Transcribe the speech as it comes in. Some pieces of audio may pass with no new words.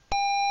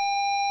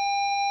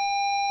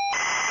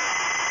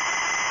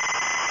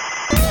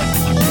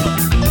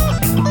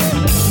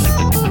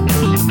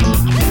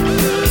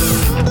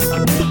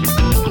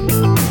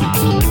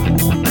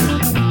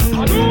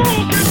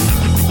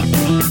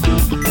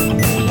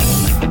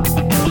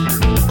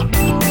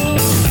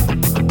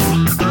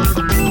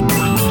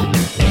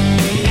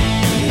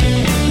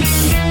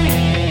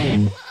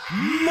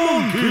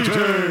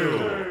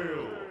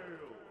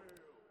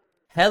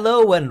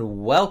Hello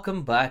and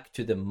welcome back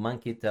to the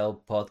Monkey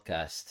Tail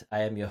podcast.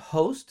 I am your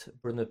host,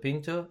 Bruno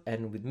Pinto,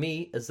 and with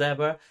me, as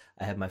ever,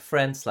 I have my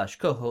friend slash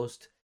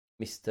co-host,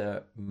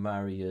 Mr.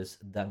 Marius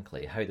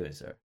Dunkley. How are you doing,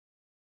 sir?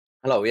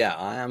 Hello, yeah,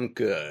 I am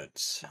good.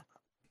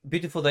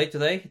 Beautiful day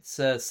today.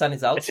 It's sun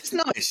is out. It is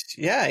nice.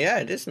 Yeah,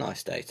 it is a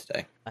nice day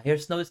today. I hear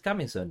snow is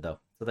coming soon, though.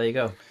 So there you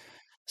go.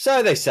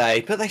 So they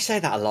say, but they say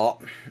that a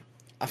lot.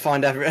 I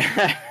find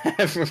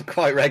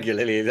quite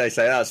regularly they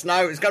say, "Oh,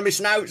 snow! It's going to be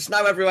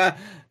snow everywhere,"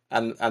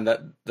 and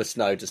that the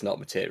snow does not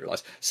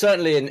materialise.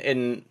 Certainly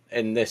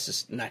in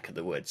this neck of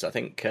the woods, I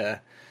think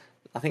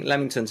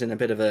Leamington's in a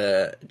bit of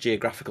a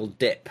geographical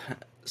dip,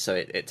 so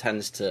it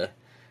tends to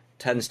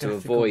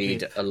avoid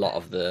dip. a lot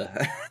of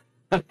the.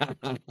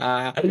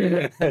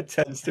 It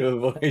tends to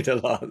avoid a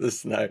lot of the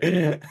snow.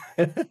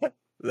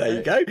 There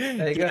you go.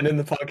 There you go. Getting in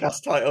the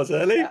podcast titles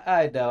early.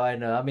 I know.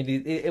 I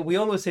mean, we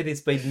always say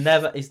this, but it's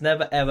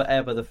never,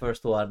 ever the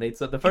first one. It's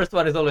the first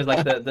one is always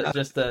like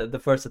the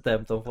first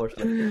attempt.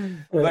 Unfortunately,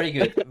 very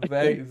good,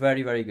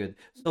 very good.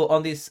 So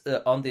on this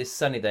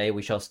sunny day,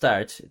 we shall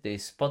start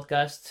this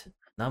podcast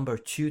number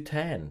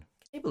 210.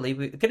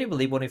 Can you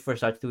believe when we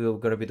first started, we were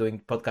going to be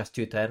doing podcast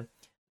 210?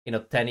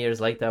 10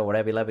 years later,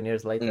 whatever, 11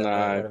 years later,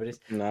 whatever it is.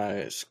 No,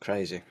 it's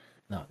crazy.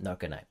 No, nor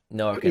can I.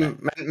 Many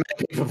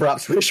people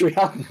perhaps wish we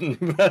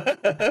hadn't,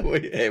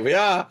 but here we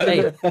are.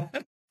 Hey,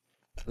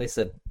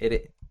 listen,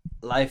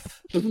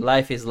 life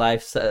is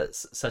life,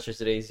 such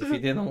as it is. If you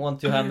didn't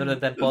want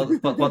 210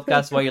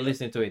 podcasts, why you're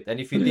listening to it,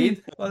 and if you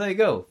did, well, there you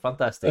go,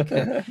 fantastic.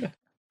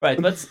 Right,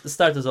 let's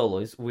start as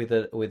always with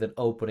an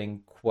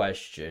opening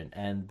question.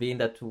 And being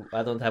that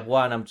I don't have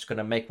one, I'm just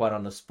gonna make one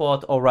on the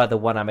spot, or rather,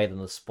 one I made on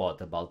the spot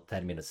about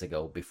 10 minutes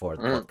ago before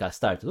the podcast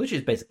started, which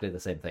is basically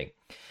the same thing.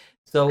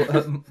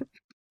 So.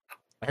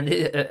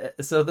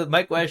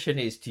 My question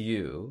is to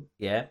you,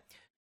 yeah.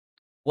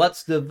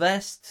 What's the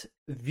best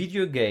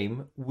video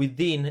game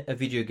within a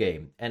video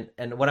game? And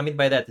what I mean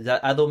by that is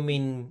that I don't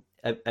mean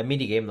a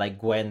mini game like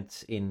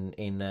Gwent in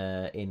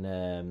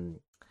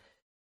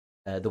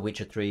The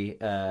Witcher 3.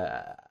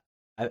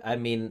 I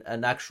mean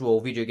an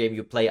actual video game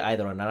you play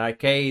either on an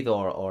arcade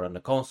or on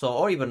a console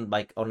or even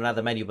like on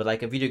another menu, but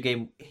like a video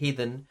game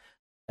hidden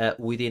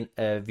within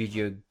a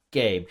video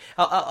game.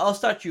 I'll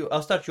start you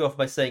off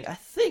by saying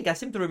I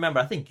seem to remember.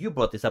 I think you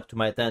brought this up to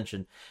my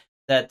attention.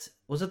 That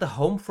was it. The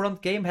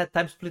Homefront game had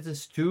Time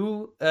Splitters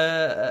 2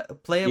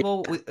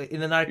 playable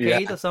in an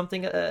arcade or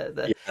something. Yeah,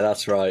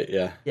 that's right.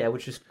 Yeah,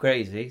 which is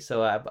crazy.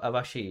 So I've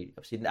actually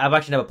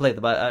never played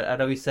it, but I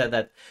know you said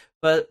that.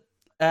 But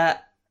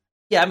yeah,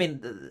 I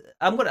mean,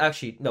 I'm gonna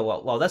actually no.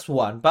 Well, that's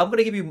one, but I'm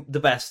gonna give you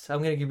the best.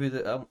 I'm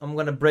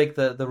gonna break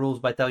the rules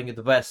by telling you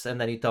the best, and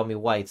then you tell me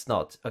why it's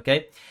not.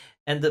 Okay.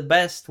 And the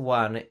best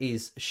one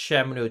is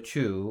Shenmue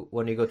 2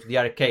 when you go to the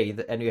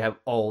arcade and you have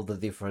all the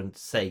different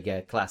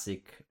Sega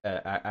classic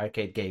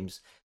arcade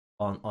games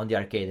on the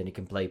arcade, and you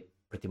can play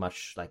pretty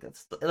much like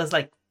that's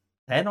like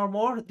 10 or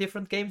more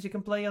different games you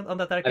can play on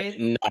that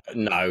arcade.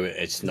 No,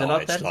 it's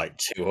not. It's 10? like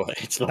two.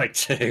 It's like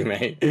two,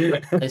 mate.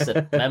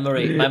 Listen,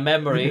 in my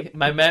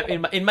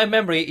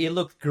memory, it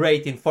looked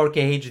great in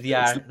 4K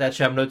HDR. That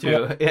Shenmue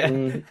 2.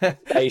 Yeah.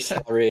 Ace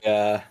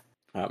Harrier.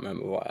 I don't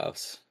remember what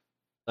else.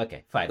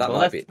 Okay, fine.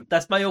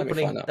 That's my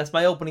opening. That's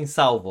my opening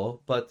salvo.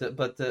 But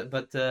look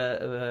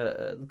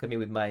at me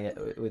with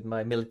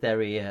my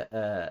military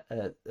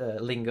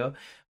lingo.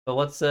 But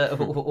what's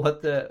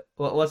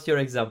your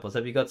examples?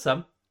 Have you got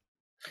some?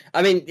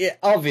 I mean,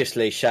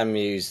 obviously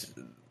Shenmue's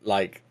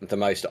like the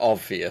most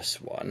obvious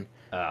one.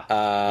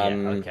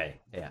 Okay,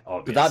 yeah,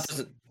 obvious. But that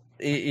doesn't.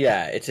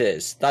 Yeah, it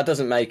is. That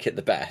doesn't make it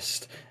the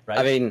best. Right.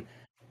 I mean,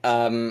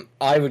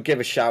 I would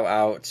give a shout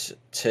out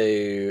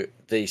to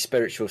the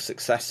spiritual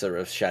successor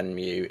of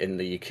Shenmue in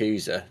the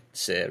Yakuza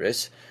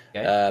series.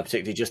 Okay.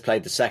 Particularly just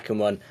played the second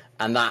one,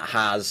 and that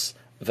has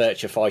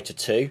Virtua Fighter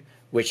 2,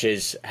 which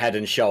is head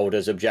and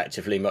shoulders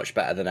objectively much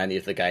better than any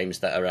of the games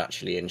that are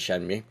actually in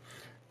Shenmue.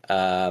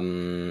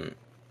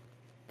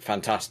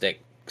 Fantastic,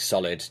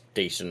 solid,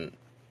 decent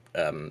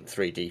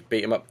 3D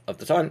beat 'em up of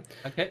the time.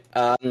 Okay.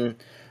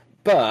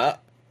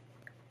 But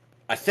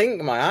I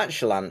think my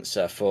actual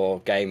answer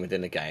for game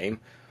within a game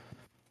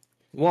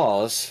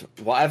was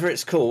whatever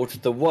it's called,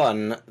 the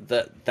one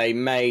that they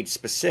made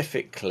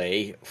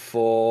specifically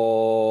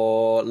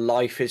for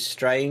Life is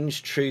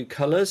Strange: True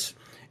Colors.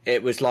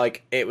 It was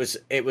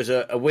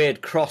a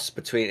weird cross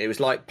between. It was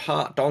like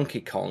part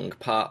Donkey Kong,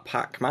 part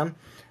Pac-Man.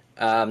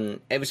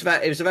 It was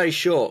a very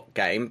short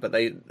game, but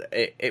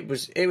it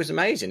was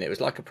amazing. It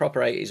was like a proper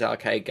 80s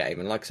arcade game,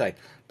 and like I say,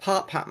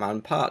 part Pac-Man,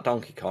 part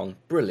Donkey Kong,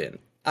 brilliant.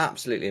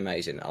 Absolutely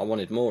amazing. I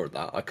wanted more of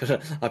that. I put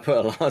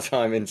a lot of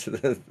time into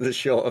the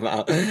short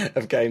amount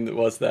of game that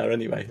was there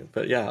anyway.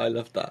 But yeah, I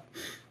loved that.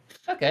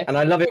 Okay. And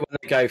I love it when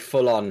they go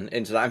full on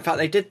into that. In fact,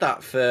 they did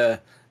that for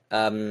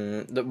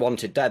the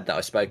Wanted Dead that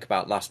I spoke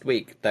about last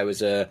week. There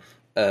was a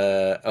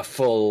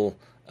full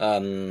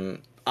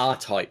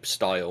R-Type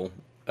style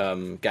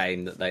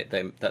game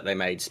that they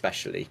made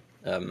specially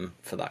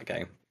for that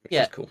game, which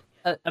is cool.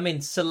 I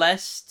mean,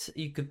 Celeste.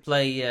 You could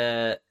play.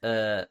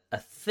 I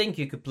think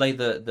you could play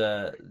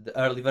the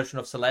early version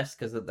of Celeste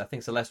because I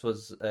think Celeste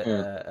was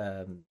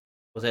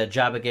a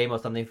Java game or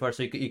something first.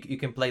 So you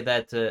can play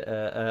that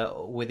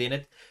within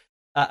it.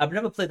 I've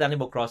never played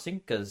Animal Crossing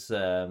because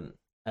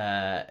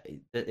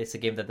it's a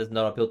game that does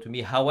not appeal to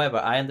me. However,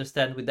 I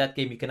understand with that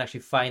game you can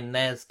actually find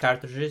NES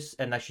cartridges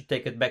and actually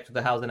take it back to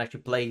the house and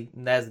actually play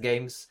NES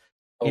games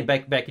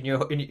back in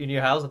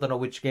your house. I don't know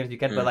which games you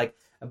can, but like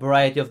a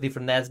variety of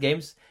different NES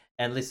games.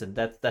 And listen,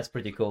 that's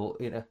pretty cool.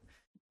 Being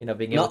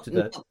able to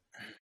do.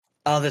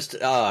 There's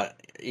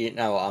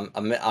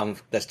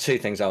there's two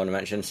things I want to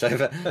mention. So,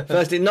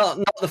 firstly, not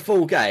the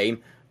full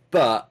game,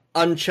 but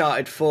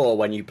Uncharted 4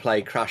 when you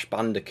play Crash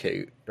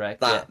Bandicoot. Right.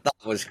 That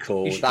was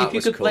cool. If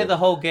you could play the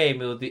whole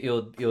game, you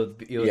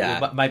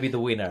might be the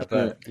winner,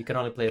 but you can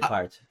only play a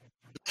part.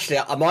 Actually,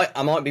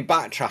 I might be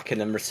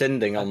backtracking and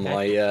rescinding on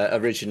my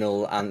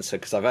original answer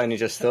because I've only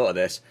just thought of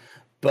this.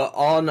 But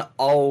on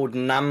old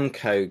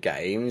Namco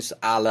games,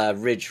 a la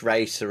Ridge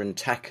Racer and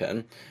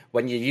Tekken,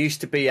 when you used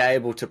to be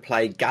able to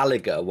play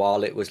Galaga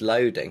while it was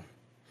loading.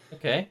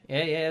 Okay,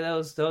 yeah, that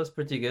was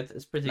pretty good.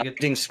 It's pretty good.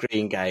 Loading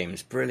screen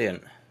games,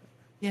 brilliant.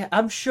 Yeah,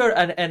 I'm sure.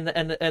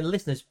 And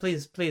listeners,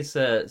 please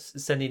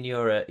send in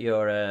your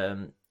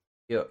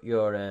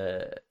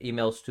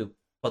emails to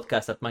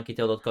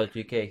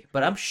podcast@monkeytail.co.uk.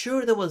 But I'm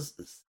sure there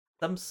was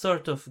some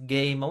sort of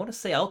game. I want to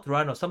say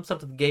Outrun or some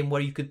sort of game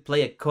where you could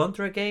play a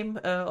Contra game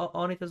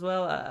on it as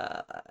well.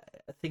 I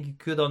think you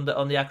could on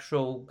the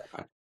actual.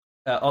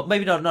 Or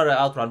maybe not an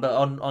Outrun, but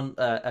on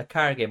a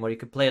car game where you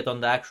could play it on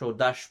the actual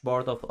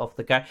dashboard of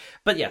the car.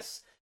 But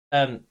yes,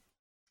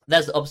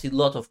 there's obviously a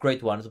lot of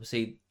great ones.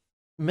 Obviously,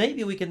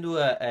 maybe we can do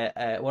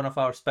a one of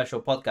our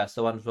special podcasts,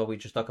 the ones where we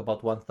just talk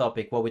about one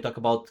topic, where we talk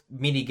about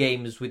mini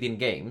games within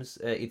games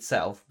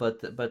itself.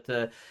 But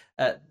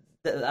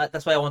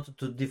that's why I wanted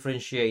to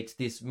differentiate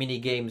these mini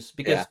games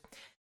because, to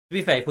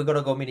be fair, if we're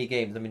gonna go mini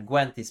games, I mean,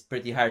 Gwent is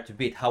pretty hard to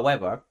beat.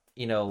 However,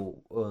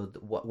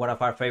 one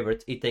of our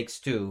favorites, It Takes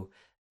Two.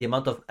 The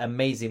amount of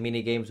amazing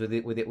mini games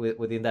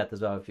within that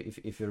as well,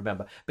 if you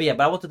remember. But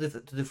I wanted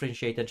to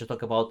differentiate and just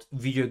talk about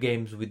video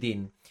games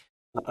within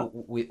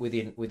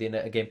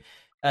a game.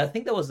 I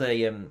think there was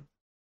a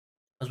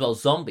as well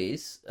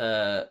zombies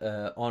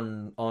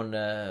on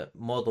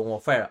Modern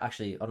Warfare,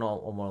 actually on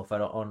Modern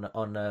Warfare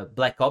on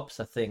Black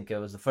Ops. I think it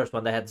was the first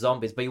one that had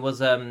zombies, but it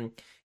was you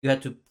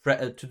had to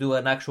do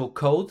an actual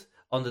code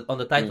on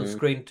the title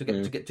screen to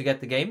get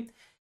the game.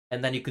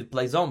 And then you could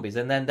play zombies,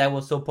 and then that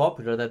was so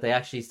popular that they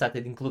actually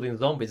started including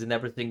zombies in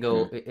every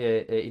single,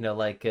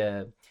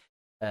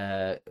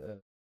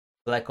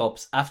 Black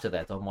Ops after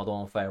that, or Modern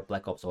Warfare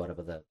Black Ops, or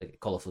whatever the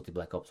Call of Duty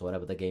Black Ops, or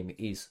whatever the game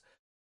is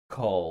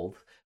called.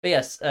 But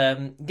yes,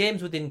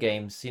 games within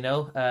games,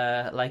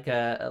 like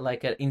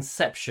an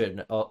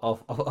inception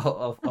of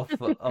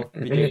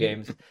video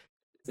games.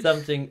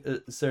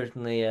 Something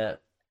certainly.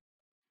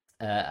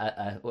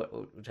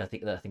 Which I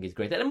think is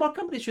great, and more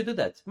companies should do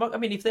that. I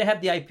mean, if they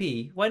have the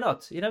IP, why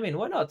not? You know what I mean?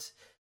 Why not?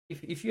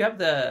 If you have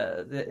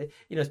the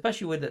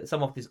especially with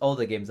some of these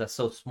older games that's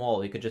so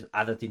small, you could just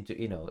add it into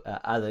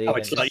other. Oh,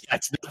 it's like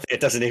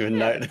it doesn't even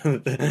know.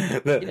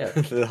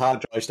 The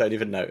hard drives don't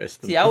even notice.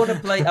 See, I want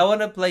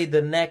to play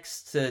the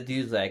next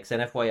Deus Ex,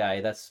 and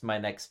FYI, that's my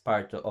next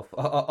part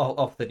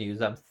of the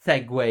news. I'm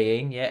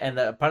segueing, and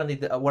apparently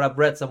what I've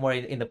read somewhere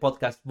in the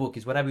podcast book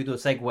is whenever you do a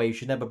segue,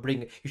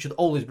 you should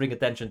always bring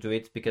attention to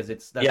it because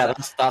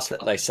that's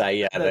what they say.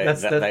 Yeah,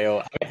 they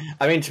all.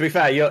 I mean, to be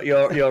fair,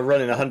 you're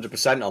running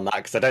 100% on that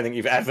because I don't think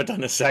you've ever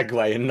done a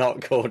segue and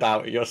not called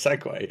out your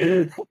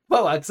segue.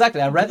 Well, exactly.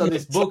 I read on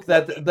this book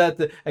that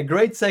a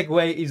great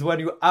segue is when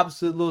you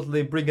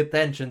absolutely bring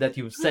attention that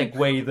you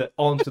segued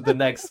onto the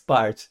next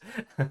part.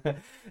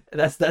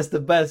 That's the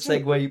best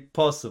segue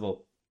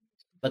possible.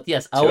 But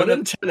yes, I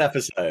want 10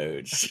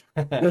 episodes.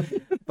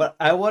 But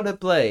I want to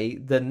play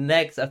the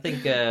next. I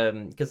think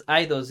because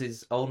Eidos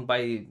is owned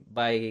by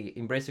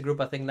Embracer Group,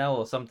 I think now,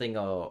 or something,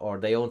 or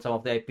they own some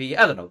of the IP.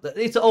 I don't know.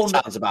 It's owned.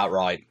 Sounds about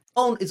right.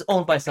 It's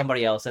owned by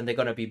somebody else, and they're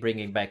gonna be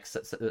bringing back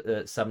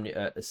some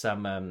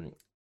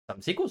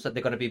sequels.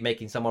 They're gonna be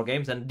making some more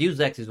games, and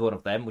Deus Ex is one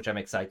of them, which I'm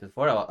excited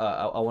for.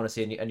 I want to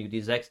see a new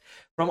Deus Ex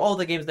from all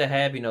the games they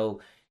have.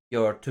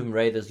 Your Tomb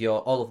Raiders,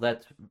 all of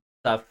that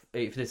stuff.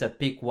 If they said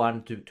pick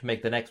one to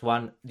make the next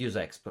one, Deus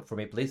Ex for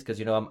me, please, because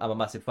I'm a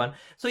massive fan.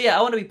 So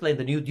I want to be playing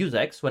the new Deus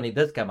Ex when it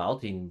does come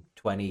out in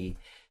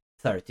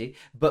 2030.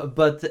 But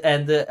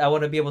I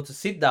want to be able to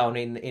sit down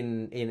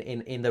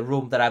in the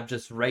room that I've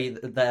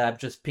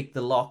just picked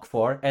the lock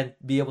for and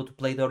be able to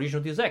play the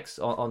original Deus Ex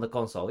on the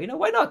console.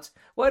 Why not?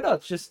 Why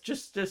not?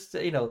 Just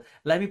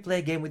let me play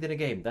a game within a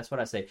game. That's what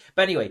I say.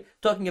 But anyway,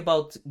 talking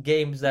about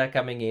games that are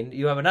coming in,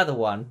 you have another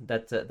one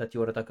that you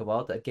want to talk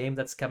about, a game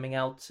that's coming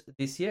out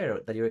this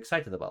year that you're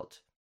excited about.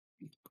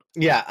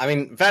 Yeah, I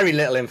mean, very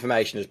little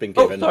information has been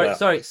given. Sorry,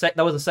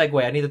 that was a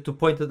segue. I needed to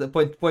point to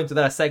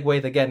that I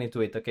segued again into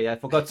it. Okay, I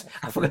forgot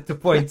to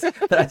point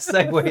that I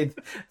segued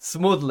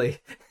smoothly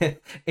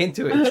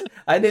into it.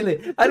 I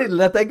nearly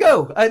let that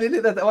go. I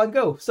nearly let that one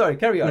go. Sorry,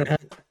 carry on.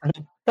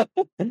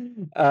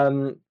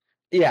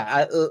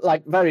 Yeah,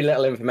 like very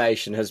little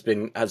information has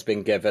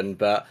been given,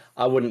 but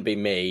I wouldn't be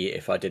me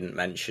if I didn't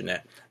mention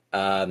it.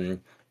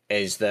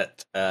 Is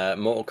that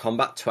Mortal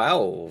Kombat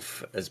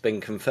 12 has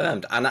been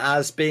confirmed and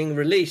as being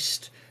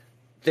released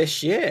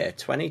this year,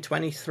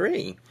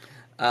 2023.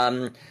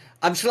 I'm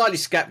slightly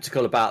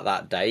skeptical about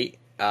that date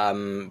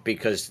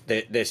because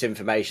this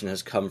information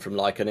has come from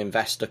like an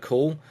investor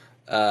call.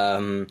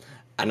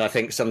 And I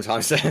think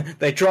sometimes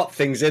they drop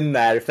things in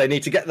there if they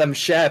need to get them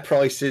share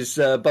prices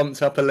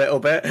bumped up a little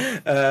bit,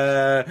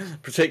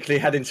 particularly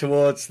heading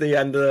towards the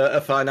end of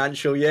a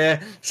financial year.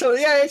 So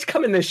yeah, it's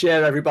coming this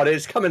year, everybody.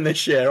 It's coming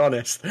this year,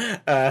 honest.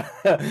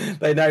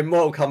 They know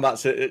Mortal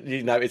Kombat's,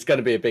 it's going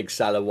to be a big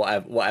seller,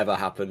 whatever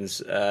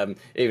happens.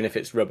 Even if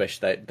it's rubbish,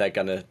 they're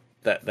gonna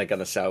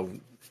sell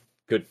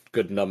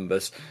good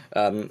numbers.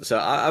 So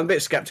I'm a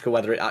bit skeptical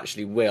whether it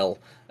actually will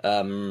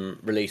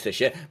release this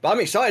year, but I'm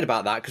excited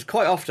about that because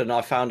quite often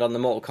I found on the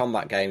Mortal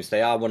Kombat games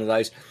they are one of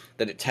those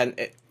that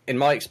in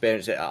my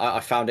experience I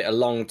found it a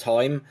long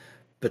time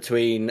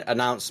between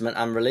announcement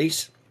and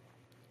release.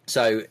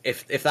 So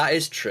if that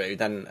is true,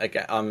 then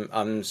again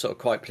I'm sort of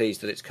quite pleased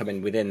that it's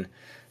coming within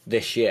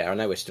this year. I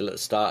know we're still at the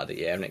start of the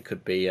year and it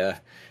could be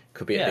at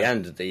the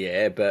end of the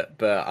year,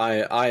 but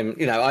I'm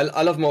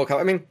I love Mortal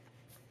Kombat. I mean,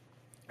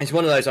 it's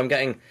one of those I'm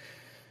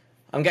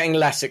getting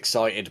less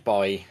excited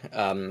by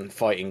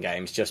fighting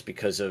games just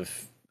because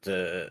of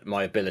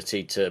my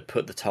ability to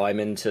put the time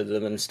into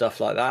them and stuff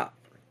like that.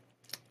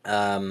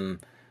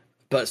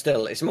 But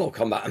still, it's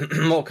Mortal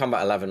Kombat. Mortal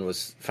Kombat 11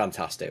 was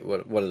fantastic.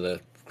 One of the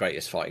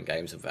greatest fighting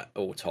games of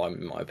all time,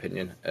 in my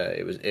opinion.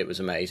 It was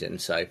amazing.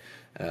 So,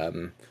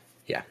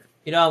 yeah.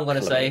 I'm going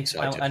to say,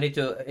 I need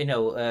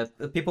to,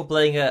 people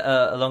playing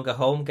along at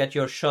home, get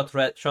your shots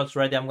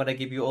ready. I'm going to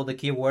give you all the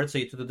keywords so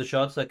you to do the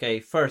shots. Okay,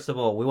 first of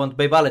all, we want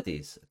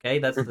babalities. Okay,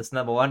 that's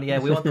number one. Yeah,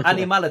 we want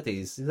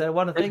animalities. Is that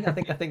one thing? I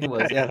think it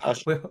was. Yeah,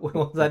 we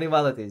want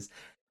animalities.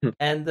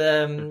 And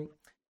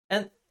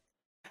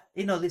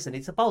listen,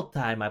 it's about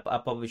time. I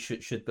probably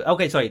should.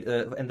 Okay, sorry.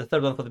 And the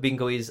third one for the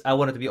bingo is I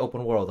want it to be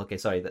open world. Okay,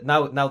 sorry.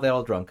 Now they're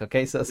all drunk.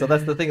 Okay, so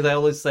that's the thing that I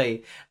always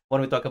say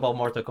when we talk about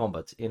Mortal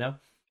Kombat.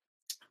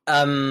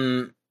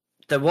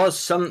 There was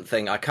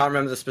something, I can't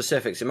remember the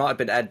specifics. It might have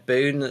been Ed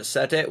Boon that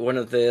said it. One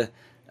of the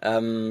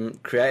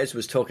creators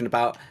was talking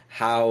about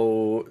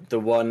how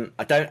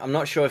I'm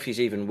not sure if he's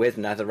even with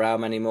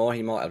NetherRealm anymore.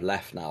 He might have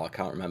left now. I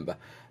can't remember.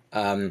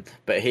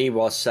 But he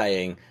was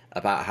saying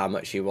about how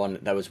much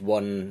there was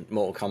one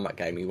Mortal Kombat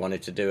game he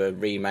wanted to do a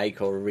remake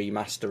or a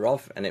remaster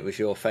of, and it was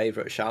your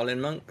favourite Shaolin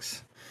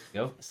Monks.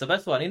 It's the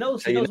best one. He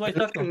knows what he's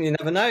talking about. You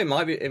never know.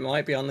 It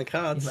might be on the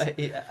cards.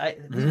 We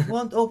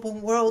want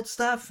open world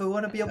stuff. We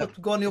want to be able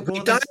to go on the open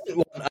world. We don't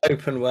want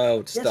open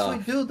world stuff.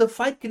 Yes, we do. The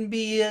fight can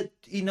be,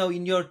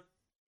 in your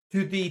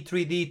 2D,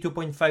 3D,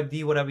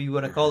 2.5D, whatever you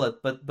want to call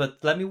it. But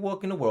let me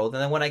walk in the world,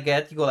 and then when I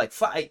you go like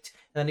fight,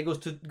 and then it goes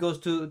to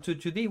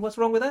 2D. What's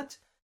wrong with that?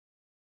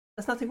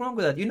 There's nothing wrong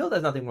with that.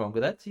 There's nothing wrong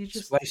with that. You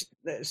just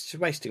it's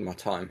wasting my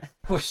time.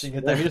 Wasting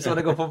your time. You just want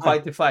to go from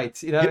fight to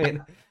fight. You know what I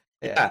mean?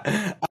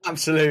 Yeah,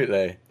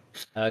 absolutely.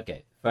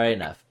 Okay, fair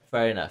enough.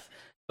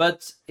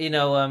 But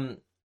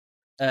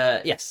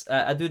yes,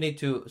 I do need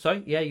to.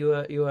 Sorry, yeah, you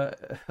were.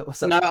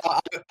 What's up? No,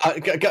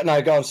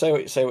 go on.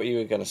 Say what you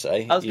were going to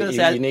say. I was going to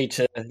say you need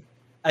to.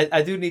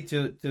 I do need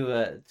to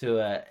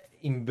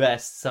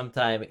invest some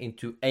time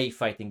into a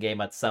fighting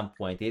game at some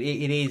point. It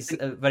is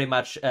very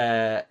much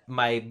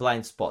my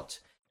blind spot.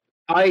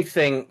 I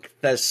think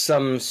there's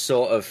some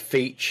sort of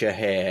feature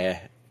here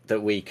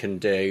that we can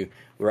do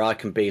where I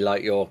can be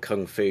like your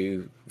kung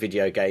fu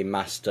video game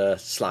master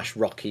 /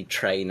 Rocky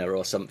trainer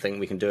or something.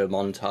 We can do a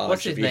montage.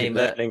 What's his name?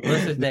 What's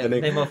his name?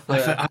 Name of,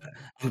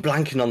 I'm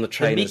blanking on the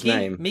trainer's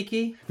name.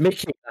 Mickey?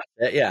 That's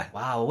it, yeah.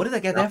 Wow, where did I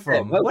get that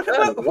from? Well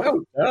done.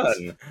 What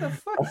the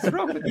fuck's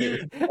wrong with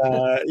you?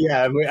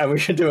 Yeah, and we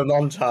should do a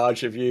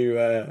montage of you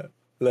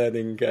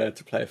learning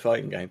to play a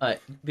fighting game. All right,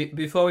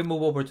 before we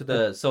move over to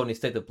the Sony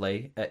State of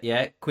Play,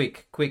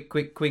 quick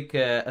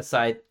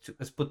aside.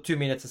 Let's put 2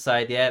 minutes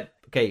aside. Yeah,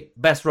 okay.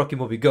 Best Rocky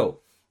movie,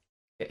 go.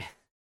 Okay.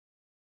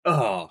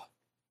 Oh.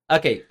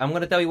 Okay, I'm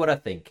gonna tell you what I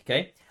think.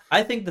 Okay,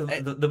 I think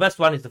the best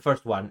one is the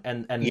first one,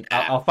 and yeah.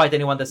 I'll fight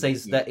anyone that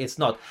says that it's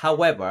not.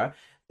 However,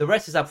 the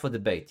rest is up for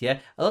debate. Yeah,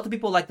 a lot of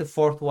people like the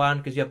fourth one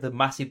because you have the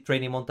massive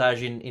training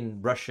montage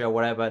in Russia or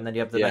whatever, and then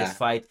you have the nice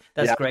fight.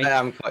 That's great.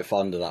 I'm quite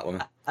fond of that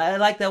one. I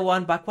like that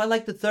one, but I quite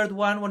like the third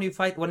one when he's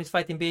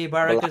fighting B.A.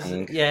 Barra.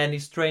 Yeah, and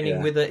he's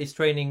training with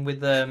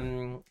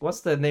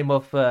what's the name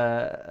of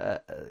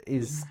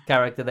his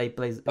character that he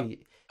plays?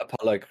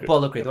 Apollo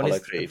Creed.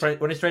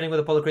 When he's training with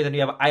Apollo Creed, and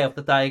you have Eye of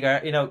the Tiger,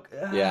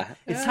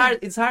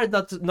 it's hard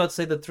not to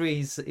say the three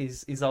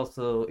is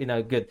also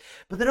good,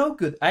 but they're all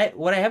good.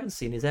 What I haven't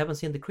seen is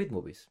the Creed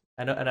movies.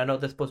 I know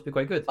they're supposed to be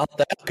quite good. Oh,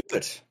 they're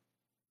good.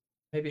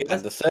 Maybe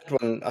the third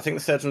one. I think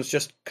the third one's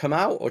just come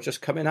out or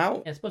just coming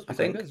out. Yeah, it's supposed to be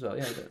quite good as well.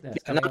 Yeah.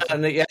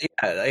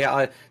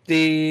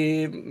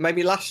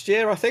 Maybe last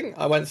year I think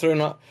I went through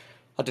and I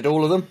I did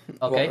all of them.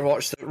 Okay.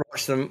 Watched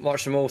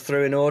them all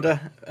through in order.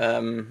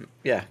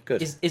 Yeah,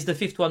 good. Is the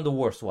fifth one the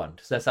worst one?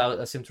 'Cause that's how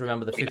I seem to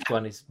remember. The fifth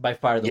one is by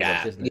far the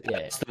worst, isn't it? Yeah.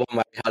 It's the one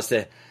where he has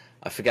the.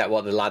 I forget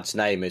what the lad's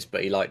name is,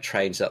 but he like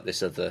trains up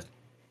this other.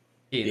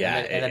 Yeah,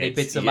 And then he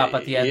beats them up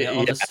at the end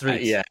on the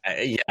streets. Yeah.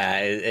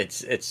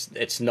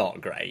 It's not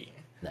great.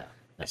 No.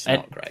 It's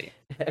not great.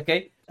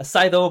 Okay.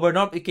 Aside over,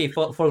 not okay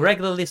for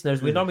regular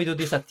listeners. We normally do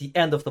this at the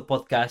end of the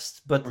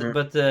podcast,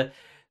 but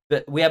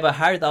we have a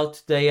hard out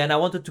today, and I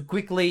wanted to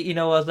quickly,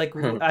 I was like,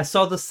 I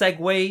saw the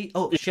segue.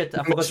 Oh shit,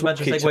 I forgot to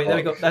mention segue. There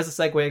we go. That's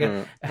a segue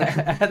again.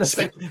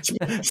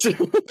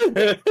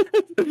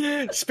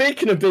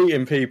 Speaking of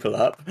beating people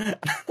up,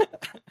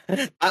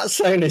 at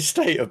Sony's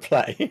State of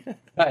Play,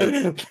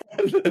 right.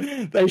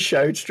 They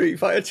showed Street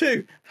Fighter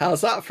 2.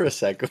 How's that for a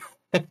segue?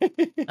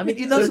 I mean,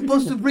 you're not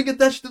supposed to bring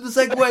attention to the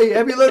segue.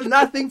 Have you learned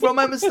nothing from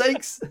my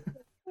mistakes?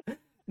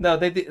 No,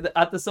 they did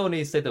at the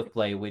Sony State of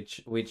Play,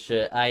 which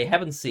I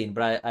haven't seen,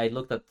 but I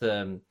looked at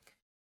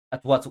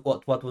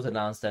what was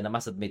announced, and I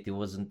must admit it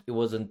wasn't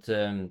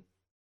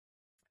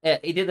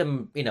it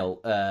didn't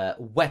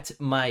wet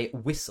my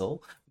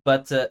whistle,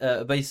 but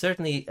it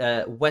certainly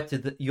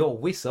wetted your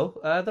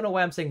whistle. I don't know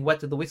why I'm saying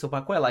wetted the whistle,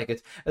 but I quite like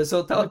it.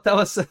 So tell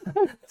us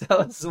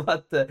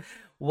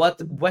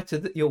what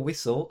wetted your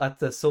whistle at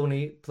the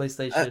Sony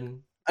PlayStation.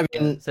 I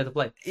mean, State of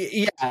Play.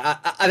 Yeah,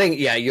 I think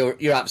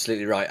you're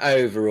absolutely right.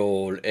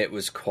 Overall, it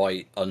was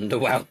quite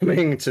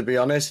underwhelming, to be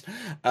honest.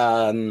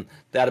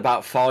 They had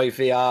about 5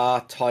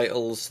 VR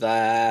titles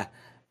there,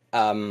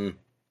 none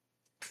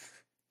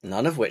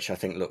of which I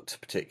think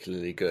looked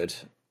particularly good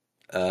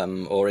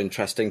or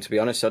interesting, to be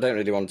honest. So I don't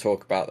really want to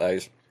talk about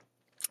those.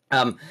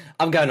 I'm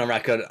going on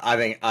record. I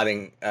think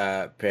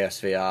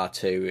PSVR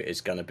 2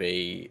 is going to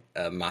be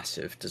a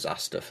massive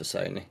disaster for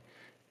Sony.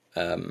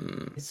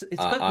 It's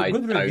got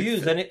good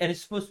reviews, and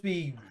it's supposed to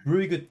be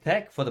really good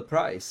tech for the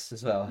price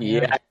as well.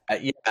 Yeah.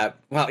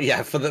 Well,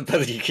 yeah.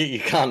 But you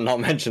can't not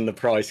mention the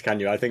price, can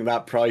you? I think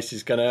that price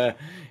is gonna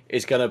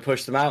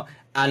push them out.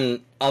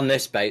 And on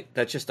this bait,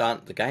 there just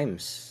aren't the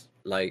games.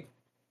 Like,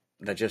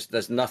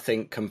 there's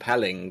nothing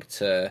compelling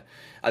to.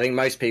 I think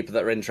most people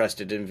that are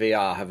interested in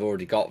VR have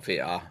already got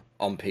VR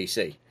on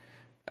PC.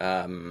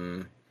 I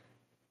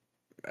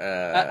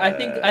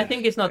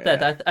think it's not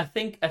that. I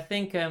think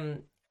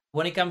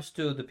when it comes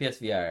to the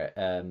PSVR,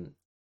 I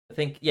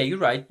think you're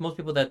right. Most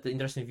people that are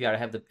interested in VR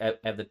have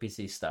the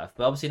PC stuff,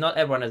 but obviously not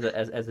everyone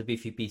has a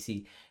beefy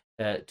PC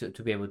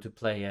to be able to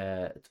play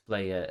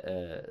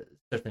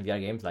certain VR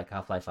games like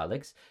Half-Life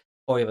Alyx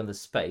or even the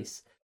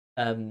Space.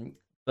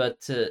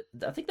 But I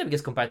think the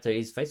biggest competitor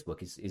is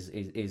Facebook. Is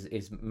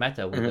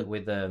Meta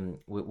with their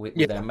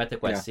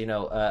MetaQuest.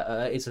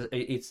 Yeah. It's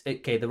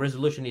okay. The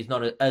resolution is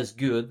not as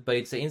good, but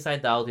it's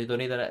inside out. You don't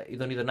need another.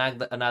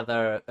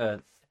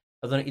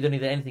 You don't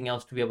need anything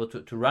else to be able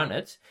to run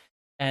it,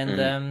 and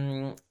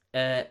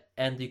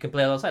you can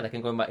play it outside. I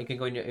can go in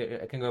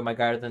my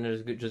garden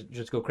and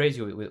just go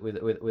crazy with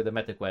the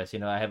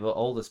MetaQuest. I have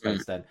all the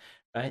space then,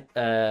 right?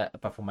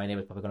 Apart from my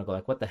neighbor's probably gonna go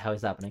like, "What the hell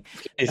is happening?"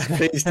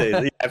 Please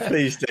do,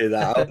 please do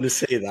that. I want to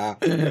see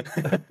that.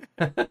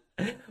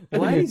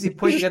 Why is he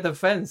pointing at the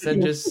fence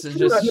and just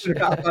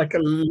like a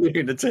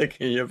lunatic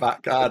in your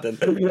back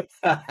garden?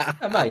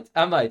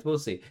 I might. We'll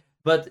see.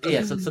 But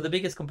yeah, so the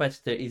biggest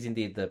competitor is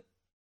indeed the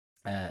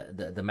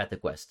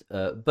MetaQuest,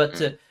 but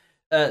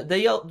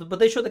they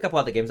showed a couple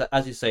other games,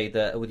 as you say,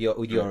 with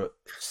your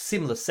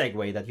similar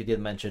segue that you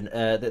did mention.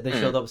 They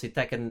showed obviously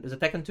Tekken. Is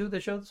it Tekken 2? They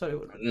showed. Sorry,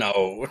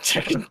 no,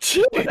 Tekken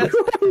 2.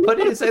 What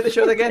did you say? They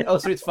showed again? Oh,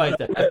 Street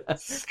Fighter.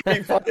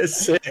 Street Fighter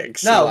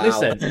 6. Now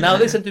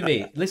listen to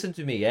me. Listen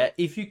to me. Yeah,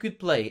 if you could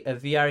play a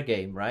VR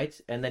game, right,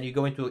 and then you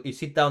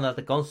sit down at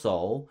the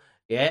console,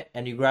 yeah,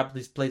 and you grab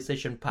this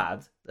PlayStation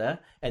pad,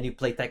 and you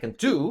play Tekken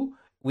 2.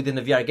 Within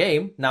the VR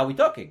game, now we're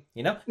talking,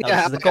 Now,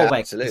 this is the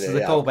callback. This is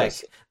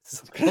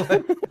the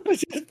callback.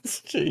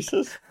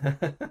 Jesus.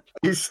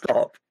 Please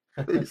stop.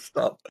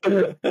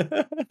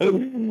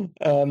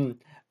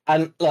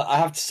 And look, I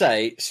have to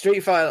say, Street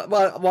Fighter,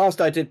 well,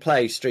 whilst I did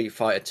play Street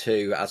Fighter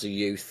 2 as a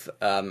youth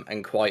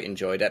and quite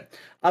enjoyed it,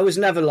 I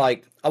wasn't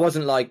like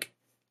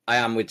I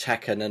am with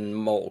Tekken and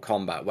Mortal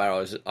Kombat, where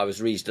I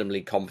was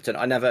reasonably competent.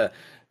 I never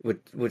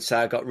would say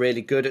I got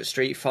really good at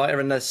Street Fighter,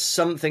 and there's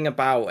something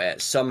about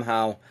it,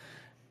 somehow...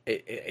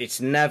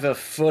 It's never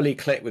fully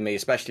clicked with me,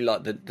 especially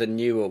like the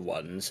newer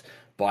ones.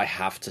 But I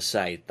have to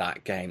say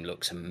that game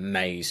looks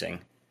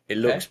amazing. It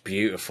looks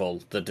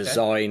beautiful. The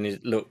design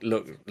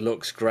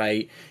looks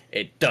great.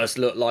 It does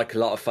look like a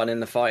lot of fun in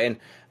the fighting.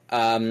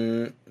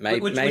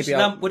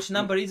 Which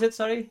number is it?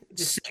 Sorry,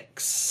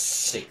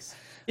 6.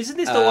 Isn't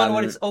this the one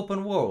where it's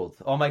open world?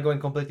 Or am I going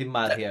completely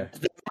mad here?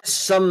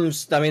 I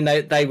mean,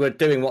 they were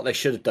doing what they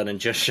should have done and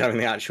just showing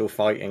the actual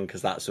fighting,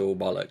 because that's all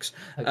bollocks.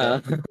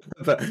 Okay.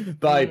 But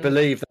I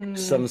believe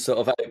there's some sort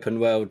of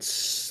open world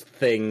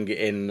thing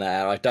in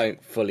there. I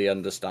don't fully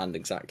understand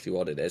exactly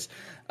what it is.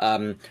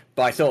 But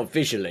I thought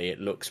visually it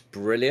looks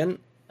brilliant.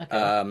 Okay.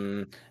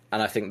 And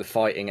I think the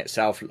fighting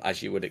itself,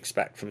 as you would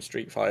expect from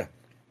Street Fighter,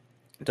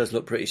 does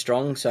look pretty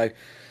strong. So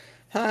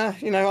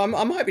I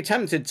might be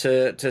tempted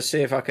to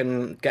see if I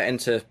can get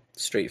into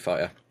Street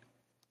Fighter.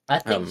 I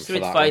think For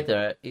Street that one.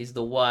 Fighter is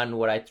the one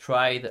where I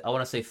tried. I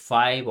want to say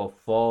 5 or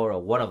 4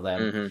 or one of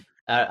them. Hmm.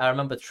 I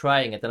remember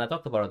trying it, and I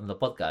talked about it on the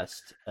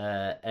podcast.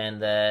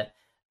 And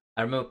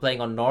I remember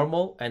playing on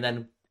normal, and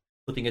then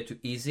putting it to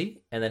easy,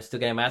 and then still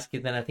getting my ass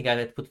kicked. Then I think I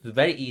had put it to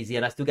very easy,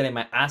 and I still getting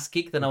my ass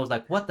kicked. And I was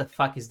like, "What the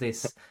fuck is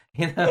this?"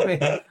 You know what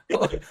I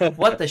mean?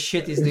 What the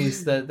shit is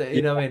this?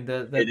 You know what I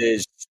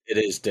mean? It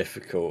is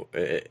difficult.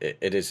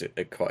 It is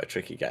quite a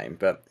tricky game.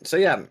 But so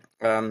yeah,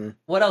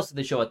 What else did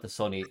they show at the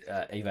Sony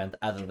event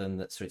other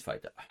than Street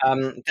Fighter?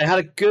 they had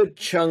a good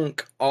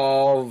chunk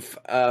of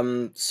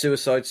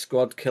Suicide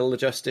Squad Kill the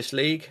Justice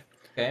League.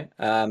 Okay.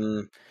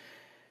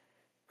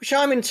 Which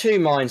I'm in two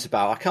minds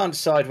about. I can't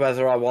decide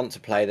whether I want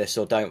to play this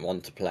or don't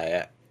want to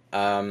play it.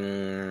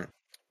 Obviously,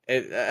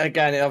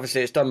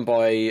 it's done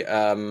by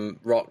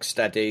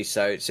Rocksteady,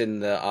 so it's in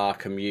the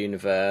Arkham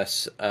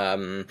universe.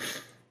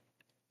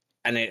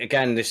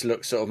 This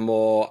looks sort of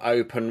more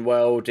open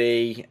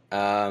worldy.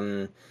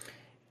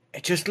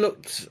 It just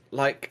looked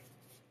like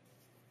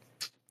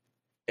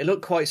it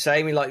looked quite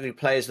samey. Like you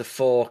play as the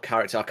 4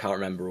 characters. I can't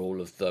remember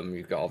all of them.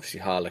 You've got obviously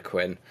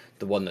Harlequin,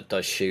 the one that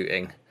does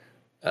shooting.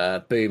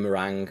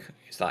 Boomerang,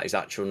 is that his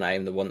actual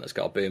name? The one that's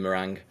got a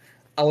boomerang.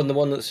 Oh, and the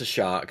one that's a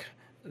shark.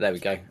 There we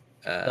go.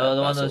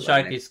 The one that's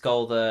shark is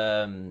called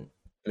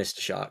Mr.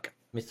 Shark.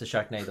 Mr.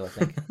 Sharknado, I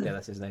think. Yeah,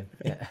 that's his name.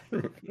 Yeah.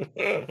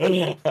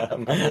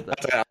 I'm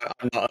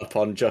not up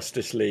on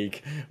Justice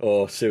League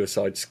or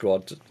Suicide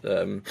Squad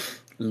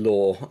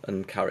lore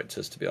and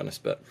characters, to be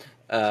honest. But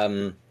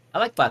I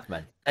like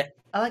Batman.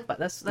 I like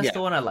Batman. That's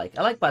the one I like.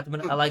 I like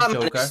Batman. I like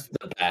Joker. Is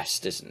the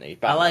best, isn't he?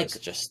 Batman's I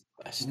like just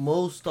the best.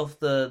 most of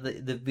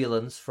the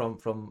villains from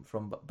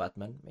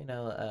Batman. You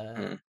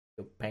know,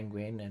 your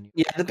Penguin and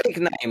the big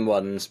name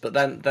ones, but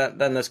then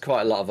there's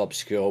quite a lot of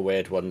obscure,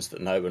 weird ones that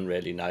no one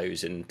really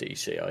knows in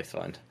DC. I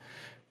find.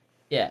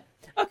 Yeah.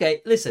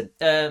 Okay. Listen.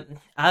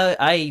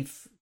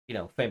 I've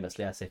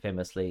famously, I say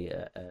famously.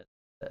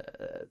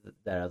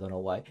 There, I don't know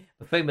why,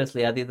 but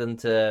famously, I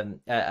didn't.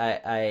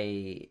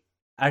 I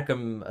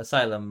Arkham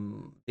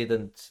Asylum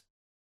didn't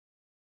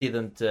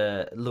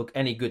look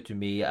any good to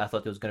me. I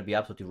thought it was going to be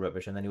absolutely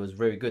rubbish, and then it was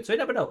very good. So you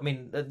never know. I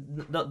mean,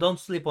 don't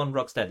sleep on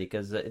Rocksteady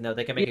because they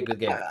can make a good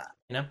game.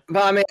 You know.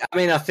 But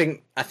I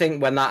think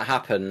when that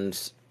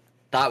happened,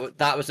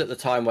 that was at the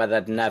time where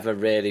there'd never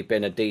really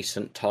been a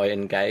decent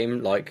tie-in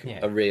game, like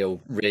a real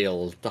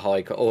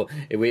high. Or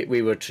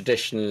we were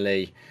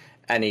traditionally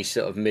any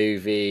sort of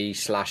movie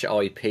 /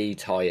 IP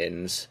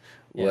tie-ins.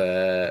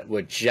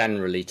 Were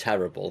generally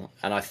terrible,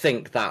 and I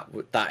think that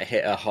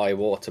hit a high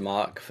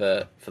watermark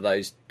for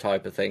those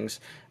type of things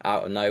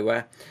out of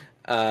nowhere.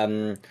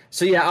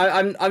 So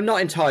yeah, I'm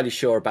not entirely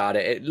sure about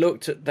it. It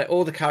looked that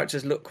all the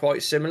characters looked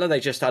quite similar.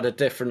 They just had a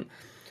different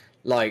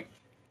like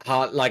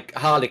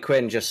Harley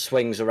Quinn just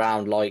swings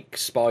around like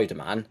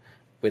Spider-Man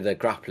with a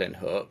grappling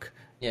hook.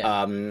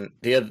 Yeah.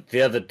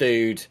 The other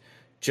dude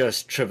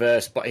just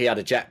traversed, but he had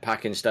a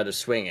jetpack instead of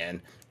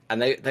swinging, and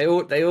they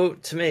all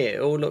to me it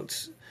all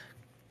looked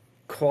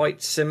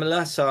quite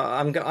similar, so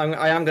I am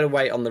going to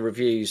wait on the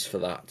reviews for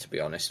that. To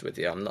be honest with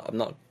you, I'm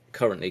not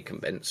currently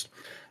convinced.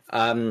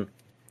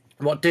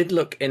 What did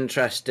look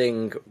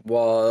interesting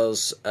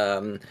was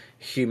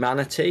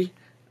Humanity,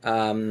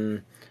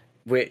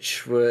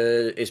 which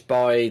is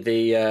by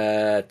the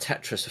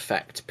Tetris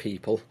Effect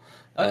people.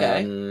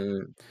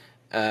 Okay.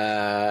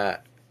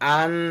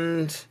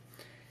 And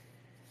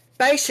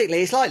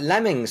basically, it's like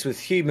Lemmings with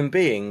human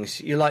beings.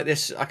 You're like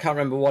this. I can't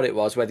remember what it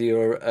was. Whether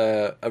you're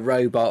a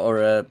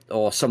robot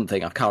or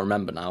something. I can't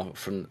remember now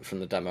from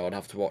the demo. I'd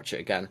have to watch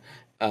it again.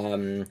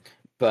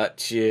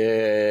 But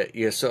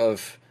you're sort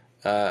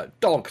of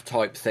dog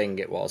type thing.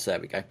 It was.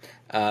 There we go.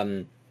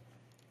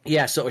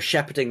 Sort of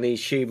shepherding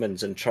these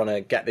humans and trying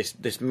to get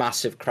this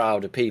massive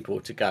crowd of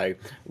people to go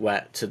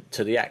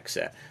to the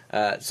exit.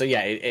 So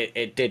yeah,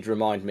 it did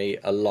remind me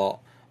a lot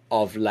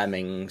of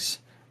Lemmings.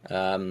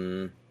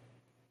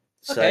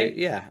 So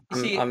yeah,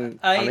 I'm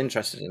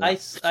interested in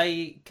that.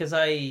 Because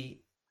I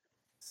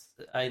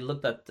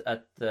looked at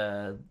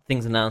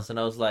things announced and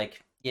I was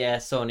like, yeah,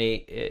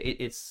 Sony.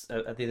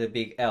 I did a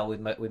big L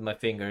with my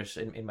fingers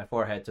in my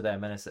forehead to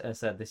them, and I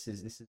said this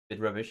is a bit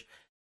rubbish.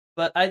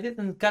 But I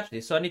didn't catch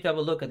this, so I need to have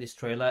a look at this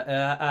trailer.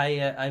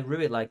 I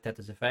really like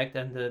Tetris Effect,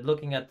 and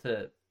looking at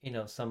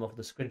some of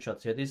the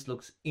screenshots here, this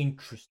looks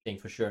interesting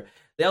for sure.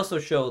 They also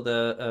show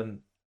the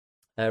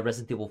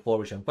Resident Evil 4,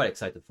 which I'm quite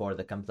excited for,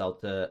 that comes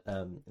out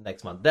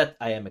next month. That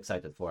I am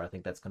excited for. I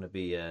think that's going to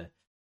be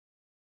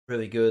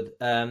really good.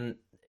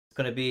 It's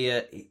going to be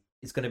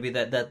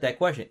that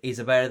question: is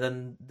it better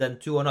than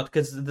 2 or not?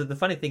 Because the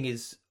funny thing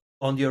is,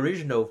 on the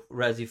original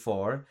Resi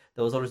 4,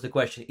 there was always the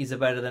question: is it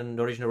better than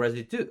the original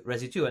Resi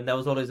 2? And that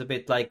was always a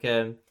bit like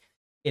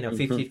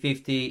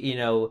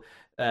 50-50.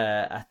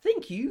 I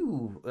think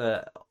you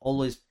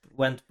always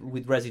went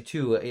with Resi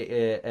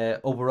 2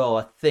 overall,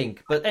 I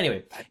think. But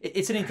anyway,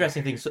 it's an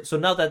interesting thing. So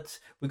now that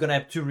we're going to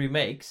have 2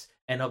 remakes,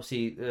 and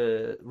obviously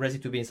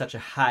Resi 2 being such a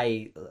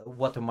high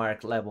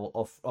watermark level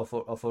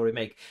of a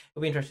remake,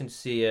 it'll be interesting to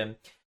see how.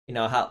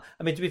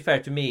 I mean, to be fair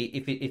to me,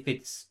 if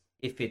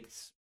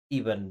it's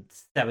even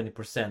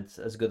 70%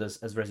 as good as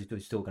Resi 2,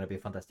 is still going to be a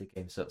fantastic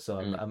game. So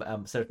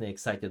I'm certainly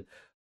excited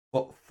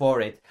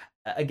for it.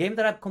 A game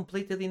that I've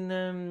completed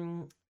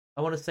in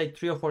I want to say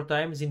 3 or 4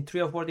 times in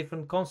 3 or 4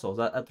 different consoles.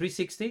 A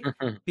 360,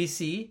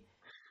 PC.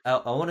 I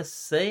want to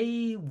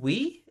say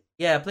Wii.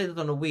 Yeah, I played it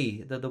on a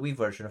Wii, the Wii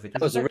version of it.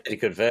 That was a really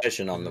good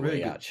version on the really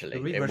Wii, good.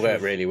 actually. It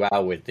worked really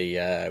well with the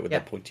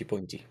pointy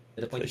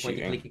the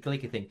pointy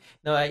clicky thing.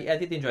 No, I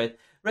did enjoy it.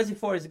 Resident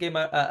 4 is a game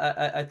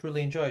I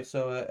truly enjoyed.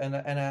 So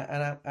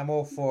I'm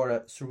all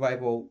for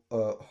survival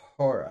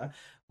horror.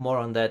 More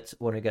on that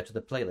when we get to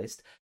the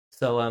playlist.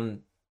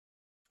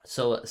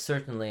 So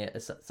certainly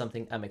it's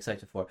something I'm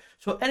excited for.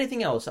 So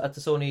anything else at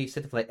the Sony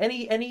State of Play?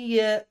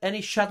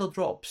 Any shadow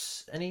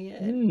drops?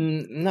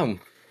 No.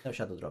 No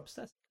shadow drops.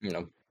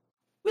 No.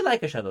 We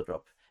like a shadow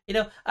drop. See,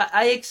 this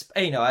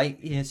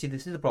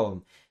is the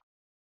problem.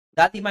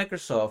 Daddy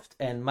Microsoft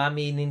and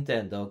Mommy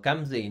Nintendo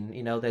comes in.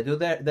 They do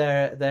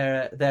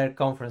their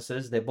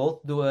conferences. They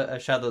both do a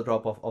shadow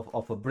drop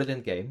of a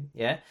brilliant game.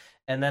 Yeah,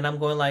 and then I'm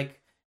going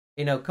like,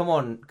 come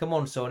on,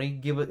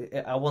 Sony, give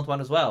it. I want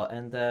one as well.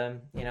 And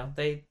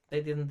they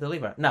didn't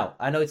deliver. Now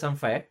I know it's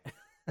unfair.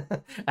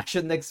 I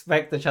shouldn't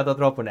expect a shadow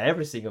drop on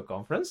every single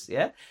conference.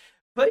 Yeah,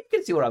 but you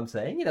can see what I'm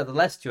saying. The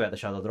last two had a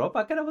shadow drop.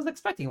 I kind of was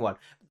expecting one.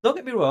 Don't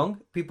get me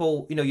wrong,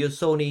 people. Your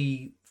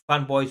Sony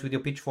fanboys with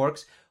your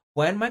pitchforks.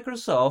 When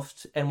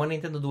Microsoft and when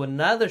Nintendo do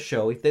another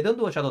show, if they don't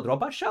do a shadow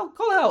drop, I shall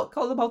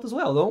call them out as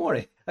well. Don't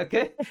worry,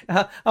 okay?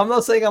 I'm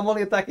not saying I'm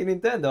only attacking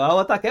Nintendo.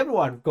 I'll attack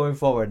everyone going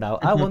forward. Now,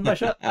 I want my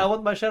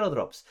shadow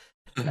drops.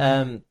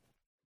 I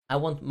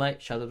want my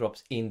shadow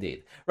drops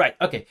indeed. Right?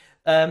 Okay.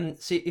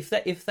 See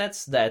if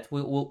that's that,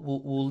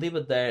 we'll leave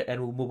it there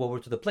and we'll move over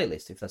to the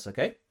playlist if that's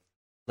okay.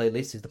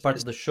 Playlist is the part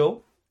of the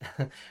show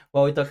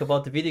where we talk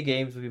about the video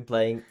games we've been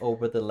playing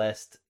over the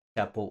last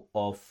couple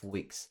of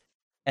weeks.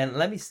 And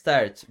let me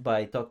start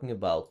by talking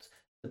about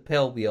The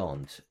Pale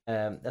Beyond.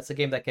 That's a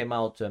game that came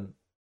out on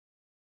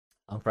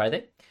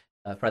Friday.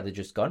 Friday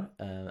just gone,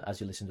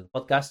 as you listen to the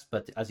podcast.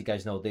 But as you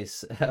guys know,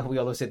 this we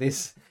always say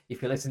this.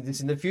 If you listen to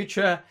this in the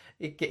future,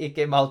 it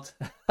came out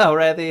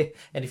already.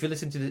 And if you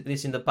listen to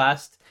this in the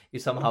past, you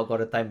somehow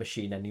got a time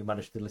machine and you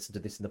managed to listen to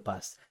this in the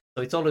past.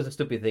 So it's always a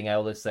stupid thing I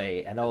always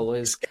say. And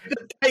always...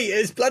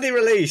 It's bloody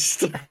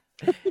released.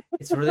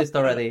 It's released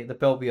already, The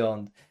Pale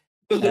Beyond.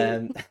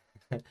 And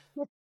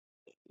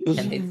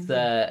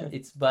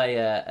it's by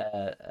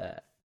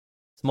a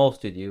small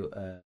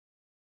studio.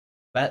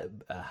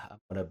 I'm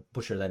gonna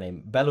butcher their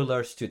name.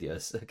 Bellular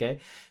Studios. Okay,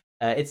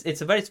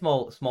 it's a very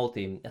small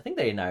team. I think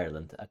they're in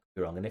Ireland. I could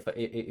be wrong, and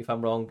if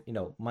I'm wrong,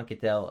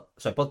 Monkeytail.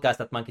 Sorry,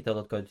 podcast at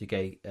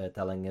monkeytail.co.uk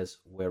telling us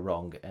we're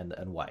wrong and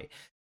why.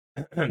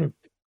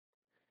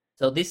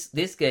 So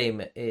this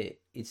game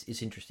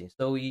is interesting.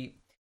 So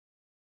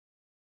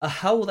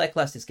how would I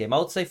class this game? I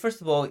would say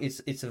first of all,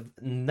 it's a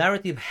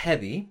narrative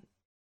heavy.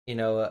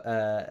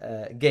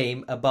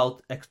 Game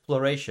about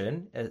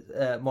exploration,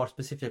 more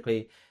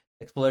specifically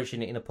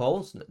exploration in the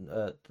poles,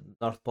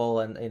 North Pole,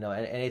 and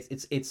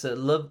it's a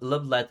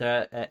love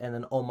letter and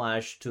an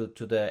homage to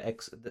the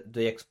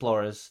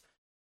explorers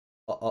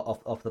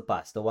of the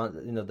past, the ones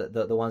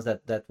the ones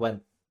that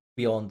went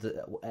beyond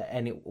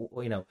any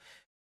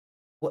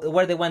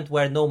where they went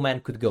where no man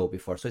could go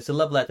before. So it's a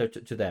love letter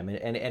to them,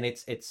 and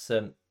it's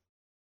and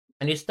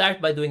you start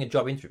by doing a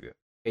job interview.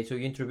 Okay, so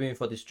you're interviewing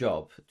for this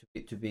job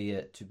to be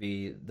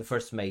the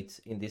first mate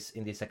in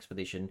this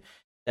expedition.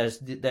 There's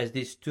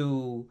these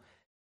two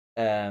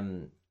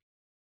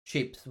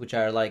ships which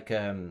are like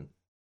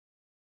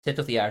state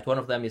of the art. One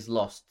of them is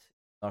lost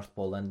North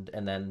Pole, and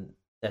then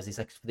there's this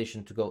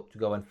expedition to go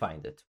and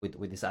find it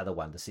with this other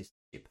one, the sister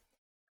ship.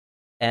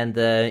 And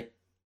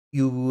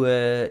you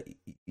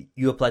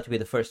apply to be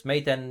the first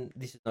mate, and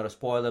this is not a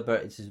spoiler,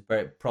 but this is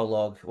very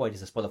prologue. Well, it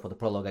is a spoiler for the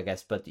prologue, I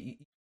guess, but.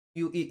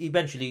 You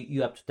eventually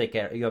you have to take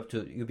care. You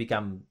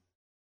become,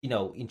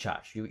 in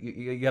charge.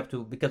 You have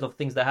to, because of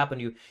things that happen.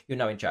 You're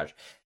now in charge,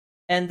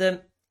 and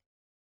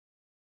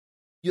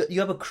you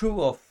have a crew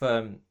of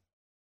 20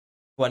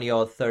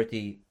 or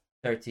 30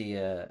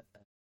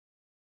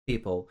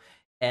 people,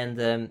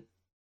 and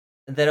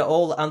they're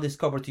all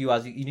undiscovered to you.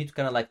 As you need to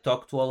kind of like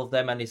talk to all of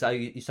them, and it's how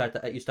you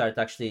start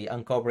actually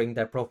uncovering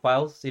their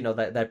profiles.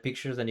 Their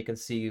pictures, and you can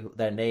see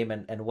their name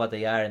and what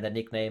they are, and their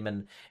nickname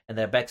and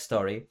their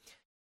backstory.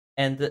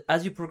 And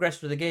as you progress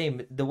through the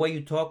game, the way you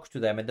talk to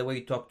them and the way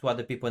you talk to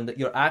other people and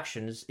your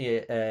actions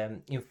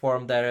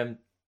inform their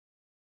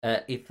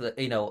if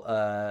they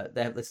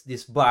have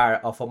this bar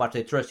of how much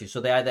they trust you.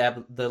 So they either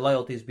have the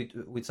loyalties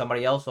with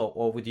somebody else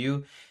or with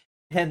you,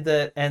 and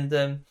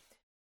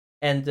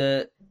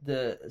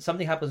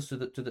something happens to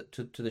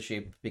the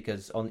ship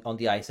because on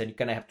the ice, and you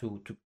kind of have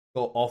to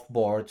go off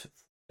board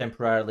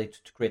temporarily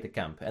to create a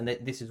camp. And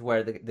this is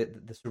where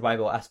the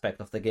survival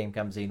aspect of the game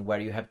comes in, where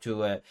you have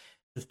to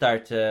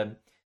start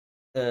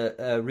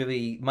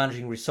really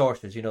managing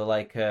resources.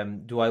 Like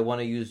do I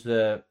want to use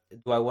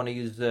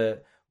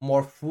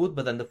more food,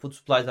 but then the food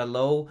supplies are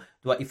low?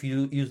 If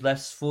you use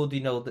less food,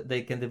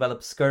 they can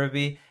develop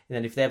scurvy, and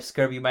then if they have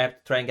scurvy, you might have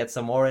to try and get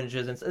some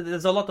oranges, and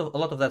there's a lot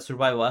of that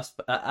survival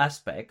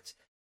aspect,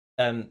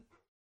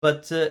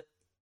 but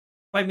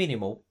quite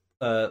minimal.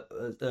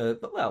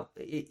 But well,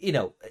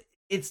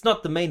 it's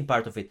not the main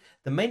part of it.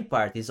 The main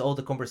part is all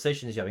the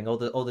conversations you're having, all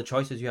the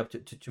choices you have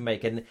to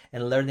make, and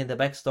learning the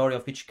backstory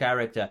of each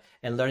character,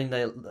 and learning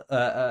their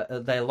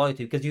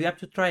loyalty, because you have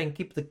to try and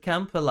keep the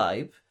camp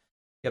alive.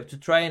 You have to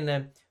try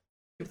and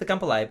keep the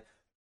camp alive,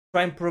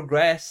 try and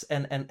progress,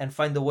 and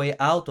find a way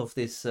out of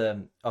this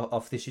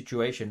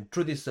situation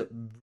through this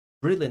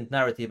brilliant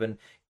narrative and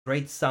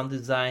great sound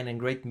design and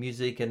great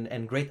music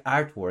and great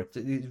artwork.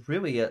 It's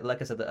really, like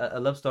I said, a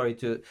love story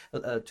to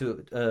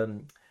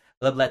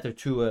love letter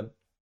to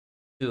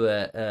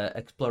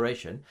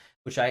exploration,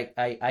 which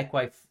I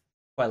quite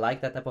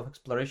like that type of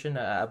exploration.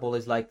 I've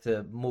always liked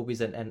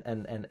movies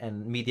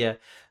and media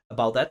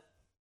about that,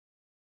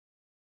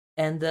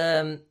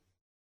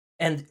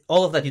 and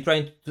all of that you're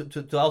trying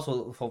to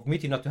also for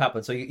meeting not to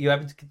happen. So you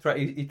have to try.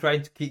 You're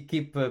trying to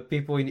keep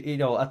people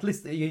in. At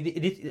least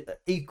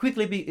you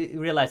quickly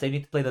realize that you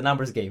need to play the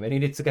numbers game, and you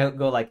need to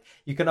go like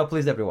you cannot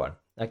please everyone.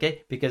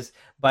 Okay, because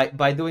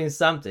by doing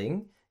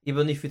something,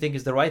 even if you think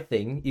it's the right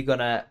thing, you're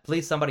gonna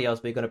please somebody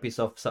else, but you're gonna piss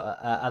off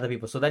other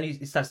people. So then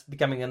it starts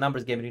becoming a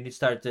numbers game, and you need to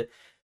start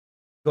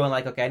going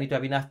like, okay, I need to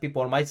have enough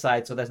people on my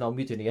side so there's no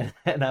mutiny,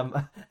 and I'm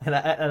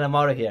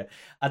out of here.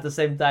 At the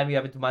same time, you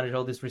have to manage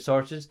all these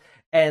resources,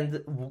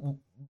 and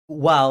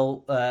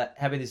while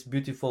having this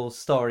beautiful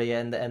story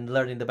and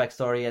learning the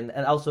backstory, and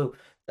also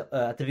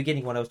at the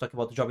beginning when I was talking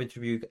about the job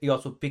interview, you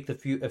also picked a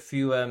few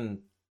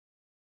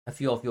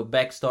of your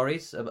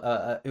backstories,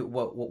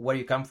 where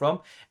you come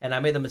from, and I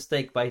made a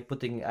mistake by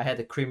putting I had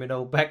a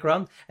criminal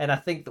background, and I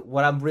think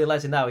what I'm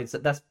realizing now is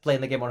that's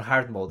playing the game on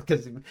hard mode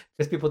because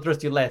people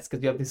trust you less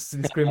because you have this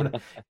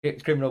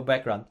criminal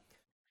background.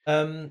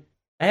 I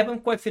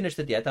haven't quite finished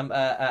it yet.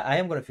 I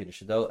am going to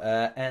finish it though,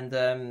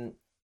 and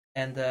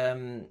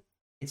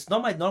it's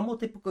not my normal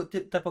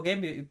type of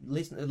game.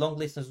 Long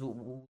listeners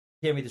will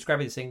hear me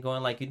describing this thing,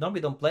 going like, you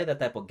normally don't play that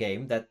type of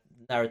game, that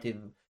narrative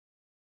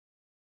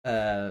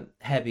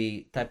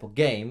heavy type of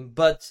game,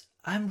 but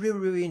I'm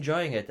really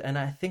enjoying it, and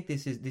I think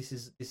this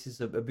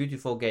is a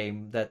beautiful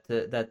game that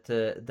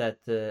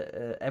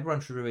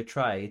everyone should really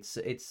try. It's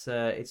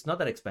not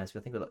that expensive. I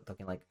think we're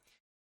talking like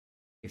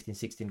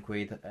 15-16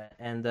 quid,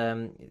 and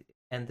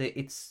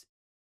it's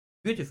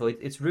beautiful.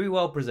 It's really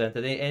well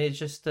presented, and it's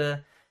just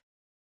a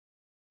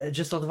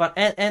lot of fun,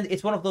 and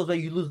it's one of those where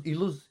you lose.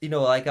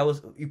 Like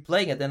you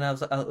playing it, and I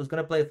was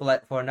gonna play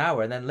it for an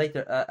hour, and then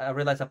later I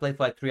realized I played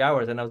for like 3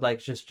 hours, and I was like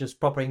just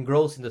proper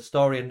engrossed in the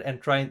story and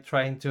trying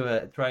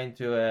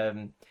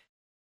to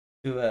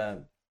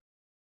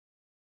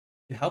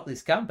help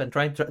this camp, and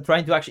trying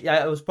to actually,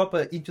 I was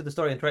proper into the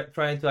story and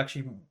trying to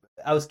actually,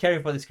 I was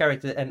caring for this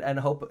character and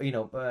hope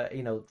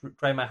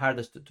try my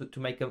hardest to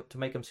make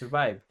him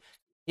survive.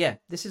 Yeah,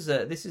 this is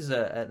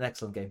an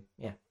excellent game.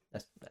 Yeah,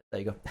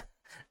 there you go.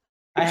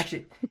 I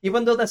actually,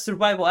 even though there's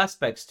survival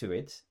aspects to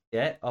it,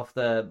 yeah, of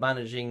the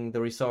managing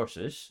the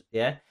resources,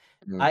 yeah,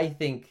 I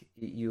think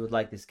you would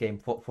like this game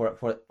for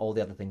all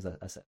the other things that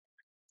I said.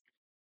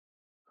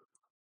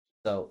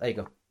 So there you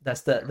go.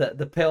 That's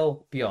the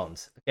Pale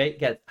Beyond. Okay,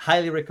 get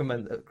highly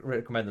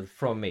recommended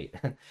from me.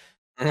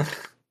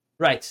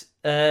 Right.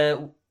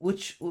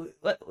 Which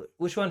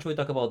one should we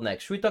talk about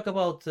next? Should we talk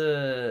about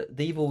The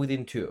Evil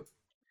Within 2?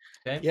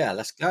 Okay. Yeah,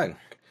 let's go.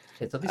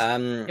 Okay, so this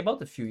came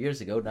out a few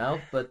years ago now,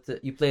 but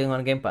you play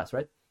on Game Pass,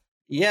 right?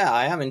 Yeah,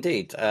 I am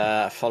indeed.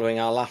 Following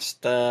our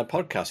last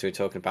podcast, we were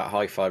talking about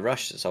Hi-Fi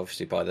Rush. It's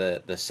obviously by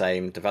the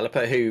same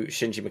developer, who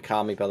Shinji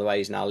Mikami, by the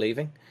way, is now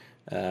leaving.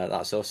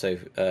 That's also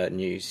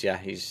news. Yeah,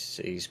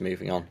 he's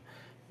moving on.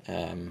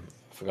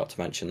 Forgot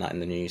to mention that in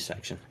the news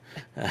section.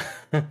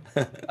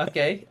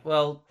 Okay,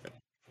 well,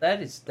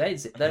 that is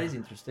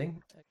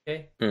interesting.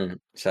 Okay.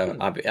 So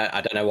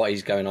I don't know what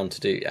he's going on to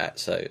do yet.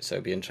 So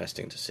it'll be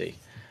interesting to see.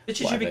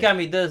 Shinji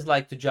Mikami does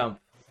like to jump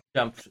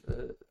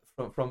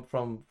from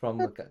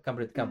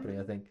company to company,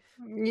 I think.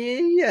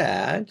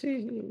 Yeah,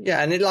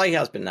 and it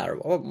has been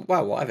narrow.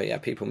 Well, whatever. Yeah,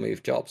 people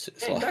move jobs.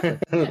 It's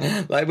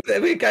like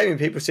with gaming,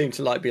 people seem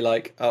to be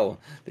like, oh,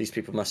 these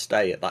people must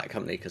stay at that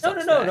company because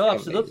no,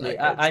 absolutely.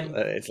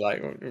 It's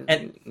like,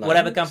 and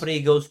whatever company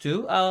he goes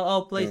to,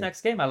 I'll play his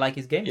next game. I like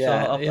his game, so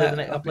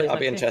I'll play. I'll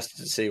be interested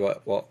to see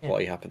what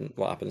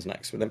happens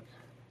next with him.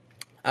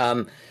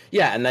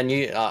 Yeah, and then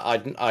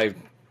I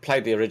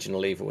played the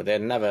original Evil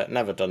Within.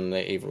 Never done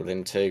the Evil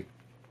Within 2.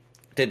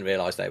 Didn't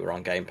realise they were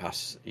on Game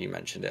Pass. You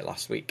mentioned it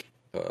last week,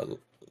 or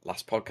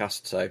last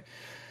podcast, so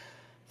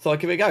thought I'd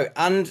give it a go.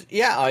 And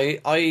yeah,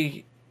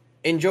 I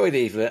enjoy the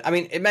Evil Within. I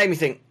mean, it made me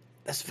think,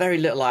 there's very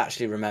little I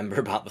actually remember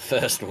about the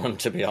first one,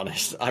 to be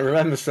honest. I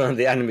remember some of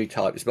the enemy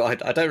types,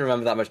 but I don't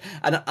remember that much.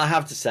 And I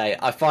have to say,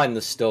 I find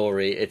the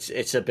story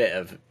it's a bit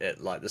of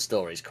like the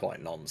story's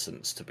quite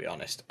nonsense, to be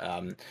honest.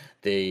 I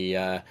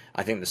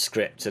think the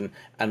script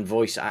and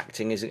voice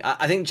acting is.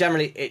 I think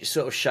generally it's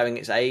sort of showing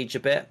its age a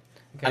bit,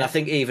 Okay. and I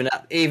think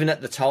even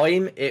at the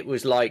time it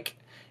was like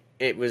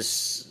it was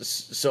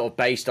sort of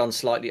based on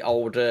slightly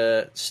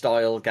older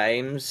style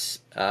games.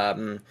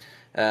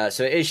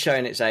 So it is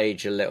showing its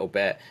age a little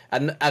bit,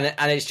 and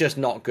it's just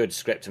not good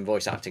script and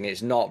voice acting.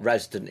 It's not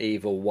Resident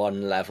Evil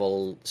 1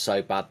 level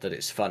so bad that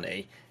it's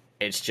funny.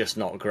 It's just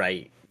not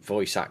great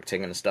voice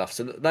acting and stuff.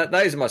 So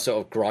those are my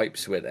sort of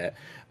gripes with it.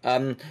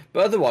 But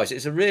otherwise,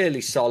 it's a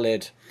really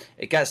solid.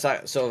 It gets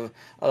that sort of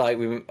like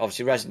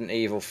obviously Resident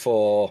Evil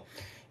 4.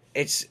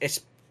 It's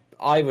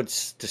I would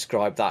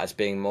describe that as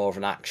being more of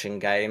an action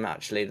game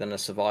actually than a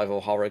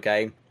survival horror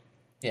game.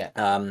 Yeah.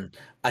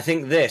 I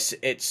think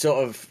it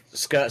sort of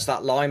skirts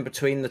that line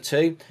between the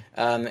two.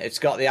 It's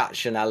got the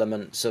action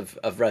elements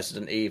of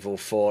Resident Evil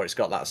 4. It's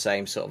got that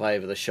same sort of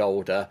over the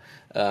shoulder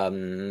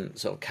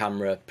sort of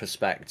camera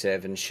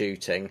perspective and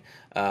shooting.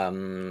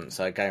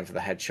 So going for the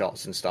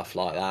headshots and stuff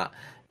like that.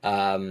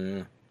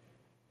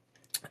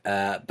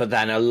 But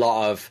then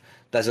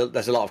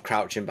there's a lot of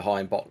crouching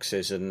behind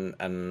boxes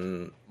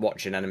and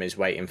watching enemies,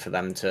 waiting for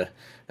them to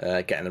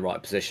get in the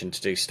right position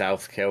to do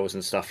stealth kills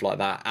and stuff like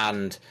that,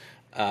 and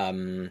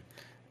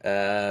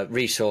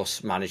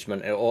resource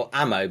management or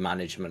ammo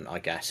management, I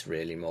guess,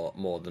 really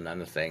more than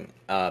anything.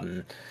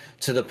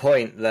 To the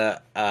point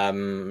that I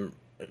mean,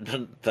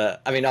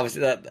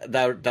 obviously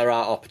there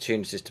are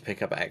opportunities to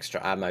pick up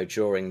extra ammo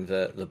during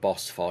the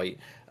boss fight,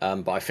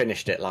 but I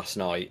finished it last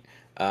night.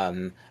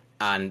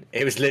 And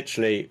it was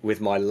literally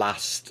with my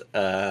last,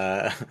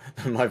 my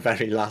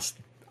very last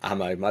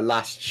ammo, my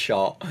last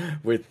shot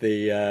with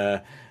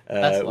the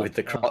with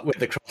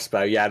the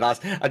crossbow. Yeah,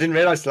 I didn't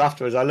realise till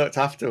afterwards. I looked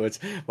afterwards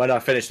when I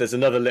finished. There's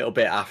another little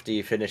bit after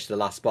you finish the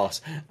last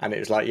boss, and it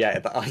was like, yeah,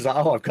 I was like,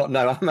 oh, I've got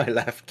no ammo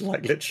left,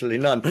 like literally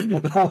none.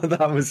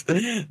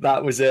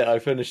 that was it. I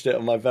finished it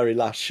on my very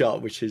last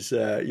shot, which is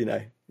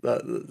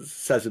that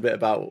says a bit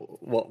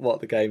about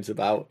what the game's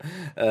about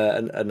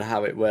and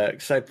how it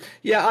works. So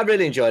yeah, I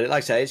really enjoyed it.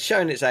 Like I say, it's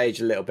showing its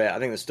age a little bit. I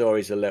think the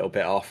story's a little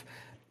bit off.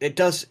 It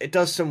does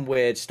some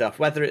weird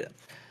stuff. I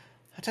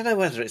don't know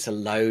whether it's a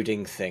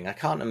loading thing. I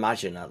can't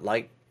imagine that.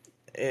 Like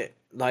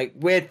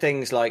weird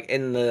things like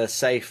in the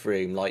safe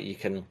room, like you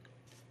can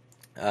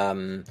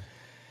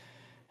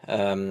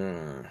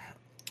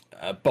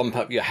bump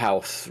up your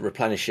health,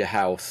 replenish your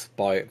health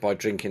by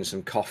drinking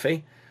some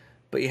coffee.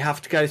 But you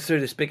have to go through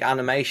this big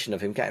animation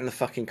of him getting the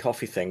fucking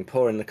coffee thing,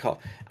 pouring the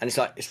coffee, and it's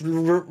like it's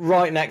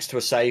right next to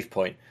a save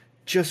point.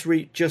 Just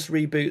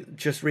reboot,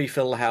 just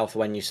refill the health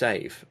when you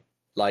save.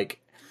 Like,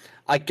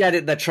 I get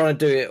it. They're trying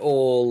to do it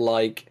all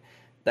like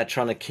they're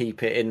trying to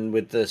keep it in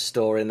with the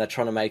story, and they're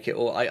trying to make it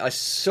all. I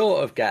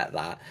sort of get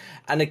that.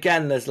 And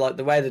again, there's like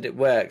the way that it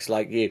works.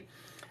 Like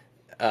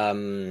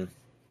there's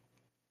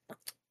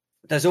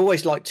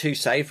always like two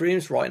save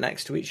rooms right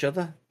next to each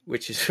other,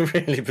 which is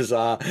really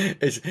bizarre.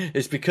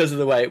 It's because of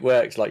the way it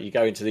works. Like you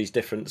go into these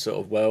different sort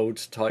of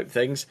world type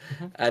things,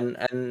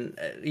 and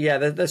yeah,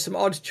 there's some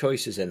odd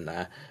choices in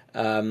there.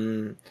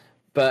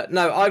 But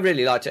no, I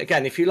really liked it.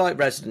 Again, if you like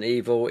Resident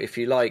Evil, if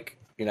you like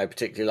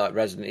particularly like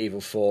Resident Evil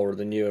 4 or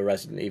the newer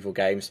Resident Evil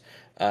games,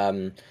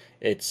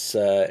 it's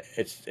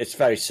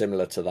very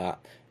similar to that.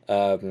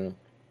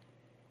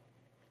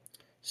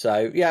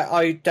 So yeah,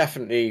 I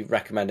definitely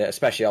recommend it,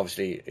 especially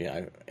obviously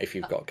if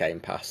you've got Game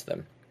Pass,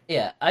 then.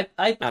 Yeah, I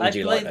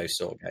played, like those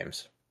sort of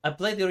games. I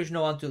played the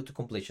original one to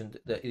completion,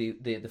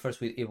 the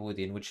first Evil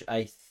Within, which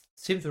I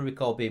seem to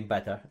recall being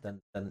better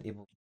than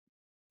Evil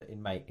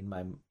in my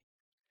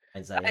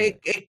mind's eye.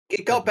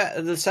 It got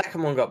better. The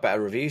second one got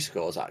better review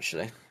scores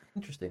actually.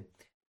 Interesting,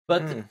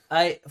 but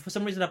for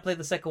some reason I played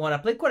the second one. I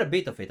played quite a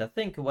bit of it. I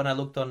think when I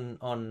looked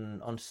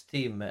on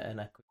Steam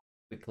and I could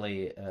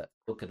quickly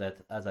look at that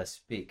as I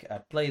speak, I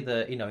played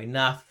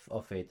enough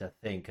of it. I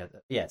think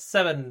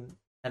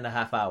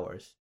 7.5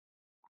 hours.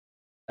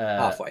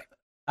 Halfway.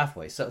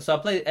 So I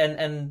played,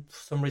 and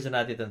for some reason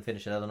I didn't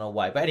finish it. I don't know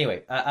why, but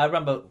anyway, I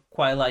remember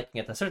quite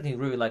liking it. I certainly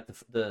really liked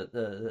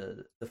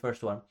the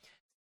first one,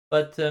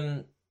 but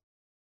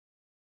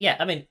yeah,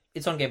 I mean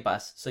it's on Game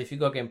Pass, so if you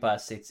go Game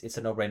Pass, it's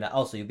a no-brainer.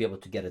 Also, you'll be able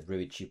to get it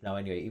really cheap now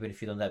anyway, even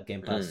if you don't have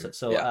Game Pass.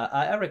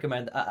 I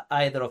recommend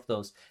either of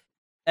those.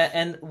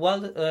 And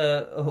while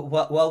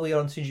we are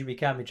on Shinji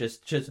Mikami,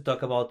 just to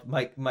talk about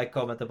my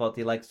comment about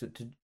he likes to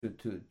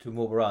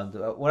move around.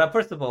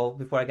 First of all,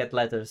 before I get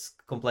letters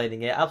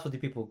complaining,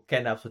 people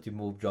can absolutely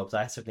move jobs.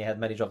 I certainly had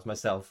many jobs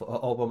myself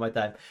over my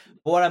time.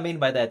 But what I mean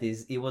by that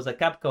is he was a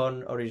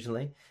Capcom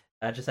originally.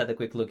 I just had a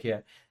quick look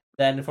here.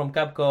 Then from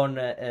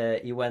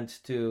Capcom, he went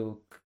to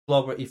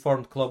Clover. He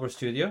formed Clover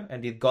Studio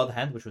and did God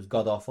Hand, which was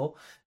god awful.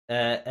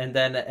 And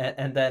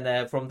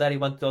then from there he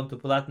went on to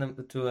Platinum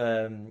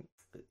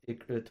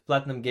to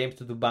Platinum Games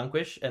to do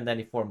Vanquish, and then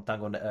he formed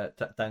Tango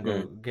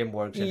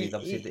GameWorks, and he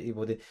obviously He-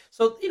 did.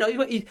 So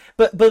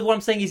but what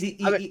I'm saying is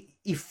I mean,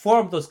 he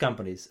formed those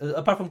companies.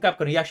 Apart from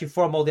Capcom, he actually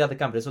formed all the other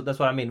companies. So that's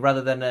what I mean.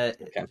 Rather than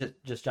okay.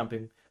 just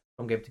jumping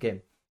from game to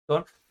game. Go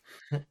on.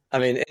 I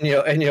mean, in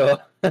your,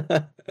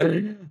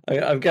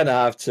 I'm gonna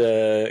have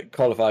to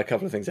qualify a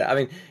couple of things there. I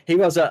mean, he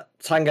was at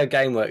Tango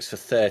GameWorks for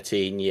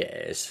 13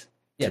 years.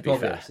 Yeah, To be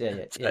 12 fair,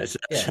 years. Yeah.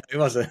 so it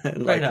wasn't Fair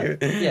like enough.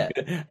 Yeah.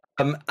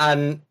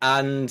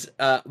 and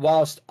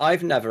whilst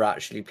I've never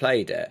actually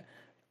played it,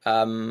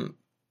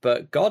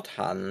 but God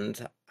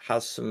Hand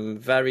has some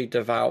very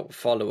devout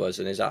followers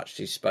and is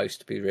actually supposed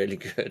to be really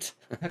good.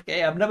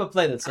 Okay, I've never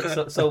played it.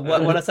 So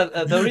what I said,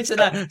 the reason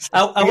I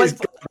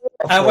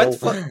He's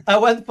went awful.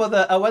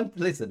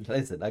 listen,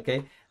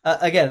 okay.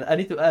 Again, I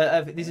need to.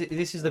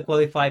 This is the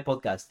qualified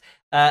podcast.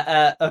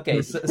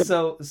 Okay,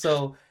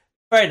 so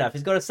fair enough.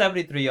 He's got a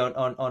 73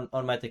 on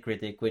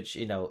Metacritic, which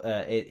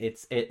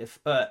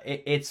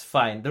it's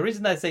fine. The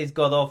reason I say it's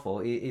god awful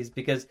is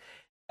because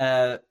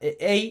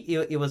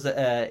it was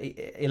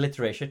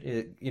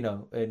alliteration,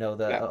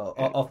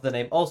 of the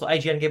name. Also,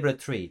 IGN gave it a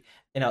 3.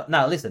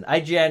 Now listen,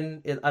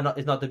 IGN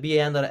is not the be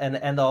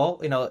and all.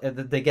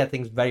 They get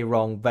things very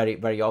wrong very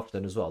very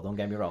often as well. Don't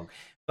get me wrong.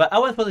 But I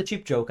went for the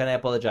cheap joke, and I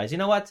apologize. You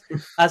know what?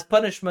 As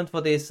punishment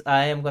for this,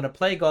 I am gonna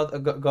play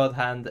God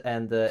Hand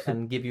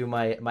and give you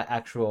my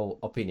actual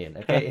opinion.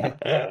 Okay.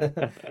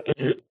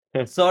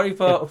 Sorry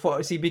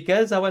for see,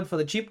 because I went for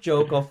the cheap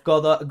joke of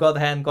God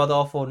Hand, God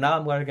Awful. Now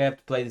I'm gonna have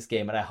to play this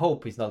game, and I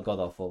hope he's not God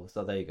Awful.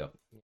 So there you go.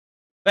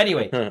 But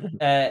anyway,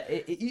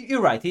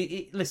 you're right.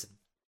 Listen,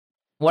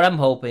 what I'm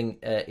hoping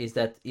is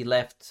that he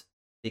left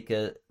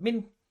because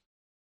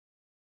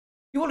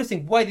you always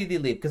think, why did he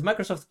leave? Because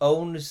Microsoft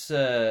owns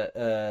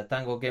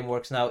Tango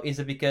GameWorks now. Is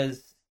it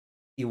because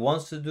he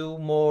wants to do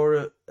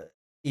more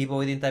Evo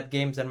Within type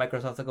games, and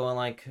Microsoft are going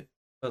like,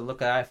 but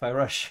look at Hi-Fi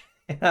Rush?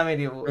 I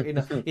mean,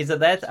 is it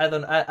that? I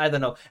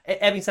don't know.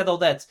 Having said all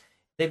that,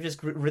 they've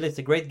just released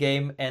a great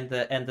game, and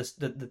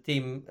the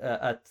team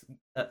at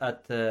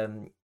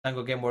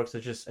Tango GameWorks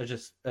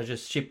are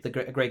just shipped a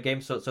great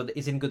game. So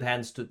it's in good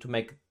hands to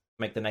make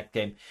the next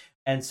game.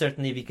 And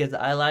certainly because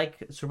I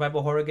like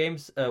survival horror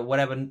games,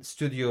 whatever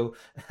studio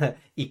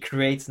he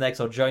creates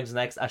next or joins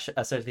next, I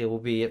certainly will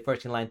be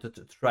first in line to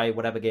try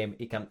whatever game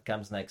he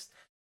comes next.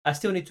 I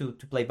still need to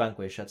play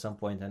Vanquish at some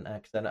point, and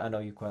I know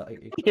you quite.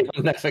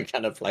 You're never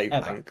gonna play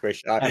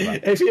Vanquish. Ever.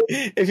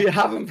 If you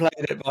haven't played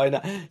it by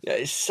now, yeah,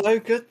 it's so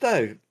good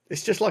though.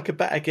 It's just like a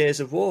better Gears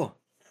of War.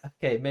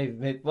 Okay,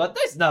 maybe. Well,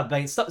 that's not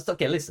bad. Stop.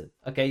 Okay, listen.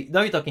 Okay,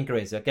 now you're talking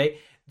crazy. Okay,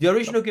 the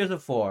original Gears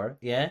of War,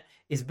 yeah,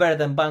 is better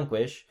than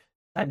Vanquish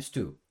times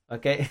 2.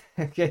 Okay,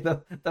 okay,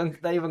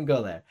 don't even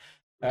go there.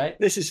 All right.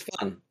 This is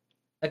fun.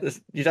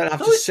 You don't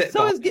have to sit.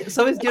 So is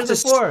Gears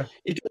of War.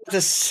 You don't have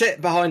to sit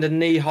behind a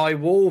knee-high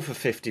wall for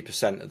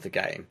 50% of the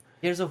game.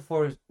 Gears of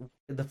War,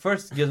 the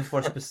first Gears of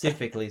War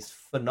specifically, is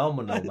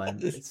phenomenal, man.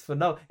 It's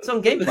phenomenal. It's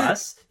on Game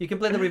Pass. You can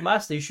play the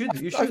remaster. You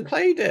should. I've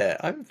played it.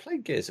 I haven't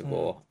played Gears of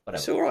War. Whatever.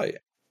 It's all right.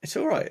 It's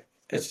all right.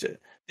 This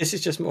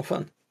is just more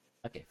fun.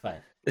 Okay,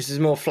 fine. This is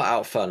more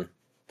flat-out fun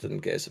than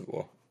Gears of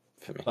War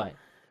for me.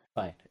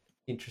 Fine.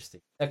 Interesting.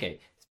 Okay,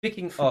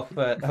 speaking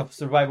of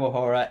survival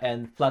horror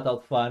and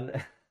flat-out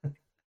fun.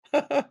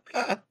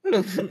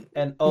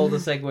 And all the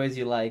segues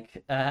you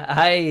like.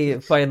 I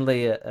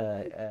finally,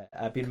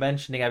 I've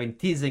been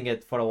teasing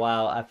it for a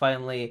while. I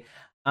finally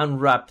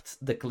unwrapped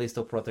the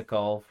Callisto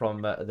Protocol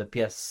from the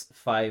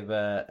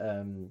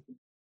PS5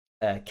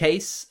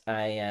 case.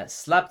 I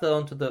slapped it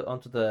onto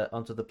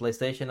the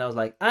PlayStation. I was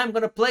like, I'm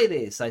gonna play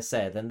this, I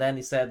said, and then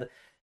he said,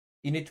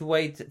 you need to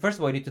wait. First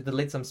of all, you need to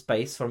delete some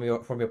space from your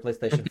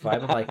PlayStation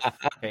 5. I'm like,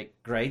 okay,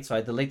 great. So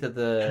I deleted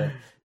the.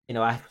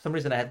 For some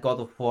reason I had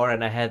God of War,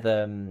 and I had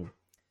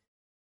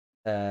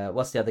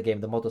what's the other game?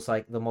 The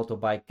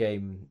motorbike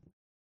game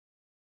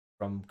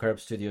from Curb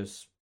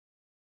Studios.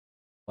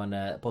 One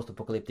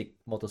post-apocalyptic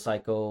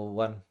motorcycle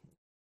one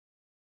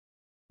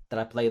that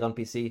I played on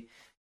PC.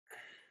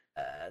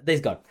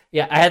 Days Gone.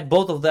 Yeah, I had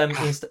both of them.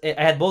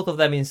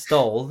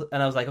 Installed,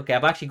 and I was like, okay,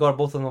 I've actually got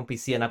both of them on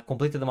PC, and I've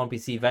completed them on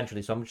PC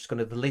eventually. So I'm just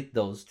gonna delete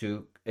those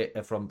two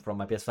from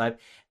my PS5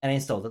 and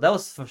install it. That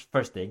was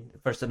first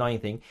annoying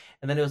thing,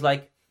 and then it was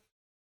like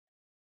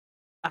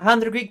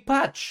 100 gig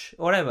patch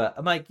or whatever.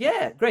 I'm like,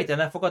 yeah, great.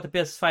 And I forgot the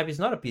PS5 is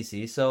not a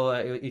PC, so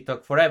it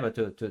took forever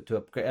to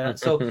upgrade.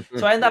 So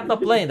I ended up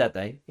not playing that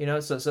day,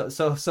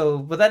 So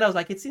but then I was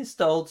like, it's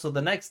installed. So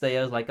the next day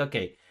I was like,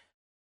 okay,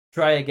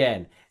 try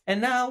again.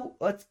 And now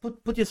let's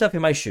put yourself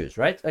in my shoes,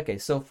 right? Okay,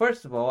 so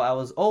first of all, I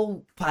was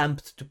all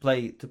pumped to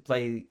play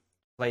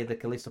the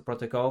Callisto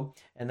Protocol,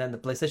 and then the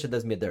PlayStation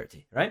does me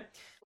dirty, right?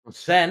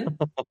 Then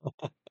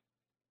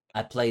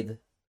I played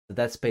the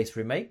Dead Space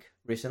remake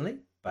recently,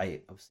 by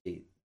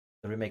obviously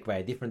the remake by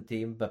a different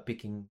team, but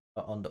picking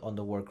on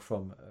the work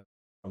from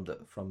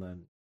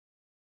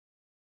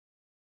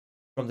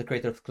the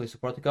creator of Callisto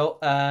Protocol.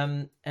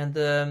 And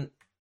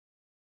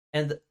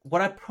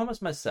what I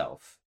promised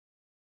myself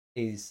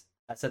is,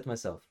 I said to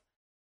myself,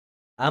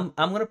 I'm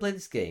gonna play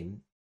this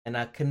game and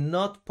I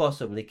cannot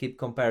possibly keep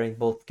comparing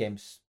both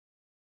games.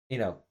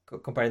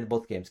 Comparing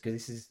both games because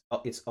this is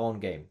its own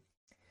game,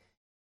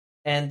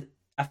 and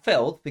I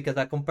failed because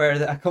I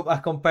compared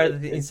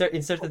it in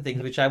certain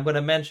things which I'm going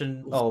to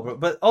mention over.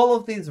 But all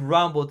of these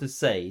ramble to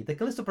say the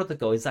Callisto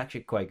Protocol is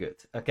actually quite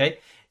good. Okay,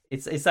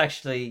 it's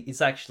actually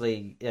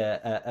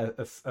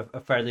a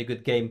fairly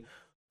good game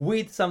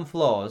with some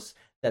flaws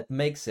that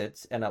makes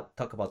it, and I'll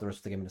talk about the rest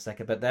of the game in a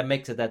second, but that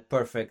makes it that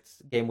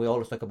perfect game we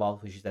always talk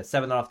about, which is that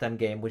 7 out of 10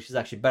 game, which is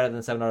actually better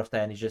than 7 out of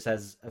 10. It just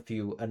has a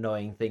few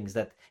annoying things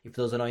that if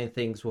those annoying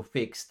things were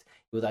fixed,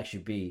 it would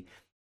actually be,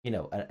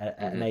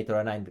 an 8 or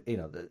a 9.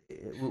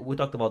 We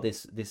talked about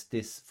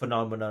this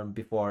phenomenon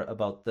before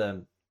about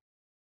the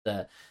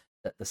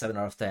 7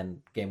 out of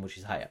 10 game, which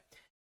is higher.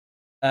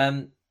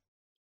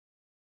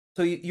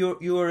 So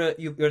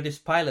you're this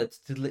pilot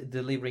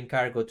delivering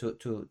cargo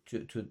to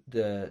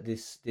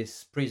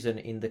this prison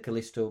in the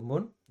Callisto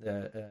Moon.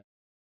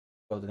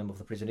 What the name of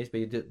the prison is, but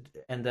you do,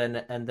 and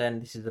then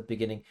this is the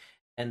beginning,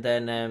 and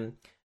then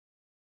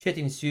shit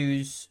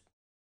ensues.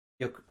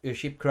 Your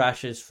ship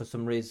crashes for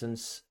some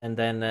reasons, and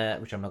then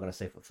which I'm not gonna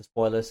say for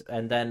spoilers,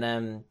 and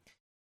then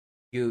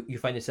you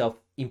find yourself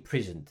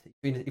imprisoned.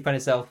 You find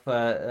yourself,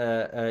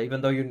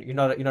 even though you're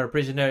not a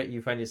prisoner,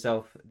 you find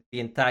yourself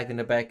being tagged in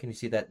the back, and you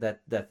see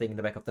that thing in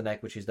the back of the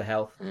neck, which is the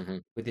health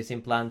with this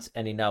implant,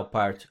 and you're now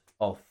part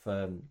of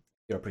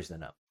you're a prisoner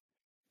now.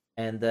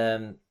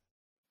 And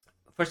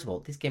first of all,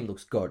 this game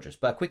looks gorgeous,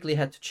 but I quickly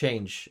had to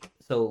change.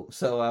 So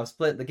I was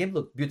playing. The game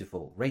looked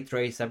beautiful, ray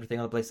trace, everything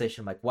on the PlayStation.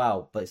 I'm like,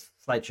 wow, but it's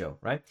slideshow,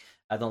 right?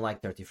 I don't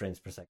like 30 frames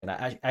per second.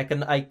 I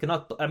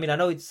cannot. I mean, I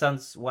know it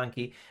sounds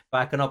wanky, but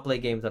I cannot play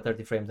games at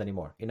 30 frames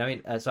anymore. You know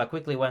what I mean? So I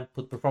quickly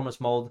put performance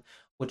mode,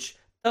 which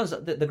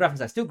the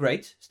graphics are still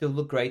great, still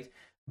look great,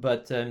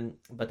 but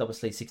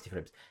obviously 60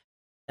 frames.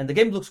 And the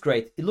game looks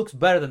great. It looks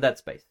better than Dead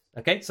Space.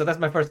 Okay, so that's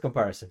my first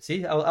comparison.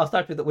 See, I'll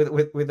start with a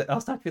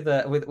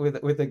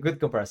good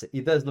comparison.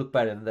 It does look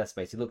better than Dead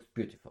Space. It looks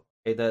beautiful.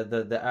 Okay,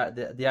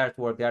 the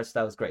artwork, the art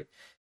style is great.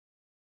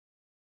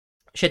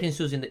 Shit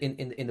ensues in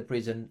the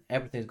prison.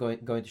 Everything's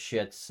going to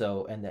shit.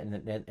 So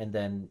and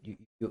then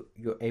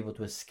you're able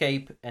to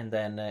escape and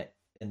then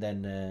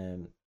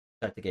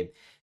start the game.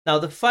 Now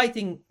the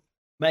fighting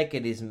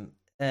mechanism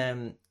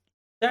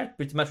start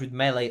pretty much with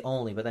melee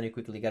only, but then you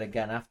quickly get a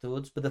gun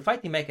afterwards. But the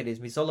fighting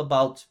mechanism is all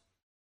about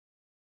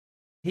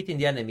hitting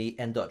the enemy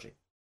and dodging.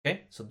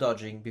 Okay, so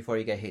dodging before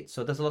you get hit.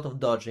 So there's a lot of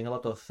dodging, a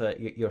lot of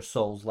your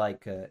souls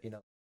like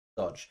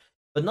dodge,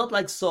 but not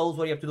like souls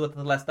where you have to do it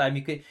the last time.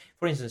 You could,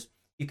 for instance,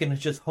 you can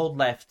just hold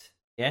left,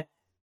 yeah,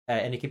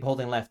 and you keep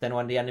holding left. And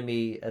when the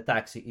enemy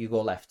attacks, you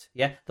go left.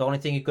 Yeah, the only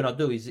thing you cannot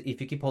do is if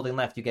you keep holding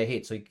left, you get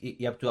hit. So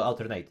you have to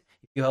alternate.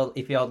 If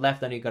you hold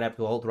left, then you're gonna have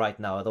to hold right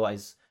now.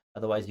 Otherwise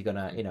you're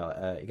gonna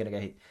you're gonna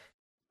get hit.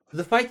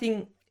 The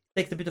fighting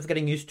takes a bit of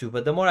getting used to,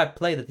 but the more I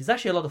play it, it's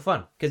actually a lot of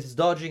fun because it's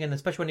dodging, and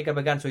especially when you grab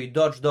a gun, so you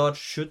dodge,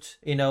 shoot,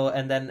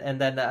 and then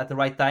at the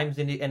right times,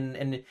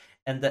 and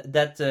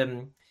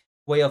that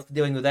way of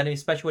dealing with enemies,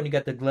 especially when you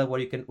get the glove where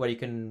you can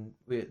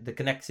the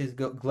connects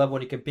glove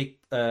where you can pick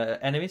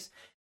enemies.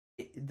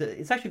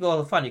 It's actually a lot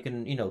of fun. You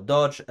can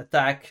dodge,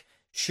 attack,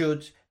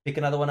 shoot, pick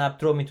another one up,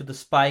 throw them into the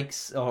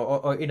spikes,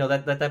 or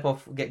that type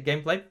of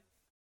gameplay.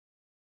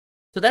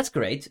 So that's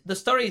great. The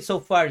story so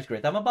far is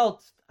great. I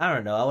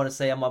want to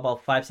say I'm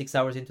about 5-6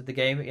 hours into the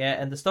game, yeah,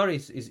 and the story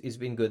is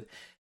been good.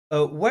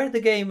 Where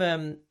the game,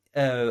 I'm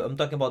going to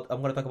talk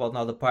about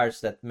now the parts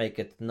that make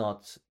it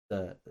not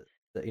the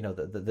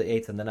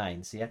 8s and the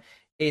 9s, yeah,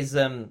 is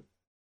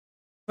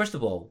first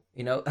of all,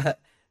 the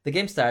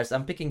game starts,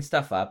 I'm picking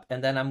stuff up,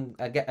 and then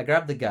I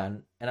grab the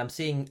gun, and I'm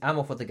seeing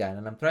ammo for the gun,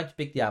 and I'm trying to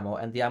pick the ammo,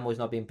 and the ammo is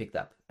not being picked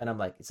up, and I'm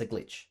like, it's a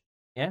glitch,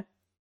 yeah,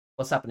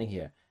 what's happening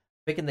here?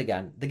 Picking the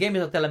gun. The game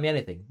is not telling me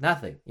anything.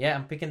 Nothing. Yeah,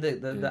 I'm picking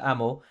the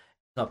ammo.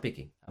 It's not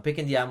picking. I'm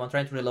picking the ammo. I'm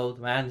trying to reload.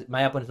 My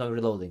weapon is not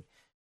reloading.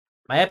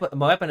 My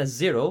weapon has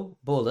 0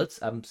 bullets.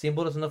 I'm seeing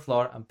bullets on the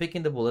floor. I'm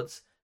picking the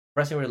bullets.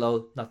 Pressing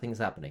reload. Nothing's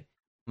happening.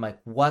 I'm like,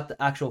 what the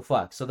actual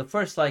fuck? So the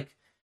first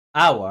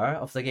hour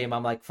of the game,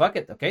 I'm like, fuck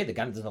it. Okay, the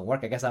gun doesn't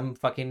work. I guess I'm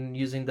fucking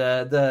using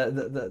the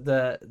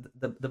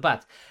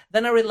bat.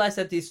 Then I realized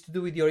that it's to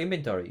do with your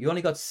inventory. You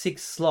only got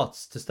 6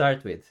 slots to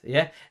start with,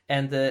 yeah,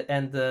 and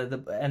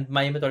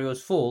my inventory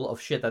was full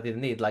of shit I didn't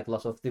need, like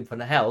lots of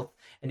different health,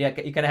 and you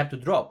kind of have to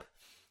drop.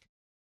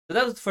 So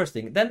that was the first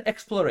thing. Then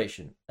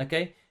exploration.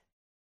 Okay,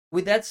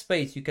 with that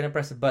space, you can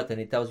press a button.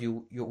 It tells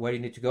you where you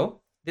need to go.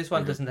 This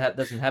one doesn't have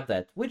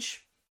that,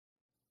 which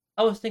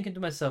I was thinking to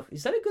myself,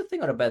 is that a good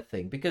thing or a bad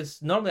thing? Because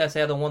normally I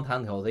say I don't want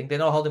hand holding. They're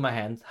not holding my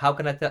hand. How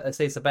can I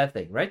say it's a bad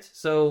thing, right?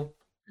 So,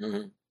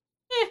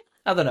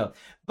 I don't know.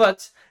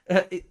 But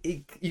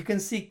you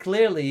can see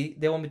clearly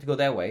they want me to go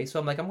that way. So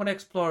I'm like, I'm going to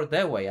explore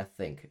their way, I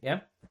think.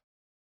 Yeah?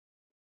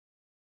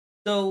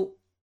 So,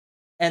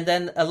 and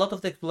then a lot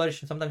of the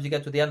exploration, sometimes you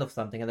get to the end of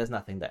something and there's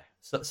nothing there.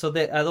 So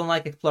I don't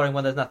like exploring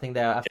when there's nothing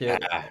there after.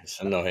 Yeah, it's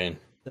annoying.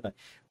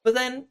 But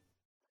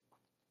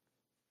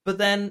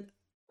then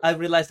I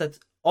realized that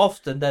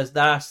often there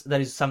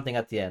is something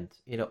at the end,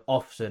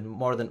 often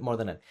more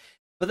than that.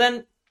 But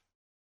then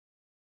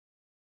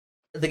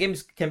the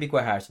games can be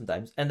quite hard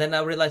sometimes. And then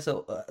I realized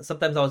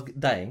sometimes I was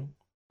dying,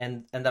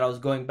 and then I was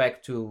going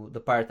back to the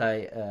part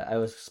I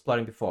was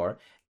exploring before.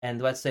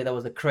 And let's say there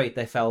was a crate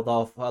that fell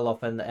off,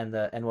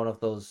 and one of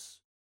those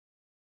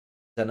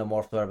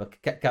xenomorphs or whatever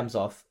comes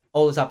off.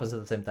 All this happens at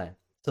the same time.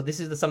 So this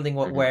is something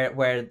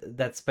where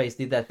that space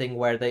did that thing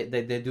where they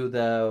do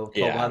the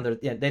 1200.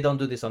 Yeah, they don't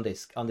do this on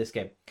this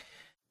game.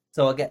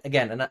 So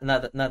again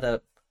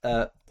another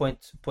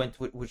point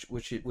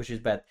which is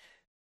bad.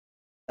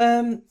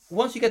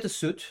 Once you get the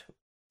suit,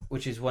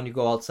 which is when you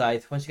go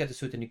outside, once you get the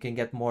suit and you can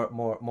get more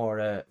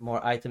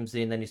items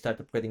in, and you start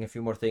upgrading a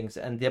few more things,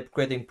 and the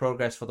upgrading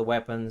progress for the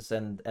weapons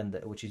and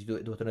which is do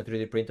it on a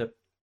 3D printer.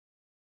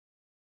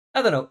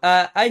 I don't know.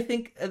 I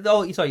think.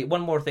 Oh, sorry. One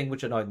more thing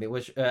which annoyed me,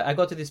 which I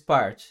got to this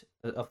part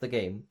of the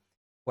game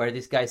where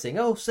this guy's saying,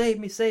 "Oh, save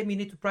me! You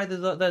need to pry this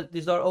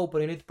door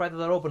open. You need to pry the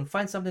door open.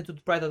 Find something to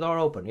pry the door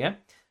open." Yeah.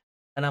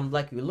 And I'm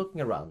like, you're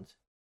looking around.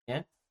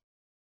 Yeah.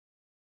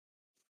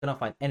 Cannot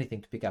find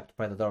anything to pick up to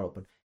pry the door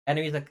open.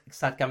 Enemies like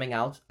start coming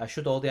out. I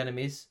shoot all the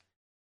enemies.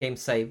 Game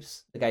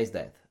saves. The guy's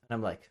dead. And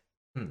I'm like,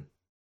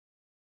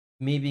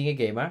 Me being a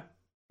gamer,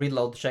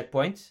 reload the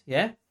checkpoint.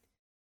 Yeah.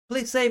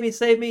 Please save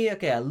me.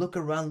 Okay, I look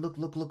around, look.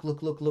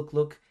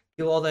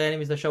 Kill all the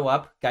enemies that show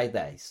up, guy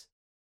dies.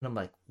 And I'm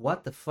like,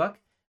 what the fuck?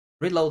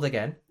 Reload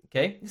again.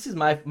 Okay, this is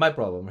my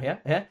problem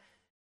here. Yeah.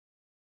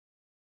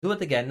 Do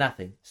it again,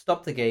 nothing.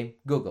 Stop the game,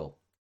 Google.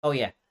 Oh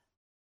yeah.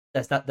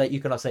 That's not that you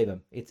cannot save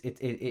him.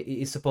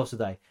 It's supposed to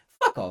die.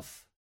 Fuck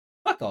off,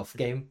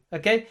 game.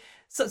 Okay?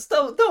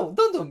 So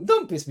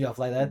don't piss me off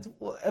like that.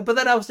 But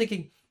then I was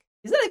thinking,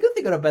 is that a good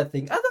thing or a bad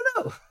thing? I don't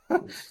know.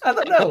 I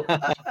don't know.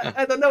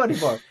 I don't know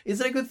anymore. Is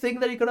it a good thing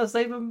that you cannot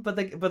save him, but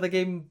the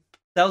game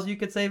tells you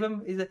can save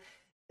him? Is it?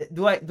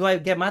 Do I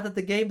get mad at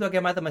the game? Do I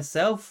get mad at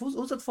myself?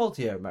 Who's at fault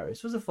here, Marius?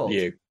 Who's at fault?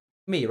 You.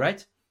 Me,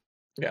 right?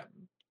 Yeah.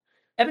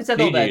 Having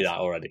said all that, knew that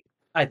already.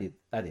 I did,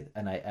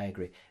 and I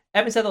agree.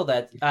 Having said all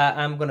that,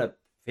 I'm gonna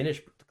finish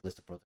the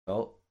Callisto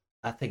Protocol.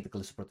 I think the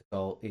Callisto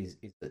Protocol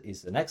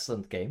is an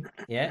excellent game.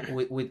 Yeah,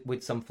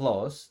 with some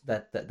flaws.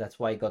 That's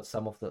why I got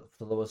some of the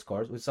lowest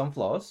scores with some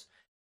flaws.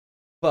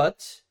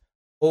 But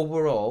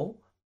overall,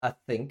 I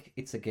think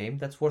it's a game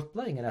that's worth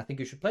playing, and I think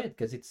you should play it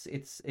because it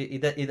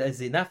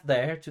is enough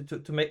there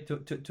to make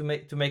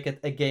it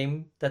a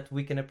game that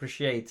we can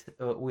appreciate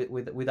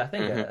with I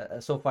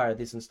think so far a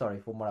decent story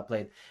from what I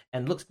played,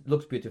 and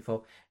looks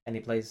beautiful, and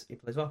he plays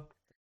well.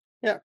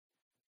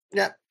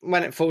 Yeah,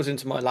 when it falls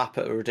into my lap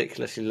at a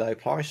ridiculously low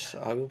price,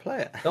 I will play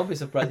it. Don't be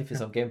surprised if it's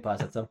on Game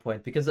Pass at some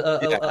point, because a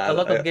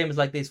lot of games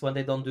like this, when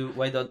they don't do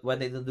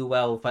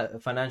well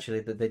financially,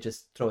 they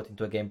just throw it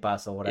into a Game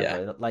Pass or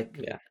whatever.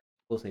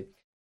 We'll see.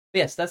 But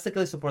yes, that's the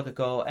Callisto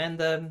Protocol,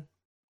 and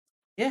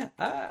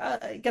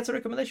it gets a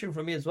recommendation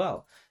from me as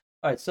well.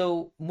 All right,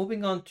 so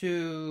moving on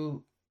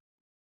to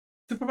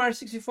Super Mario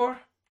 64.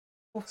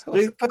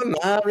 Super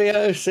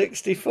Mario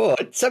 64.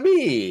 It's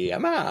me,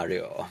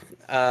 Mario.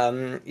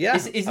 Yeah.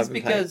 Is this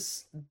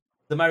because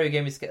the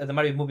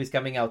Mario movie is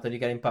coming out and you're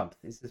getting pumped?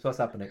 Is this what's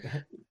happening?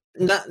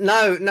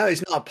 No,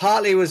 it's not.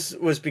 Partly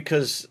was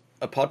because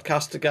a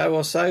podcast ago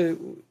or so,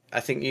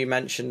 I think you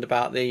mentioned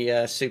about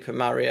the Super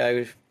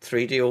Mario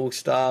 3D All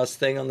Stars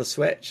thing on the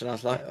Switch, and I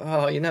was like,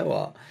 oh, you know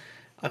what?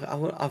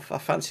 I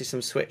fancy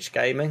some Switch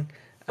gaming.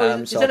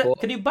 Can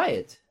you buy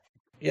it?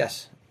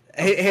 Yes.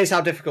 Here's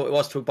how difficult it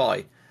was to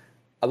buy.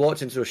 I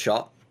walked into a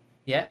shop,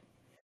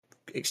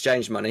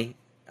 exchanged money,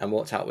 and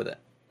walked out with it.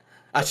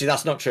 Actually,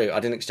 that's not true. I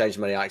didn't exchange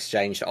money. I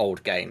exchanged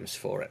old games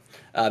for it.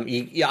 I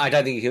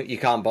don't think you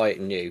can't buy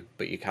it new,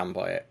 but you can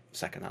buy it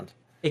secondhand.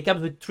 It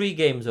comes with 3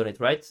 games on it,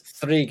 right?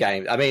 3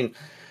 games. I mean,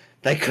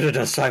 they could have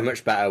done so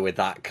much better with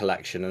that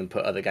collection and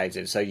put other games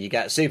in. So you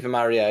get Super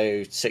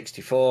Mario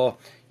 64,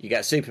 you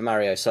get Super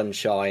Mario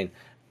Sunshine,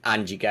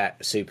 and you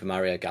get Super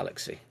Mario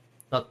Galaxy.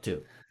 Not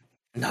 2.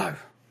 No.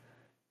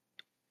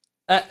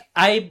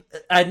 I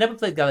never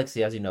played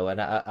Galaxy, as you know,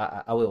 and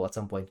I will at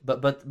some point.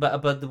 But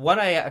the one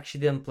I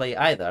actually didn't play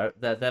either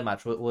that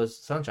much was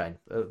Sunshine.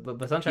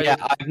 But Sunshine. Yeah,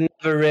 I've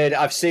never really.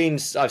 I've seen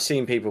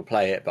people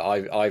play it, but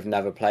I've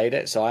never played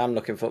it. So I am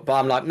looking for. But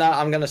I'm like, no,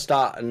 I'm going to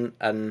start and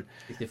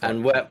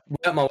work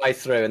my way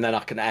through, and then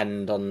I can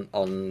end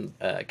on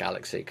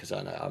Galaxy because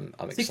I know I'm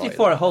excited.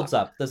 64 holds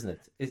up, doesn't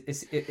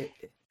it?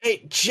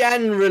 It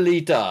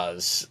generally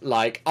does.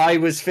 Like, I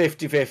was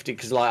 50-50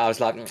 because I was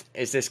like,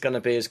 is this going to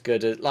be as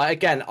good as...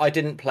 again, I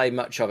didn't play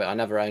much of it. I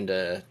never owned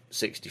a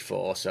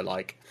 64, so,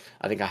 I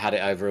think I had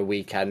it over a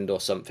weekend or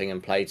something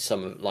and played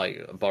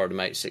borrowed a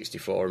mate's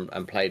 64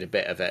 and played a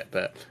bit of it,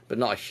 but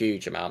not a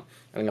huge amount.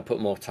 I think I put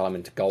more time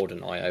into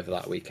GoldenEye over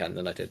that weekend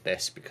than I did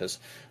this because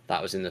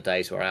that was in the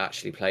days where I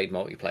actually played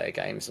multiplayer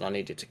games and I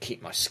needed to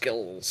keep my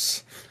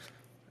skills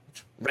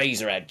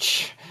razor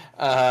edge.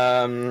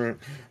 So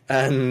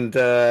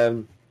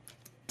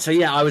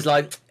yeah, I was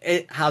like,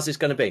 how's this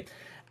going to be?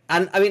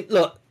 And I mean,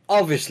 look,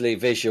 obviously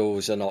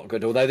visuals are not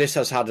good, although this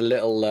has had a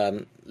little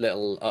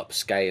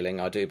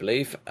upscaling, I do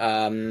believe.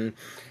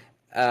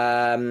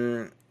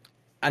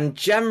 and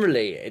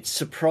generally it's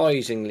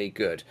surprisingly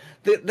good.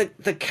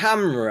 The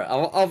camera,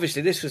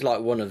 obviously, this was like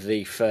one of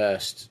the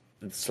first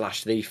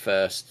slash the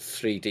first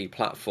 3D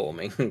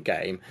platforming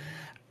game,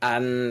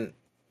 and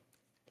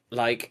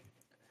like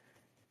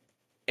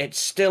it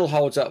still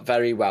holds up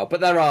very well, but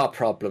there are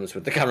problems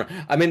with the camera.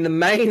 I mean, the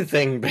main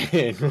thing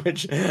being,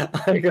 which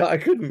I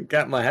couldn't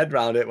get my head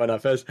around it when I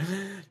first,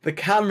 the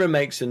camera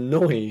makes a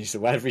noise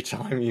every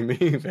time you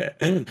move it.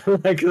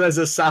 Like there's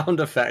a sound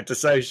effect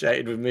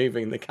associated with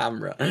moving the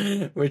camera,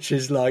 which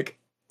is like,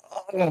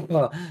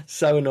 oh,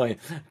 so annoying.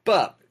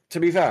 But to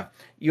be fair,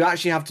 you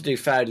actually have to do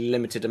fairly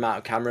limited amount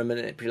of camera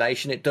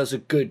manipulation. It does a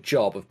good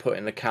job of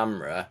putting the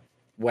camera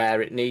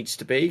where it needs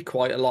to be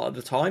quite a lot of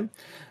the time.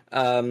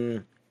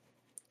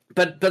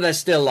 But there's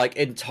still like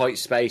in tight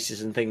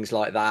spaces and things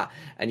like that,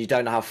 and you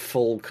don't have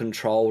full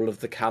control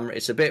of the camera.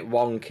 It's a bit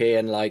wonky,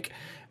 and like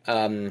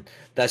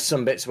there's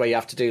some bits where you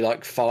have to do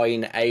like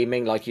fine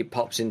aiming, like it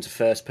pops into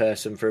first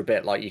person for a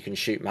bit, like you can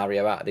shoot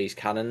Mario out of these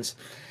cannons,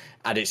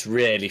 and it's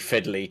really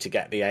fiddly to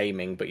get the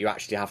aiming, but you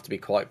actually have to be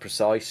quite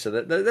precise. So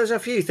there's a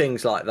few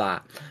things like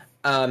that.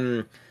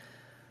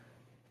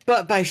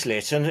 But basically,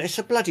 it's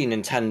a bloody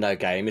Nintendo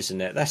game,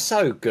 isn't it? They're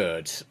so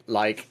good,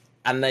 like,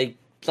 and they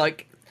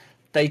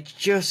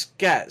just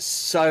get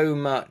so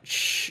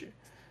much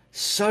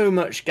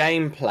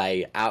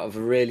gameplay out of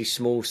really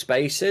small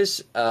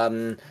spaces.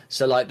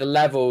 So like the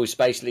levels,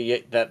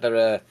 basically, that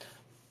there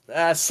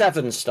are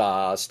 7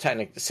 stars,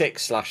 technically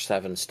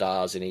 6/7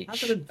 stars in each.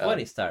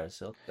 120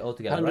 stars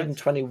altogether.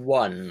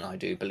 121, right? I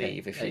do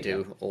believe, if you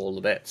do all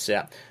the bits.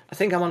 Yeah, I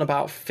think I'm on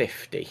about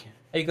 50.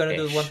 Are you going to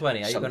do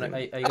 120? Are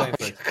you going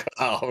for it?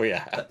 Oh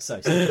yeah.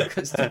 Sorry,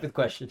 stupid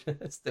question.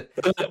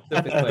 Stupid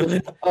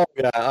question. Oh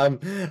yeah,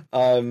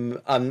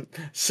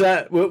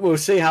 so we'll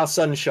see how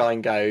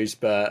Sunshine goes,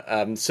 but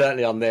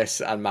certainly on this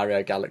and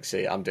Mario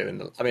Galaxy, I'm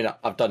doing. I mean,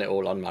 I've done it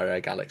all on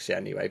Mario Galaxy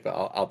anyway, but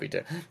I'll be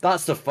doing.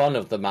 That's the fun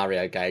of the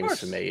Mario games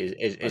for me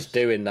is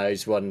doing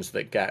those ones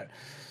that get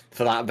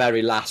for that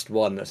very last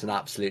one. That's an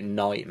absolute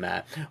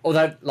nightmare.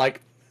 Although,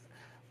 like,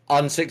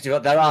 on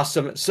 64, there are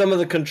some of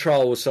the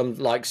controls, some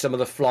of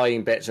the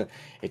flying bits, and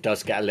it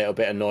does get a little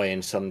bit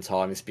annoying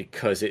sometimes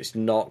because it's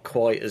not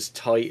quite as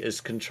tight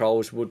as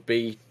controls would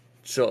be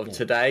sort of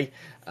today.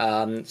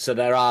 So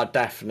there are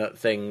definite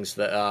things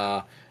that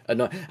are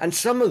annoying, and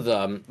some of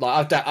them,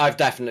 like I've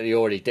definitely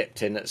already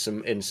dipped in at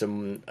some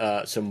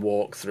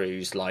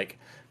walkthroughs, like,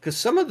 because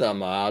some of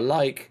them are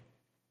like,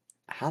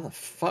 how the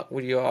fuck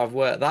would you have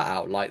worked that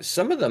out? Like,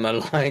 some of them are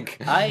like,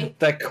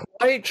 they're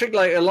quite tricky,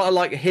 like a lot of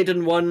like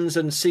hidden ones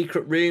and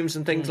secret rooms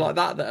and things like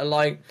that are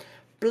like,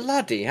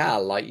 bloody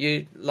hell, like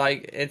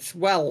it's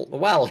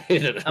well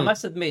hidden. I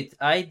must admit,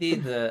 I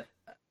did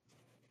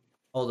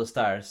all the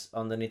stars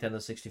on the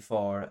Nintendo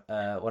 64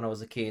 when I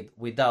was a kid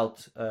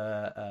without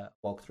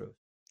walkthrough.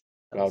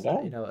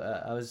 Well, you know,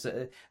 I was.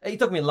 It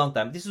took me a long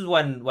time. This is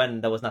when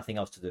there was nothing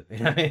else to do. You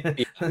know what I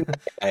mean?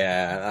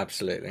 Yeah,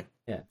 absolutely.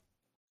 Yeah.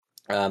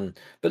 But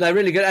they're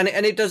really good,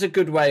 and it does a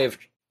good way of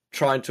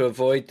trying to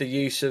avoid the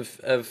use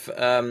of.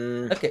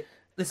 Okay,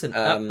 listen,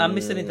 I'm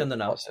Mr. Nintendo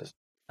now.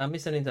 I'm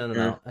Mr. Nintendo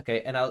now.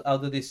 Okay, and I'll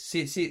do this.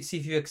 See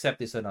if you accept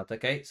this or not.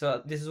 Okay,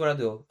 so this is what I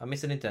do. I'm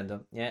Mr.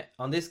 Nintendo. Yeah,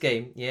 on this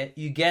game, yeah,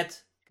 you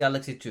get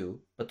Galaxy 2,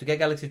 but to get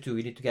Galaxy 2,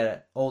 you need to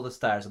get all the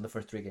stars on the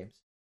first 3 games.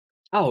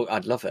 Oh,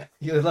 I'd love it.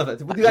 You love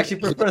it. Would you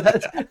actually prefer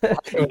that?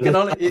 you can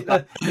only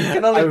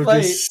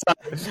play.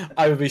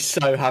 I would be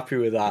so happy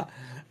with that.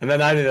 And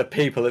then only the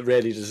people that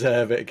really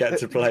deserve it get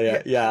to play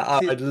it. Yeah, I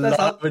would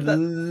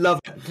love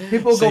it.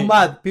 People go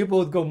mad. People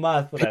would go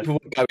mad for that. People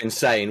would go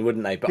insane,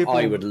 wouldn't they? But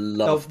I would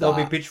love that. There'll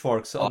be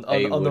pitchforks on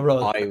the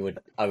road.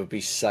 I would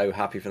be so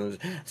happy for them.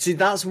 See,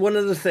 that's one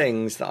of the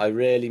things that I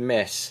really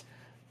miss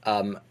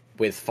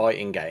with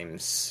fighting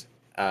games.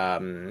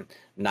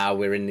 Now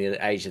we're in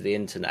the age of the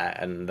internet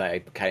and they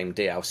became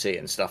DLC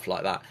and stuff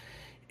like that,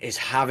 is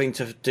having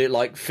to do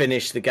like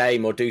finish the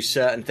game or do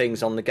certain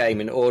things on the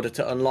game in order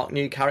to unlock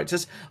new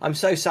characters. I'm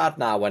so sad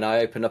now when I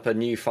open up a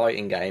new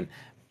fighting game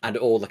and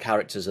all the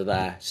characters are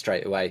there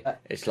straight away.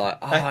 It's like,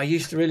 I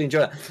used to really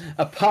enjoy it.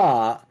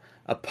 Apart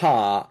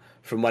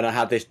from when I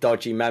had this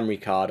dodgy memory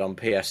card on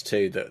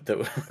PS2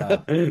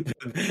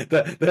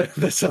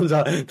 that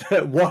sometimes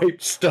that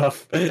wiped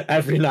stuff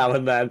every now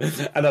and then,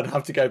 and I'd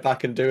have to go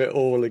back and do it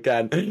all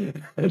again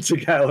to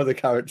get all the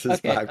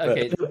characters back.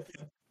 Okay.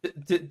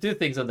 Two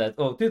things on that.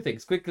 Oh, 2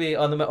 things quickly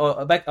on the.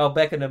 I'll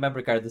back on the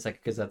memory card in a second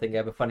because I think I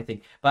have a funny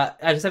thing. But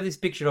I just have this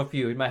picture of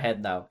you in my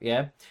head now.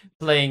 Yeah,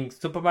 playing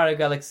Super Mario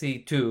Galaxy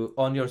 2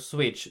 on your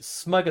Switch,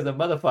 smug as a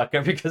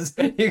motherfucker because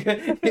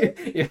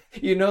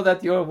you know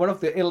that you're one of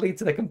the elites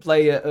that can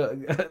play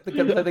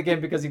the game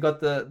because you got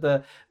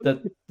the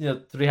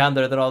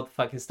 300 and all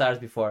fucking stars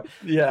before.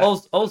 Yeah.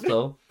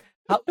 Also,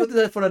 How good is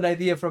that for an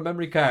idea from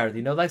memory card?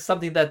 You know, like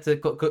something that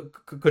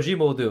Kojima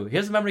will do.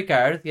 Here's a memory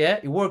card. Yeah,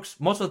 it works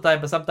most of the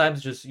time, but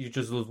sometimes you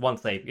just lose one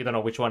save. You don't know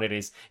which one it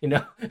is. You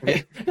know,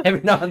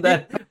 every now and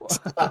then.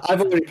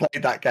 I've already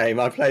played that game.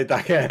 I played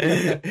that game.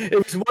 It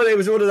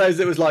was one of those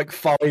that was like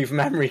 5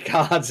 memory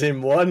cards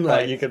in one.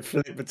 Like you could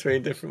flip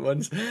between different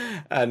ones,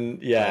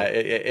 and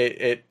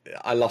yeah,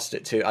 I lost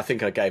it too. I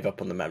think I gave up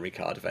on the memory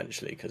card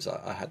eventually because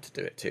I had to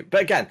do it too.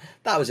 But again,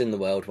 that was in the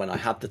world when I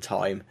had the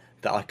time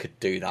that I could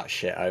do that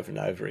shit over and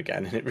over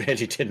again, and it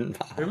really didn't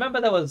matter.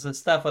 Remember there was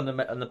stuff on the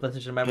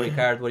PlayStation memory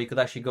card where you could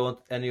actually go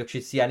and you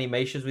actually see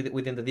animations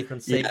within the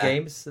different save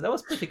games. That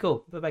was pretty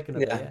cool back in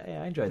the day.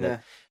 Yeah, I enjoyed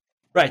that.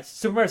 Right,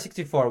 Super Mario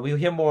 64. We'll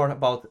hear more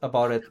about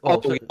it.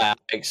 Also. Oh, yeah,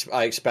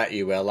 I expect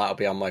you will. That'll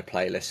be on my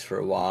playlist for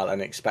a while,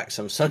 and expect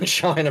some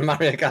Sunshine and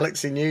Mario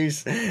Galaxy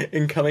news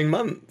in coming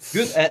months.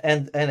 Good,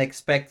 and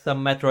expect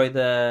some Metroid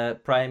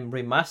Prime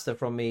remaster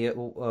from me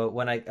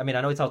when I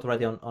know it's out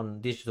already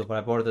on digital, but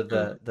I've ordered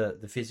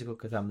the physical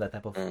because I'm that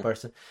type of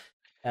person.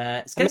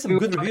 It's getting some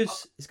good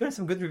reviews. It's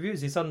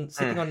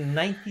sitting on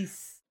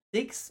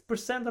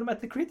 96% on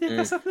Metacritic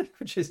or something,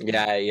 which is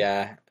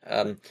yeah.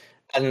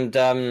 And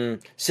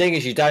seeing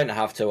as you don't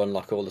have to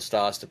unlock all the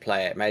stars to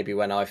play it, maybe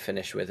when I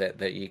finish with it,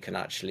 that you can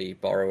actually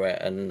borrow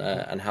it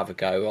and have a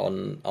go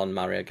on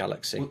Mario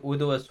Galaxy. We'll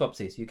do a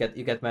swapsies. You get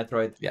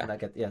Metroid. Yeah, and I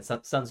get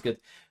sounds good.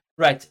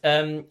 Right.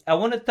 I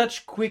want to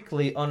touch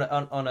quickly on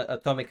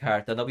Atomic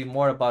Heart, and there'll be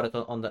more about it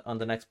on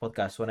the next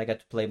podcast when I get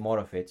to play more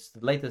of it. It's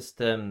the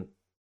latest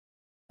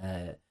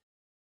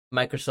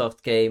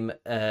Microsoft game.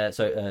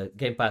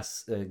 Game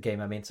Pass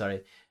game.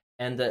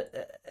 And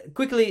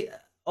quickly.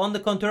 On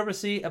the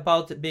controversy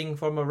about being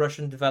from a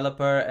Russian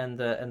developer and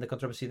the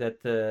controversy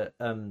that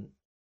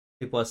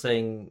people are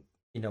saying,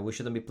 we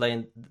shouldn't be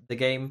playing the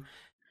game.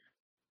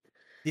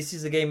 This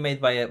is a game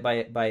made by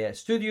a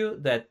studio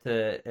that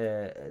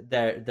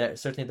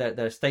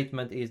their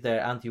statement is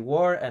they're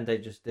anti-war and they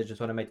just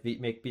want to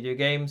make video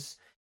games.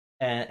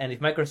 And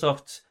if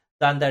Microsoft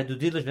done their due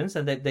diligence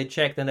and they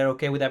checked and they're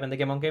okay with having the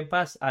game on Game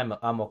Pass, I'm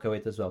okay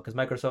with it as well because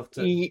Microsoft.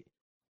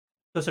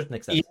 To a certain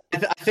extent.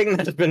 Yeah, I think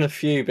there's been a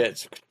few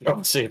bits of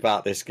controversy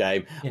about this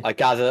game. Yeah. I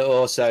gather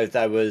also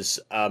there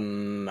was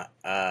some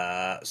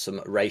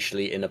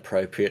racially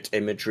inappropriate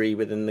imagery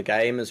within the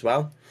game as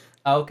well.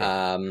 Oh, okay.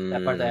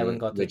 That part I haven't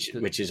got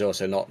which is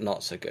also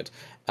not so good.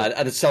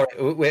 And sorry,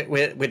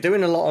 we're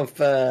doing a lot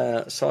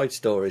of side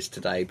stories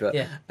today, but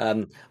yeah.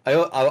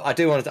 I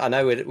do want to. I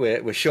know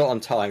we're short on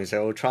time,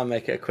 so we'll try and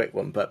make it a quick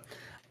one, but.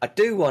 I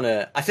do want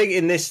to. I think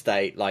in this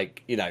state,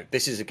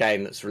 this is a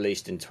game that's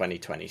released in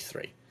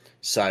 2023.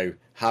 So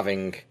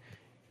having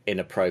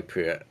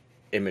inappropriate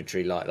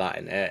imagery like that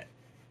in it,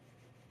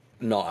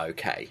 not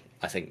okay.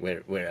 I think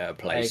we're at a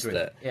place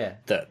that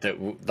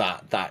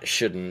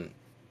shouldn't.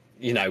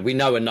 We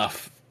know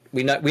enough.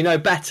 We know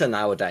better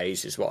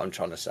nowadays. Is what I'm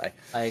trying to say.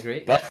 I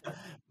agree.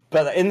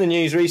 But in the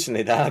news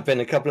recently, there have been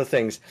a couple of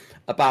things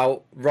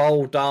about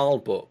Roald Dahl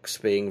books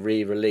being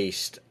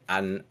re-released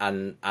and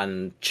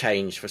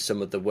changed for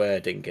some of the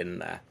wording in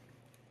there.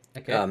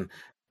 Okay.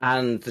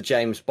 And the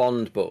James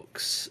Bond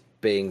books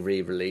being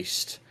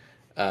re-released,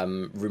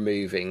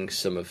 removing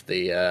some of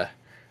the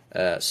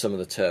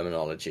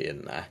terminology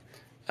in there,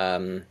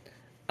 and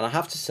I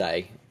have to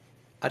say,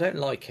 I don't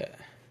like it.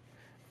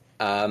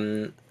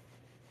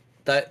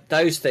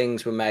 Those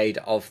things were made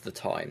of the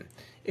time.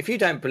 If you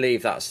don't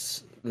believe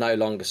that's no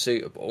longer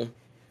suitable,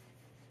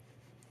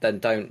 then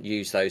don't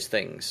use those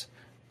things.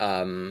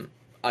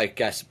 I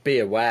guess be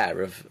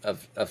aware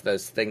of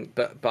those things,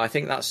 but I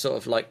think that's sort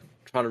of like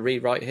trying to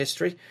rewrite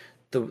history.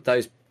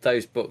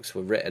 Those books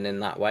were written in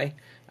that way,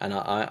 and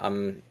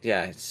I'm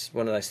it's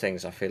one of those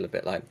things I feel a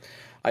bit like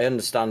I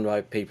understand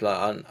why people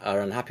are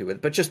unhappy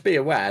with, but just be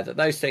aware that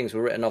those things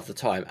were written of the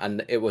time,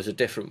 and it was a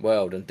different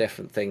world and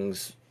different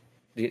things.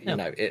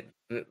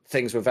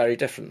 Things were very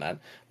different then.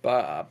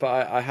 But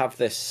I have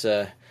this.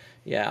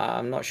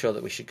 I'm not sure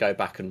that we should go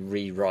back and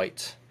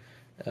rewrite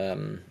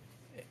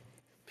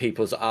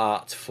people's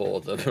art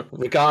for them,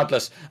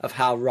 regardless of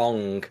how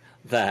wrong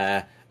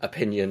their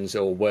opinions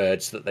or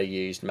words that they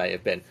used may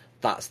have been.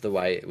 That's the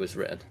way it was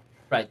written.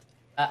 Right.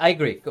 I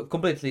agree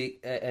completely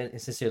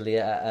and sincerely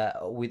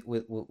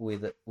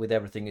with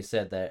everything you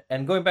said there.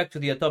 And going back to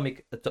the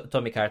Atomic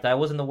Heart, I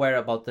wasn't aware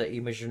about the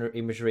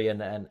imagery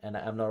and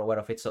I'm not aware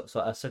of it, so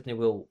I certainly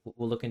will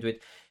look into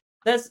it.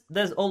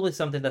 There's always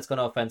something that's going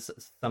to offend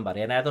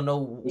somebody, and I don't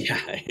know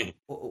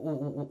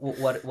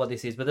what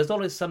this is, but there's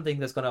always something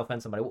that's going to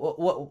offend somebody.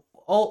 All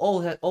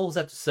I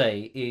have to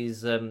say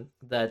is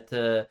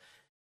that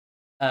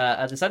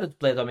I decided to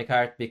play Atomic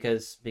Heart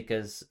because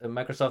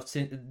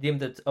Microsoft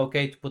deemed it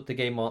okay to put the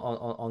game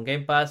on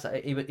Game Pass.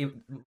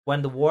 Even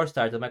when the war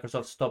started,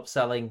 Microsoft stopped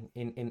selling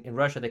in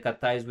Russia. They cut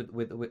ties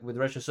with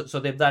Russia, so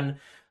they've done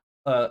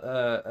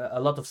a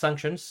lot of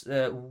sanctions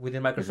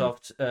within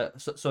Microsoft.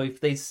 Mm-hmm. So if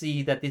they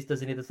see that this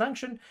doesn't need a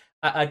sanction,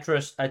 I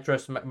trust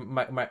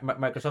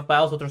Microsoft, but I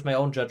also trust my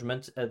own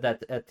judgment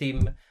that a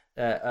team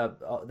that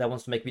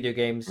wants to make video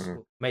games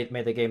made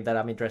a game that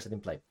I'm interested in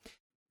playing.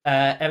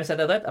 Having said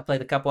that, I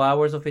played a couple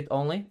hours of it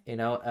only.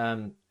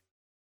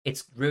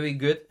 It's really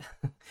good.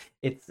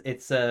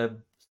 It's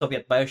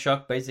Soviet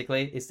Bioshock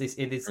basically. It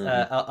is Hmm.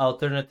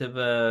 alternative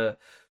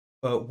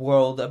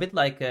world, a bit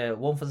like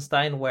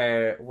Wolfenstein,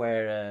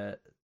 where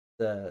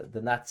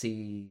the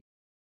Nazi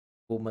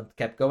movement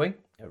kept going,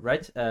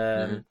 right?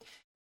 Hmm.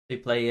 You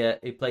play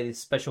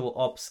this special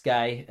ops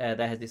guy that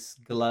has this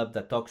glove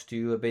that talks to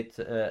you a bit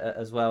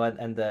as well,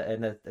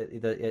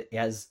 it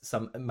has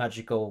some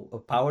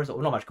magical powers,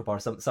 or not magical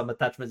powers, some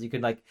attachments you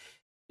can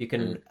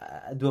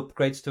do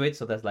upgrades to it.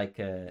 So that's like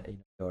at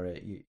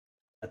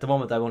the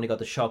moment I've only got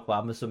the shock, but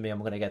I'm assuming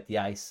I'm gonna get the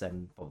ice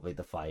and probably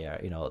the fire.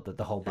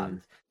 The whole Hmm.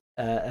 band.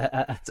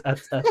 At,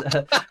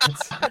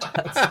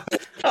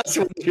 That's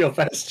one of your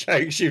best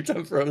jokes you've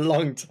done for a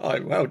long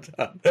time. Well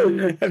done.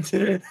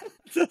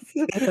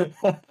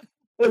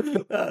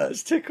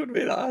 That's tickled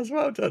me. That has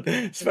well done.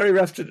 It's very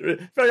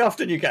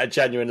often you get a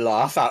genuine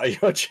laugh out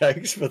of your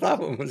jokes, but that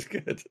one was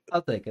good.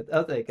 I'll take it.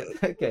 I'll take it.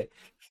 Okay,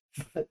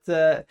 but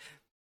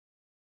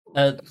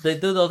they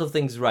do a lot of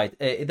things right.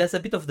 It has a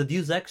bit of the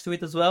Deus Ex to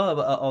it as well,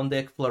 on the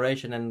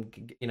exploration, and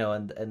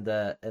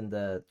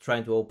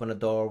trying to open a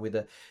door with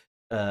a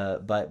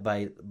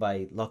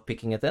by lock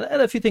picking it, and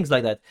a few things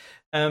like that.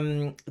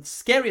 It's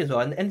scary as well,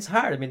 and it's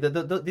hard. I mean,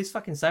 these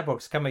fucking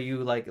cyborgs come at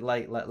you like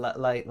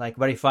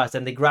very fast,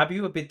 and they grab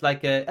you a bit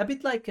like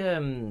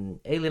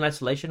Alien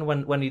Isolation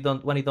when you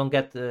don't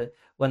get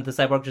when the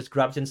cyborg just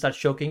grabs you and starts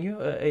choking you.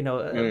 Very,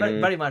 Mm.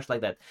 very much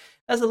like that.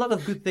 There's a lot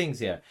of good things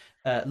here.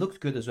 Looks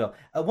good as well.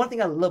 One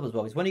thing I love as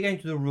well is when you get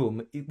into the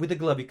room with the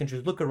glove, you can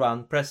just look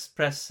around, press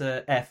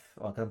F,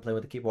 or I can play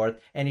with the keyboard,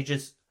 and you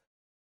just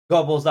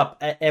gobbles up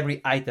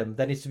every item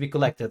that needs to be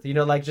collected.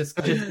 Like just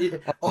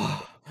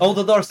Oh, all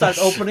the doors start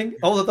that's opening,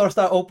 all the doors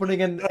start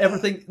opening, and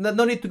everything.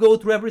 No need to go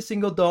through every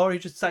single door. You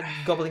just start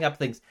gobbling up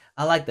things.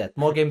 I like that.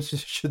 More games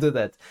should do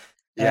that.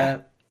 yeah,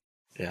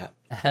 Uh,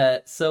 yeah.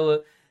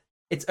 so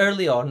it's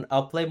early on.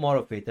 I'll play more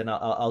of it and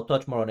I'll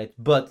touch more on it.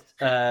 But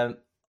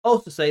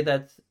also say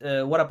that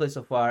what I play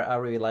so far, I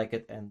really like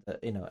it, and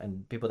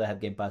and people that have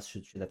Game Pass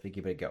should definitely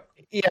give it a go.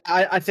 Yeah,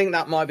 I think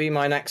that might be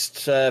my next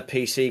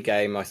PC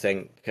game. I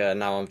think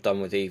now I'm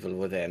done with Evil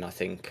Within. I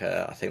think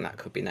that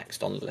could be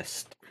next on the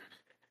list.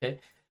 Okay.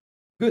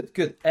 Good,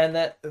 good.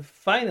 And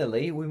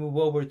finally, we move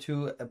over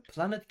to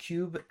Planet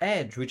Cube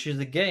Edge, which is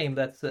a game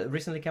that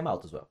recently came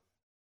out as well.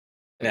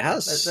 It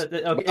has.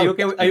 Okay, are you Well,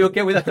 okay? Are you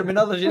okay with that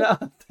terminology now?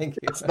 Thank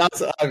you.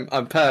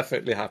 I'm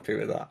perfectly happy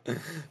with that.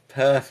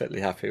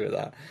 Perfectly happy with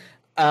that.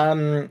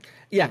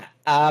 Yeah.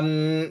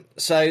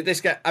 So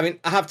this guy. I mean,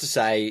 I have to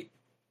say,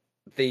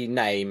 the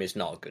name is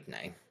not a good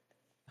name.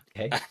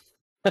 Okay.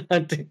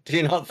 Do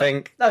you not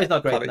think? No, it's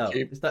not great. Planet No,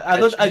 Cube. it's not, I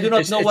don't. I do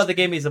not know It's what the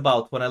game is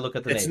about when I look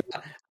at the it's name.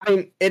 not. I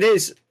mean, it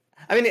is.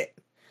 I mean,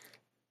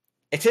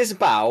 it is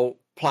about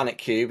Planet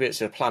Cube.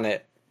 It's a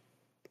planet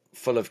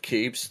full of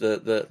cubes.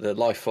 The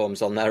life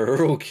forms on there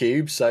are all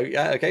cubes. So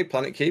yeah, okay,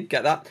 Planet Cube,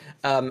 get that.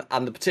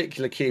 And the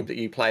particular cube that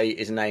you play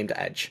is named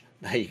Edge.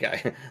 There you go.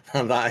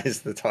 And that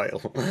is the title.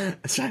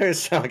 So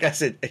I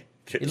guess It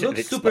it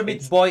looks Super Meat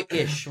explains.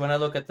 Boy-ish when I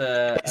look at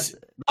the.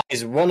 That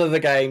is one of the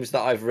games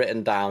that I've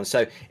written down.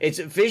 So it's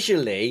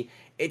visually,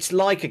 it's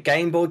like a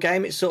Game Boy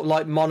game. It's sort of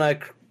like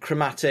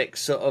monochromatic,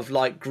 sort of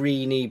like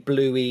greeny,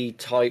 bluey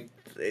type.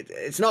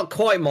 It's not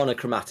quite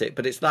monochromatic,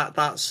 but it's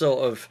that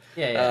sort of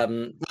Yeah,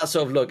 yeah. that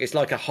sort of look. It's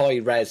like a high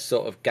res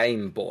sort of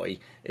Game Boy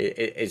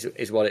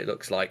is what it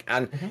looks like.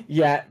 And Mm-hmm.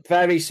 yeah,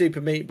 very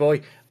Super Meat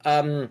Boy.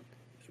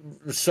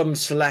 Some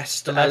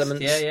Celeste Celeste. Yeah,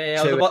 elements yeah,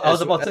 yeah. to it I was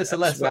as, about to say as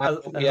Celeste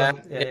well. as Yeah,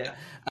 well. Yeah, yeah.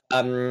 yeah.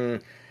 Um,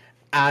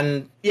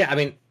 and yeah, I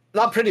mean,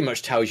 that pretty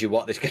much tells you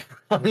what this game.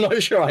 I'm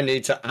not sure I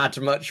need to add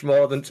much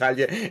more than tell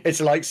you it's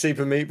like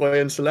Super Meat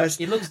Boy and Celeste.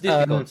 It looks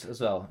difficult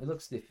as well. It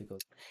looks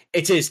difficult.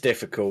 It is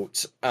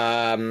difficult,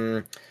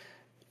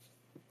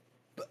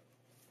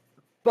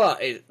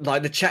 but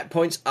like the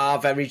checkpoints are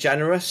very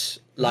generous.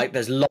 Mm-hmm. Like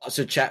there's lots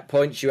of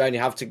checkpoints. You only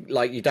have to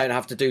you don't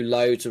have to do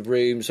loads of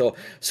rooms or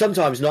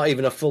sometimes not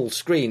even a full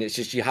screen. It's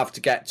just you have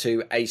to get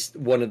to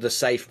one of the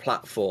safe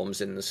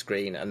platforms in the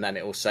screen and then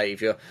it will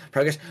save your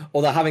progress.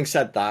 Although having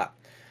said that,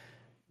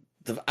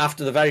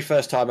 after the very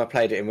first time I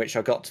played it, in which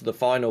I got to the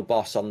final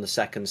boss on the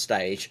second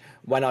stage,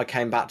 when I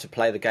came back to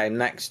play the game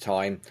next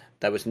time,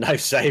 there was no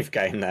save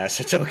game there.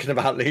 So talking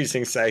about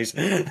losing saves,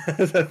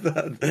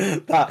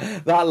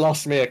 that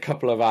lost me a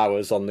couple of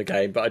hours on the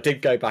game. But I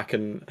did go back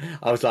and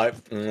I was like,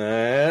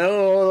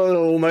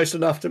 almost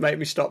enough to make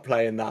me stop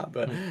playing that.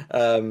 But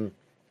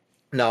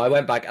no, I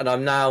went back and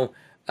I'm now.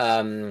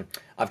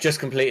 I've just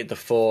completed the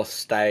fourth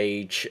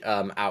stage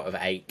out of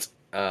 8.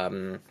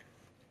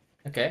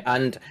 Okay.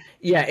 And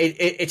yeah,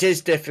 it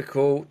is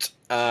difficult,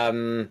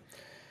 but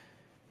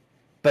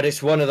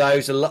it's one of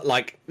those a lot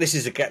like this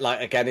is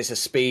like again it's a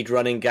speed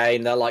running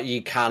game that like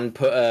you can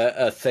put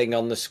a thing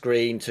on the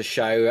screen to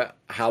show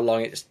how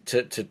long it's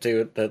to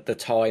do the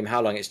time,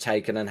 how long it's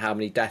taken, and how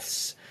many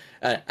deaths.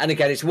 And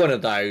again, it's one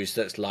of those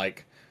that's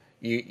like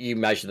you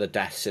measure the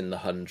deaths in the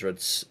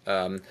hundreds.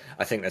 I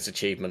think there's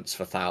achievements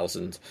for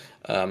 1,000,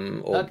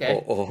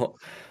 Okay.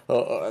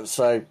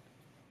 so.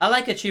 I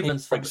like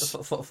achievements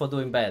for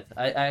doing bad.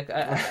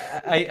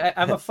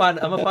 I'm a fan.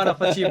 I'm a fan of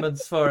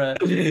achievements for.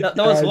 There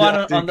was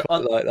one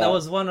there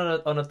was one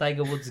on a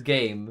Tiger Woods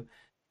game.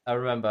 I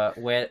remember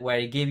where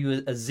he gave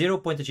you a 0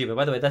 point achievement.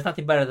 By the way, that's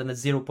nothing better than a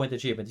 0 point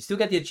achievement. You still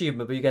get the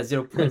achievement, but you get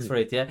 0 points for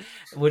it. Yeah,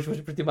 which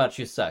pretty much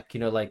you suck.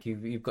 You know, like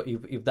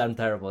you've done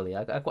terribly.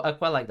 I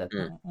quite like that.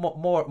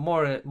 More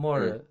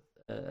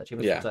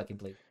achievements for sucking,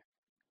 please.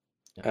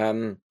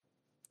 Yeah.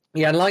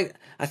 Yeah, and like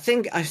I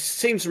think I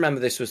seem to remember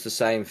this was the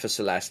same for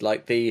Celeste,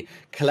 like the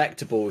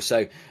collectibles.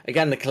 So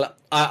again,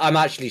 I'm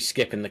actually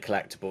skipping the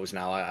collectibles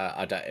now.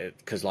 I don't,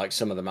 because like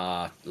some of them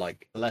are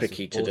like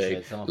tricky to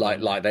do,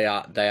 like they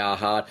are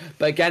hard.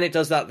 But again, it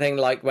does that thing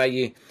like where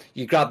you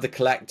grab the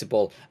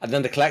collectible and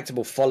then the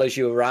collectible follows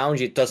you around.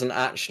 It doesn't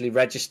actually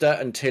register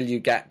until you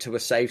get to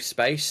a safe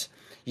space.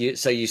 You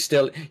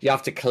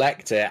have to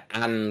collect it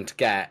and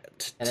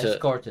get and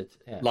escort it.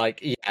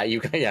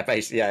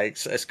 Basically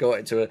escort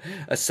it to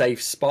a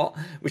safe spot,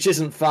 which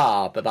isn't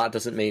far, but that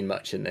doesn't mean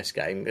much in this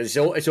game. It's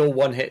all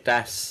one hit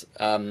deaths.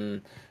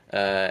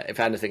 If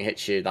anything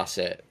hits you, that's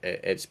it.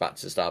 It's back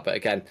to the start. But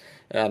again,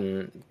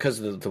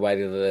 because of the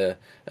way the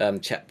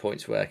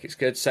checkpoints work, it's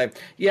good. So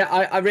yeah,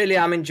 I really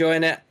am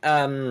enjoying it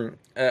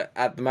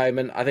at the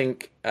moment. I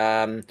think.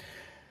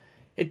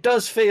 It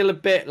does feel a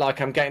bit like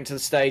I'm getting to the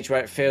stage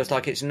where it feels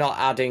like it's not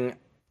adding,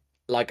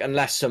 like,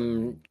 unless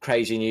some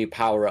crazy new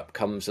power-up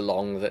comes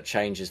along that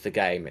changes the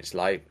game. It's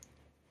like,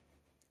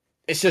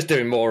 it's just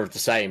doing more of the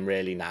same,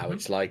 really, now. Mm-hmm.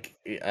 It's like,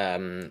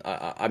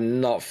 I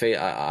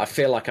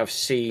feel like I've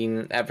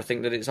seen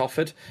everything that it's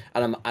offered,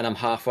 and I'm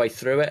halfway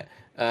through it.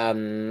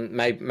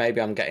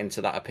 Maybe I'm getting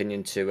to that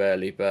opinion too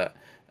early, but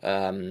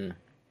I'm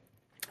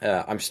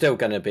still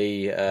going to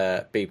be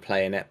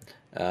playing it.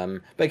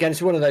 But again,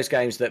 it's one of those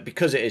games that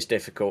because it is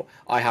difficult,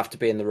 I have to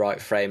be in the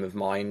right frame of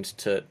mind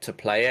to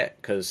play it,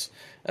 because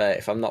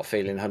if I'm not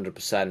feeling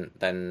 100%,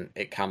 then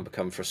it can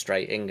become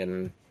frustrating,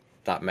 and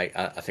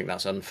I think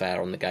that's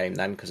unfair on the game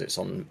then, because it's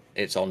on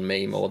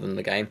me more than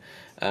the game.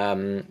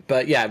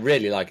 But yeah,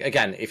 really, like,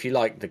 again, if you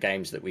like the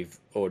games that we've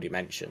already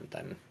mentioned,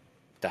 then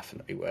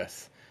definitely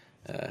worth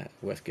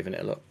giving it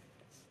a look.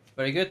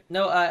 Very good.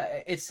 No,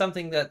 it's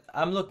something that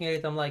I'm looking at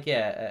it. I'm like,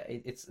 yeah,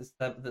 it's just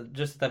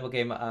the type of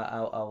game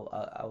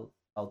I'll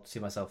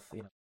see myself,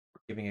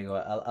 giving it a go.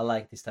 I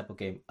like this type of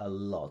game a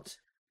lot,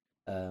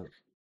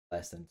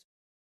 less than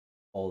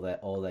all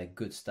that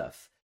good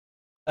stuff.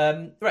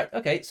 Right.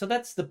 Okay. So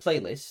that's the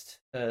playlist.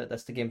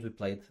 That's the games we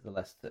played the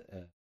last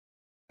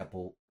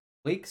couple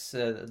weeks.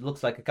 It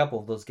looks like a couple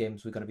of those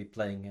games we're going to be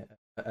playing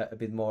a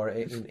bit more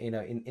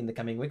in the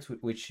coming weeks,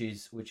 which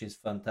is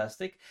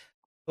fantastic.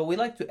 But we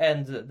like to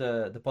end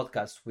the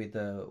podcast with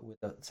a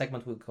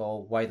segment we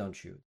call "Why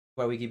Don't You,"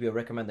 where we give you a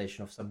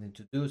recommendation of something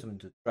to do, something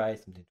to try,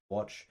 something to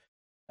watch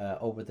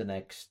over the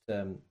next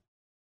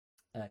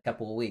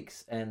couple of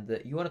weeks.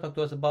 And you want to talk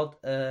to us about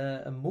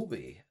a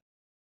movie?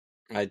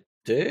 I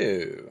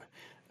do.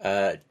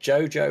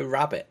 Jojo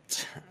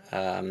Rabbit,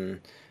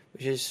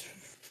 which is a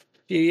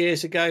few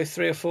years ago,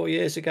 3 or 4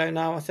 years ago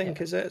now, I think,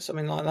 is it?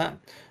 Something like that.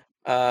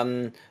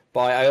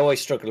 I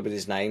always struggle with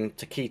his name,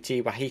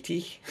 Taika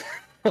Waititi.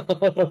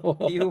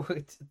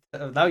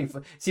 Now you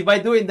see, by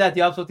doing that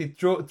you absolutely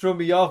threw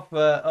me off.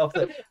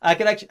 I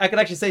can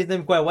actually say his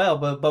name quite well,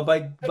 but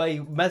by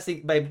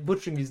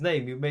butchering his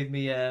name, you made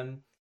me Taika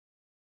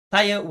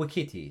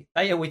Waititi.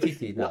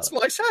 No. That's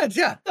what I said.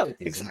 Yeah, no,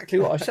 exactly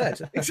what I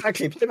said.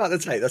 Exactly. Put him out the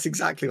tape. That's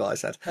exactly what I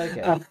said.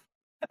 Okay.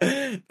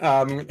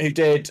 Who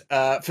did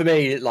for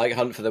me, like,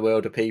 Hunt for the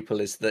Wilder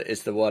People is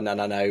the one, and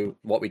I know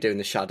What We Do in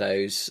the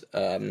Shadows.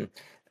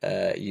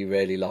 You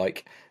really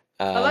like.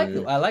 I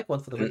like One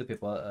for the Wilder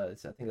People. I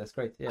think that's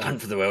great. Yeah.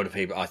 Hunt for the Wilder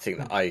People. I think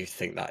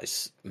that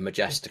is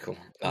majestical.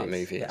 That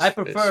movie. Yeah. I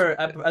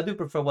do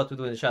prefer What to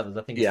Do in the Shadows.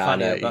 I think it's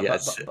funnier, but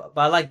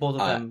I like both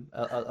of them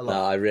a lot.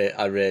 No, I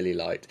really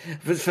liked.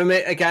 But for me,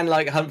 again,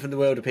 like Hunt for the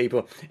Wilder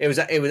People, it was.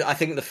 I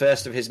think the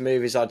first of his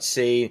movies I'd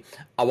seen.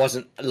 I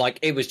wasn't like,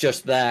 it was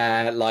just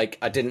there. Like,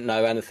 I didn't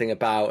know anything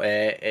about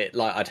it.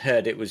 Like, I'd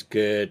heard it was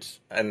good,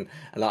 and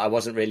like, I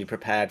wasn't really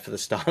prepared for the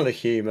style of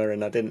humor,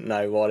 and I didn't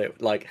know what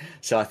it like.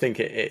 So I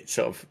think it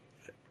sort of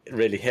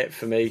really hit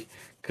for me,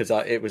 because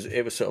it was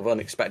sort of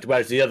unexpected.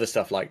 Whereas the other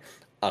stuff, like,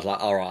 I was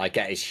like, all right, I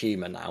get his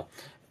humour now.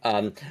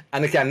 And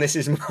again, this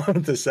is more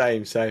of the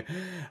same. So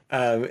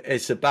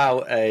it's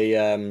about a.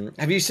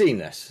 Have you seen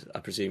this? I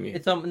presume you.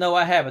 No,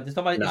 I haven't. It's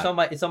on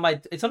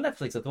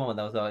Netflix at the moment.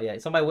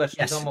 It's on my watch.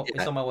 Yes,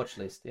 it's on my watch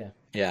list. Yeah.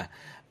 Yeah.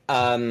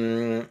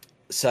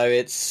 So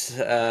it's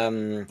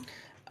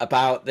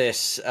about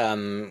this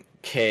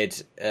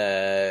kid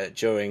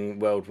during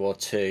World War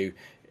II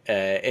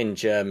in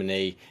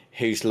Germany,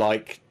 who's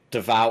like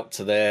devout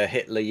to the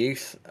Hitler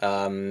Youth.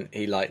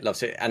 He like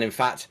loves it, and in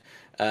fact,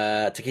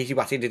 Taika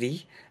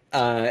Waititi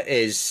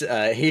is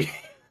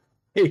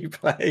he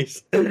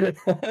plays.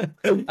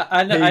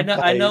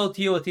 I know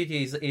Tio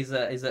Titi is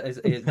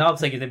now I'm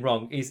saying it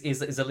wrong.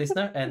 Is a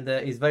listener and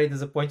is very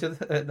disappointed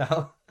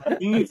now.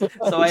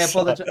 So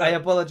I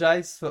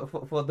apologize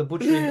for the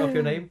butchering of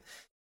your name.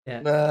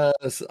 Yeah.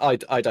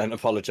 I don't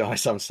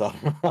apologise. I'm sorry.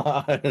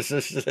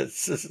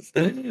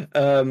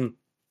 um,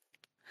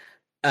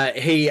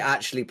 he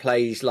actually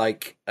plays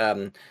like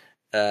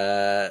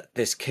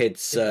this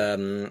kid's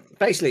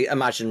basically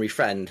imaginary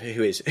friend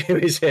who is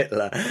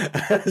Hitler.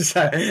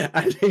 So,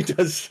 and he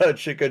does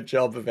such a good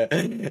job of it.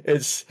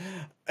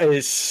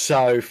 It's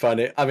so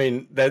funny. I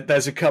mean,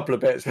 there's a couple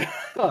of bits.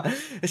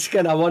 It's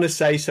again, I want to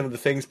say some of the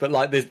things, but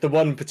like the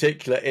one in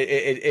particular,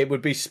 it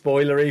would be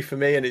spoilery for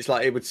me, and it's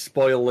like it would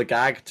spoil the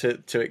gag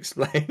to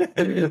explain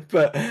it.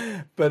 But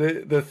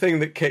the thing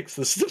that kicks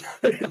the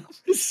story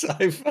off is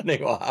so funny.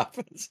 What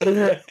happens?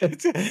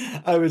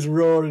 I was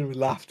roaring with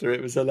laughter.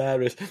 It was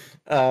hilarious.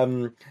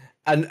 And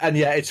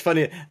yeah, it's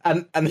funny.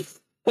 And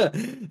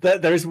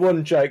there is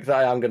one joke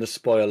that I am going to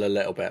spoil a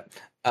little bit.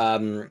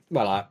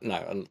 Well,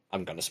 no,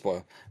 I'm going to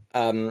spoil.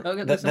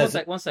 Okay,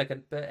 listen, one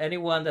second.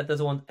 Anyone that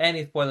doesn't want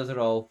any spoilers at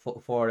all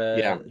for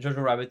Yeah.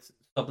 Jojo Rabbit,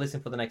 stop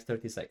listening for the next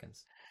 30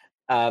 seconds.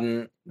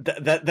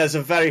 There's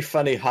a very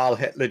funny Heil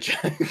Hitler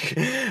joke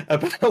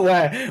about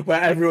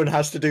where everyone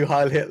has to do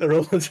Heil Hitler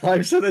all the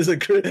time. So there's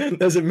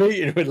a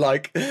meeting with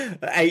like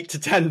 8 to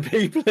 10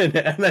 people in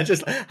it, and they're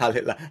just like, Heil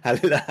Hitler, Heil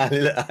Hitler, Heil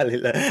Hitler, Heil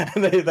Hitler,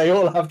 and they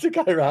all have to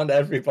go around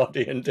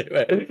everybody and do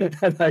it.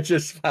 And I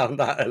just found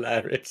that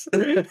hilarious.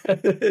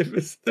 It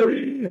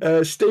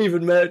was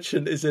Stephen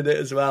Merchant is in it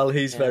as well.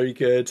 He's very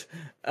good.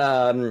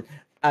 And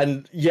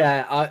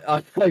yeah,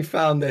 I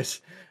found this.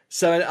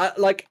 So,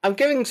 I'm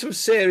giving some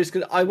serious.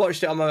 Cause I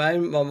watched it on my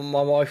own.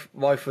 My wife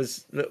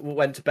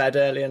went to bed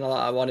early, and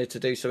I wanted to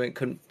do something.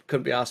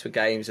 Couldn't be asked for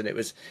games, and it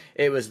was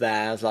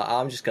there. I was like,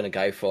 I'm just going to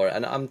go for it,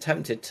 and I'm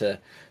tempted to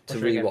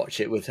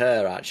rewatch it with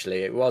her.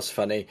 Actually, it was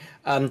funny.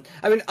 I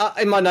mean,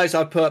 in my notes,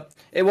 I put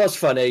it was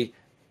funny,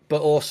 but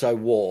also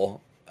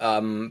war,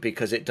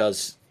 because it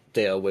does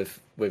deal with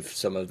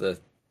some of the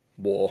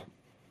war.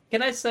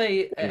 Can I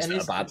say, things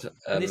that are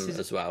bad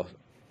as well.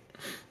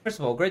 First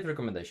of all, great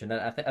recommendation.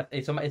 And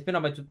it's been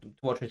on my to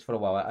watch list for a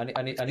while.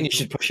 I need you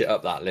should push it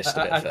up that list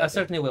a bit. I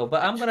certainly will.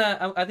 But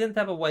I didn't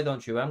have a Why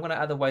Don't You. I'm gonna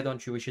add a Why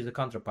Don't You, which is a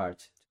counterpart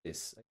to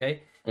this.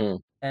 Okay,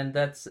 and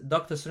that's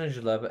Doctor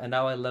Strangelove. And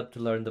now I love to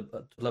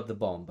love the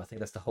bomb. I think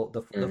that's the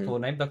full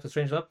name, Doctor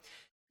Strangelove.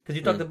 Because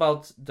you talked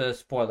about the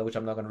spoiler, which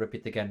I'm not going to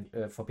repeat again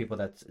for people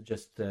that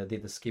just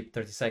did the skip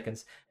 30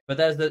 seconds. But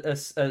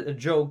there's a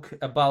joke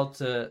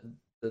about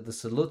the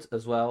salute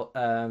as well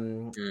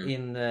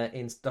in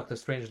Doctor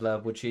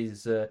Strangelove, which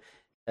is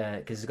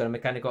because he's got a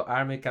mechanical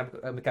arm.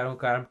 Mechanical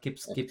arm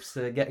keeps getting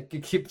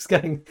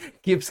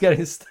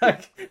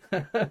stuck.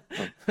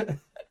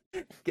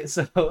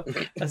 So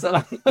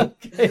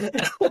okay.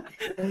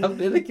 I've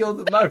nearly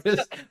killed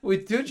Marius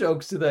with 2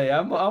 jokes today.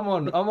 I'm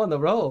on the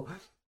roll.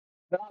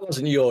 That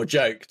wasn't your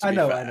joke. I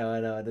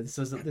know. This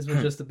was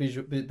just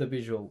the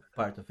visual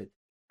part of it.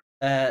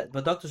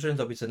 But Doctor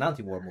Strangelove is an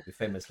anti-war movie,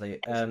 famously.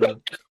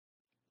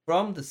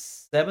 From the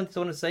 70s, I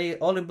want to say,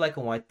 all in black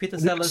and white. Peter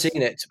Sellers. I've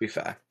seen it, to be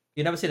fair.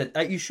 You never seen it?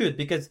 You should,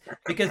 because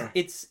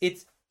it's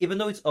even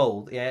though it's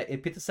old, yeah.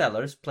 Peter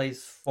Sellers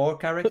plays 4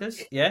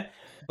 characters, yeah,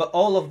 but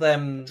all of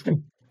them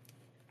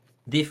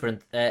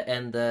different,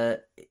 and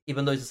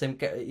even though it's the same,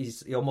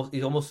 you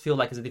almost feel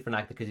like it's a different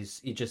actor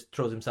because he just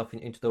throws himself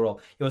into the role.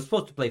 He was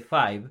supposed to play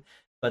 5,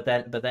 but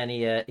then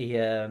he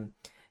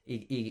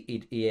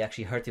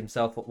actually hurt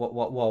himself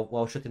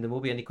while shooting the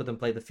movie, and he couldn't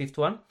play the 5th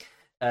one.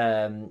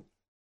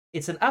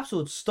 It's an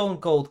absolute stone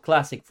cold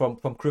classic from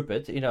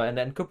Kruppert, and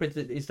then Kruppert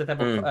is the type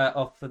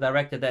of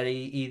director that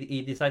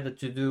he decided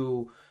to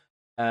do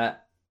a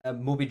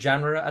movie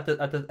genre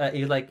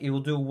he will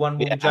do one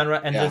movie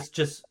genre and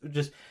just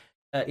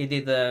he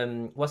did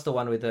what's the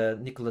one with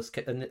Nicholas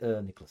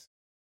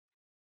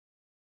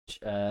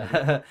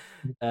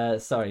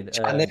sorry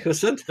Jack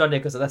Nicholson. John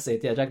Nicholson, that's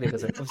it, yeah, Jack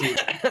Nicholson.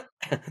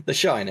 The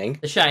Shining.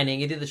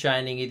 He did The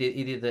Shining. He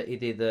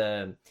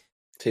did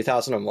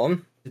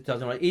 2001.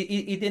 2001.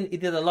 He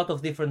did a lot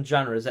of different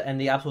genres,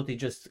 and he absolutely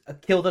just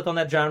killed it on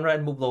that genre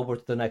and moved over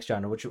to the next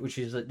genre, which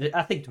is,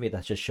 I think, to me,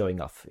 that's just showing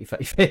off. If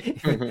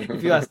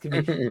you ask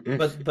me,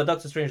 but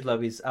Doctor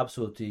Strangelove is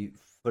absolutely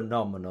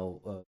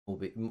phenomenal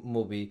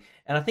movie,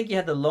 and I think he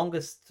had the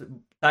longest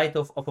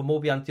title of a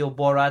movie until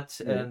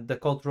Borat and the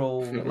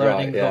cultural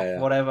learning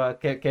of whatever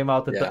came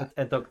out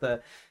and took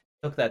that.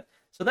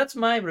 So that's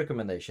my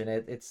recommendation.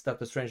 It's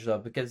Doctor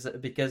Strangelove because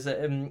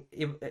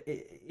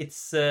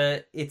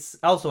it's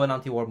also an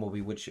anti-war movie,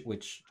 which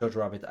Jojo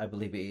Rabbit, I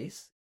believe,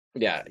 is.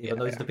 Yeah, even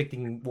though it's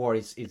depicting war,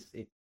 it's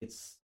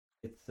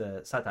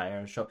satire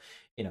and show,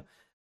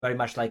 very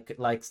much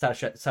like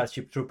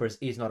Starship Troopers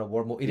is not a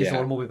war movie. It is a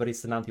war movie, but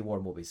it's an anti-war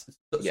movie. So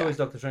is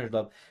Doctor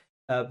Strangelove.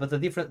 But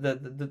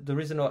the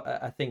reason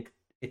I think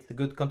it's a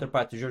good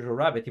counterpart to Jojo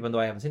Rabbit, even though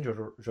I haven't seen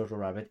Jojo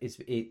Rabbit, is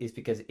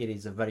because it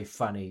is a very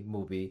funny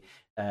movie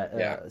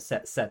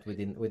set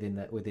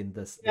within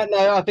this. Yeah,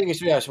 no, I think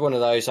it's one of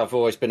those. I've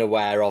always been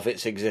aware of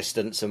its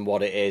existence and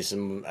what it is,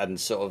 and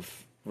sort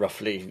of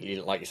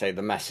roughly, like you say,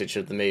 the message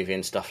of the movie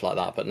and stuff like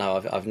that. But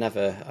no, I've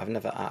never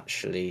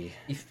actually.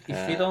 If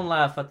you don't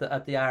laugh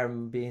at the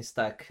arm being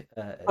stuck,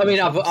 I mean,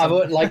 I've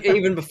like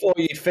even before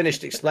you'd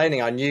finished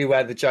explaining, I knew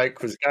where the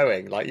joke was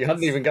going. Like you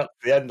hadn't even got to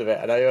the end of it,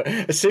 and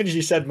as soon as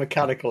you said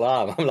mechanical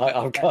arm, I'm like,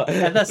 I've got.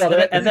 And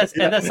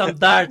that's some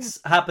darts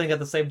happening at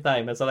the same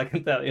time. That's all I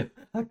can tell you.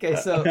 Okay,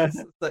 so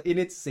you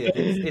need to see it.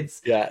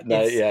 It's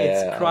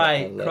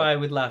cry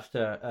with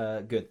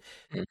laughter. Good,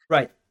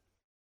 right.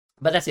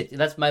 But that's it.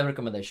 That's my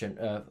recommendation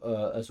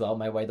as well.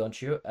 My why don't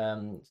you?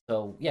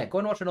 So yeah, go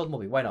and watch an old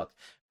movie. Why not?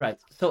 Right.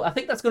 So I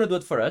think that's gonna do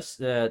it for us.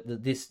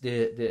 This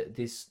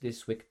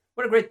week.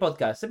 What a great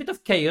podcast. A bit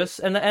of chaos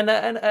and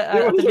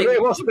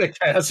it was a bit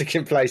chaotic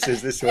in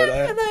places this one.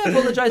 And I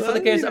apologize for the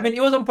chaos. I mean,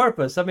 it was on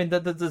purpose. I mean,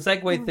 the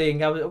segue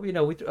thing. I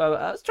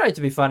was trying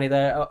to be funny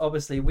there.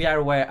 Obviously, we are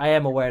aware. I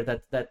am aware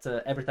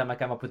that every time I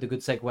come up with a good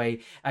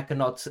segue, I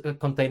cannot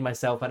contain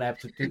myself and I have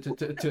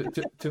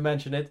to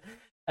mention it.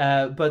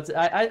 But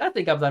I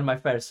think I've done my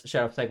fair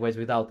share of segues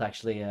without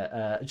actually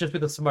just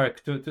with a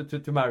smirk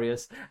to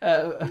Marius.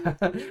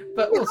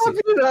 But we'll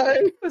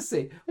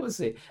see.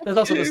 There's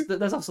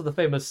also the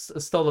famous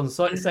stolen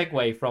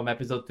segue from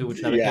episode 2,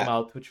 which never came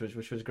out, which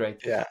was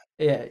great. Yeah.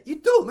 You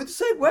told me to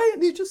segue,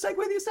 and you just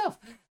segued yourself.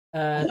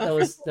 That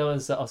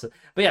was awesome.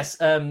 But yes,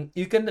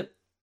 you can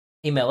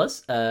email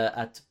us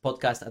at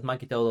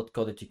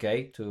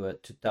podcast@monkeytail.co.uk to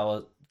tell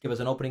us, give us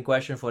an opening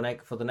question for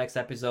the next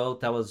episode.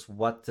 Tell us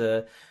what.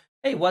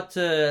 Hey, what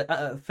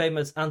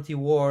famous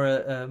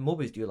anti-war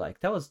movies do you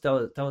like? Tell us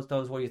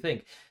what you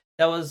think.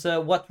 Tell us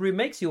what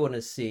remakes you want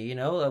to see. You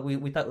know,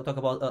 we talk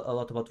about a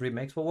lot about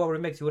remakes, but what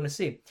remakes you want to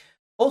see?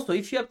 Also,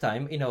 if you have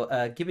time,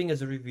 giving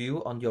us a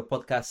review on your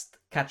podcast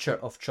catcher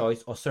of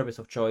choice or service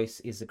of choice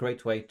is a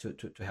great way to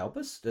help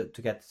us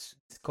to get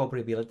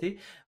discoverability.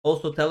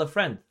 Also, tell a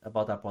friend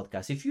about our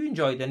podcast if you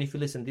enjoyed and if you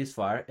listened this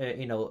far.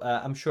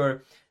 I'm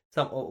sure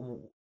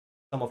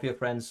some of your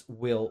friends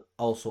will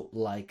also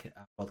like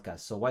our podcast.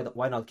 So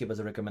why not give us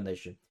a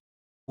recommendation?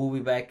 We'll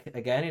be back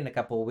again in a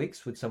couple of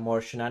weeks with some more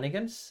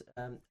shenanigans.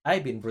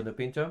 I've been Bruno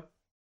Pinto.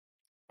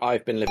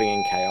 I've been living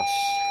in chaos.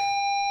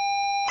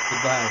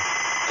 Goodbye.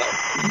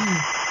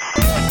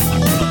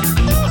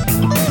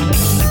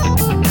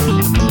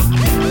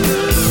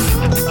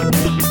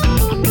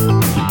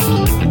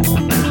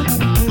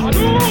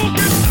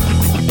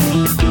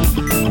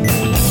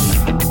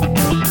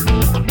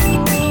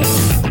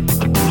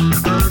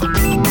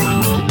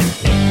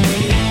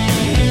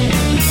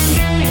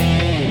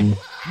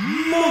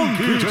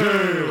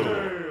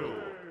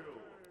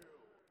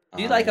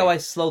 Do you like how I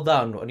slow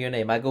down on your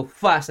name? I go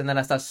fast and then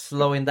I start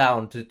slowing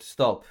down to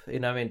stop. You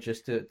know what I mean?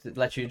 Just to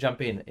let you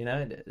jump in. You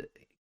know,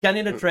 get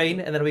in a train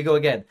and then we go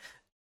again.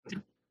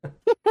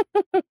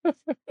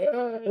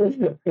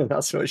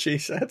 That's what she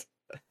said.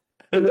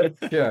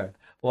 Sure.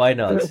 Why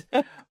not?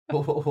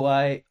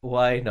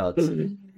 Why not?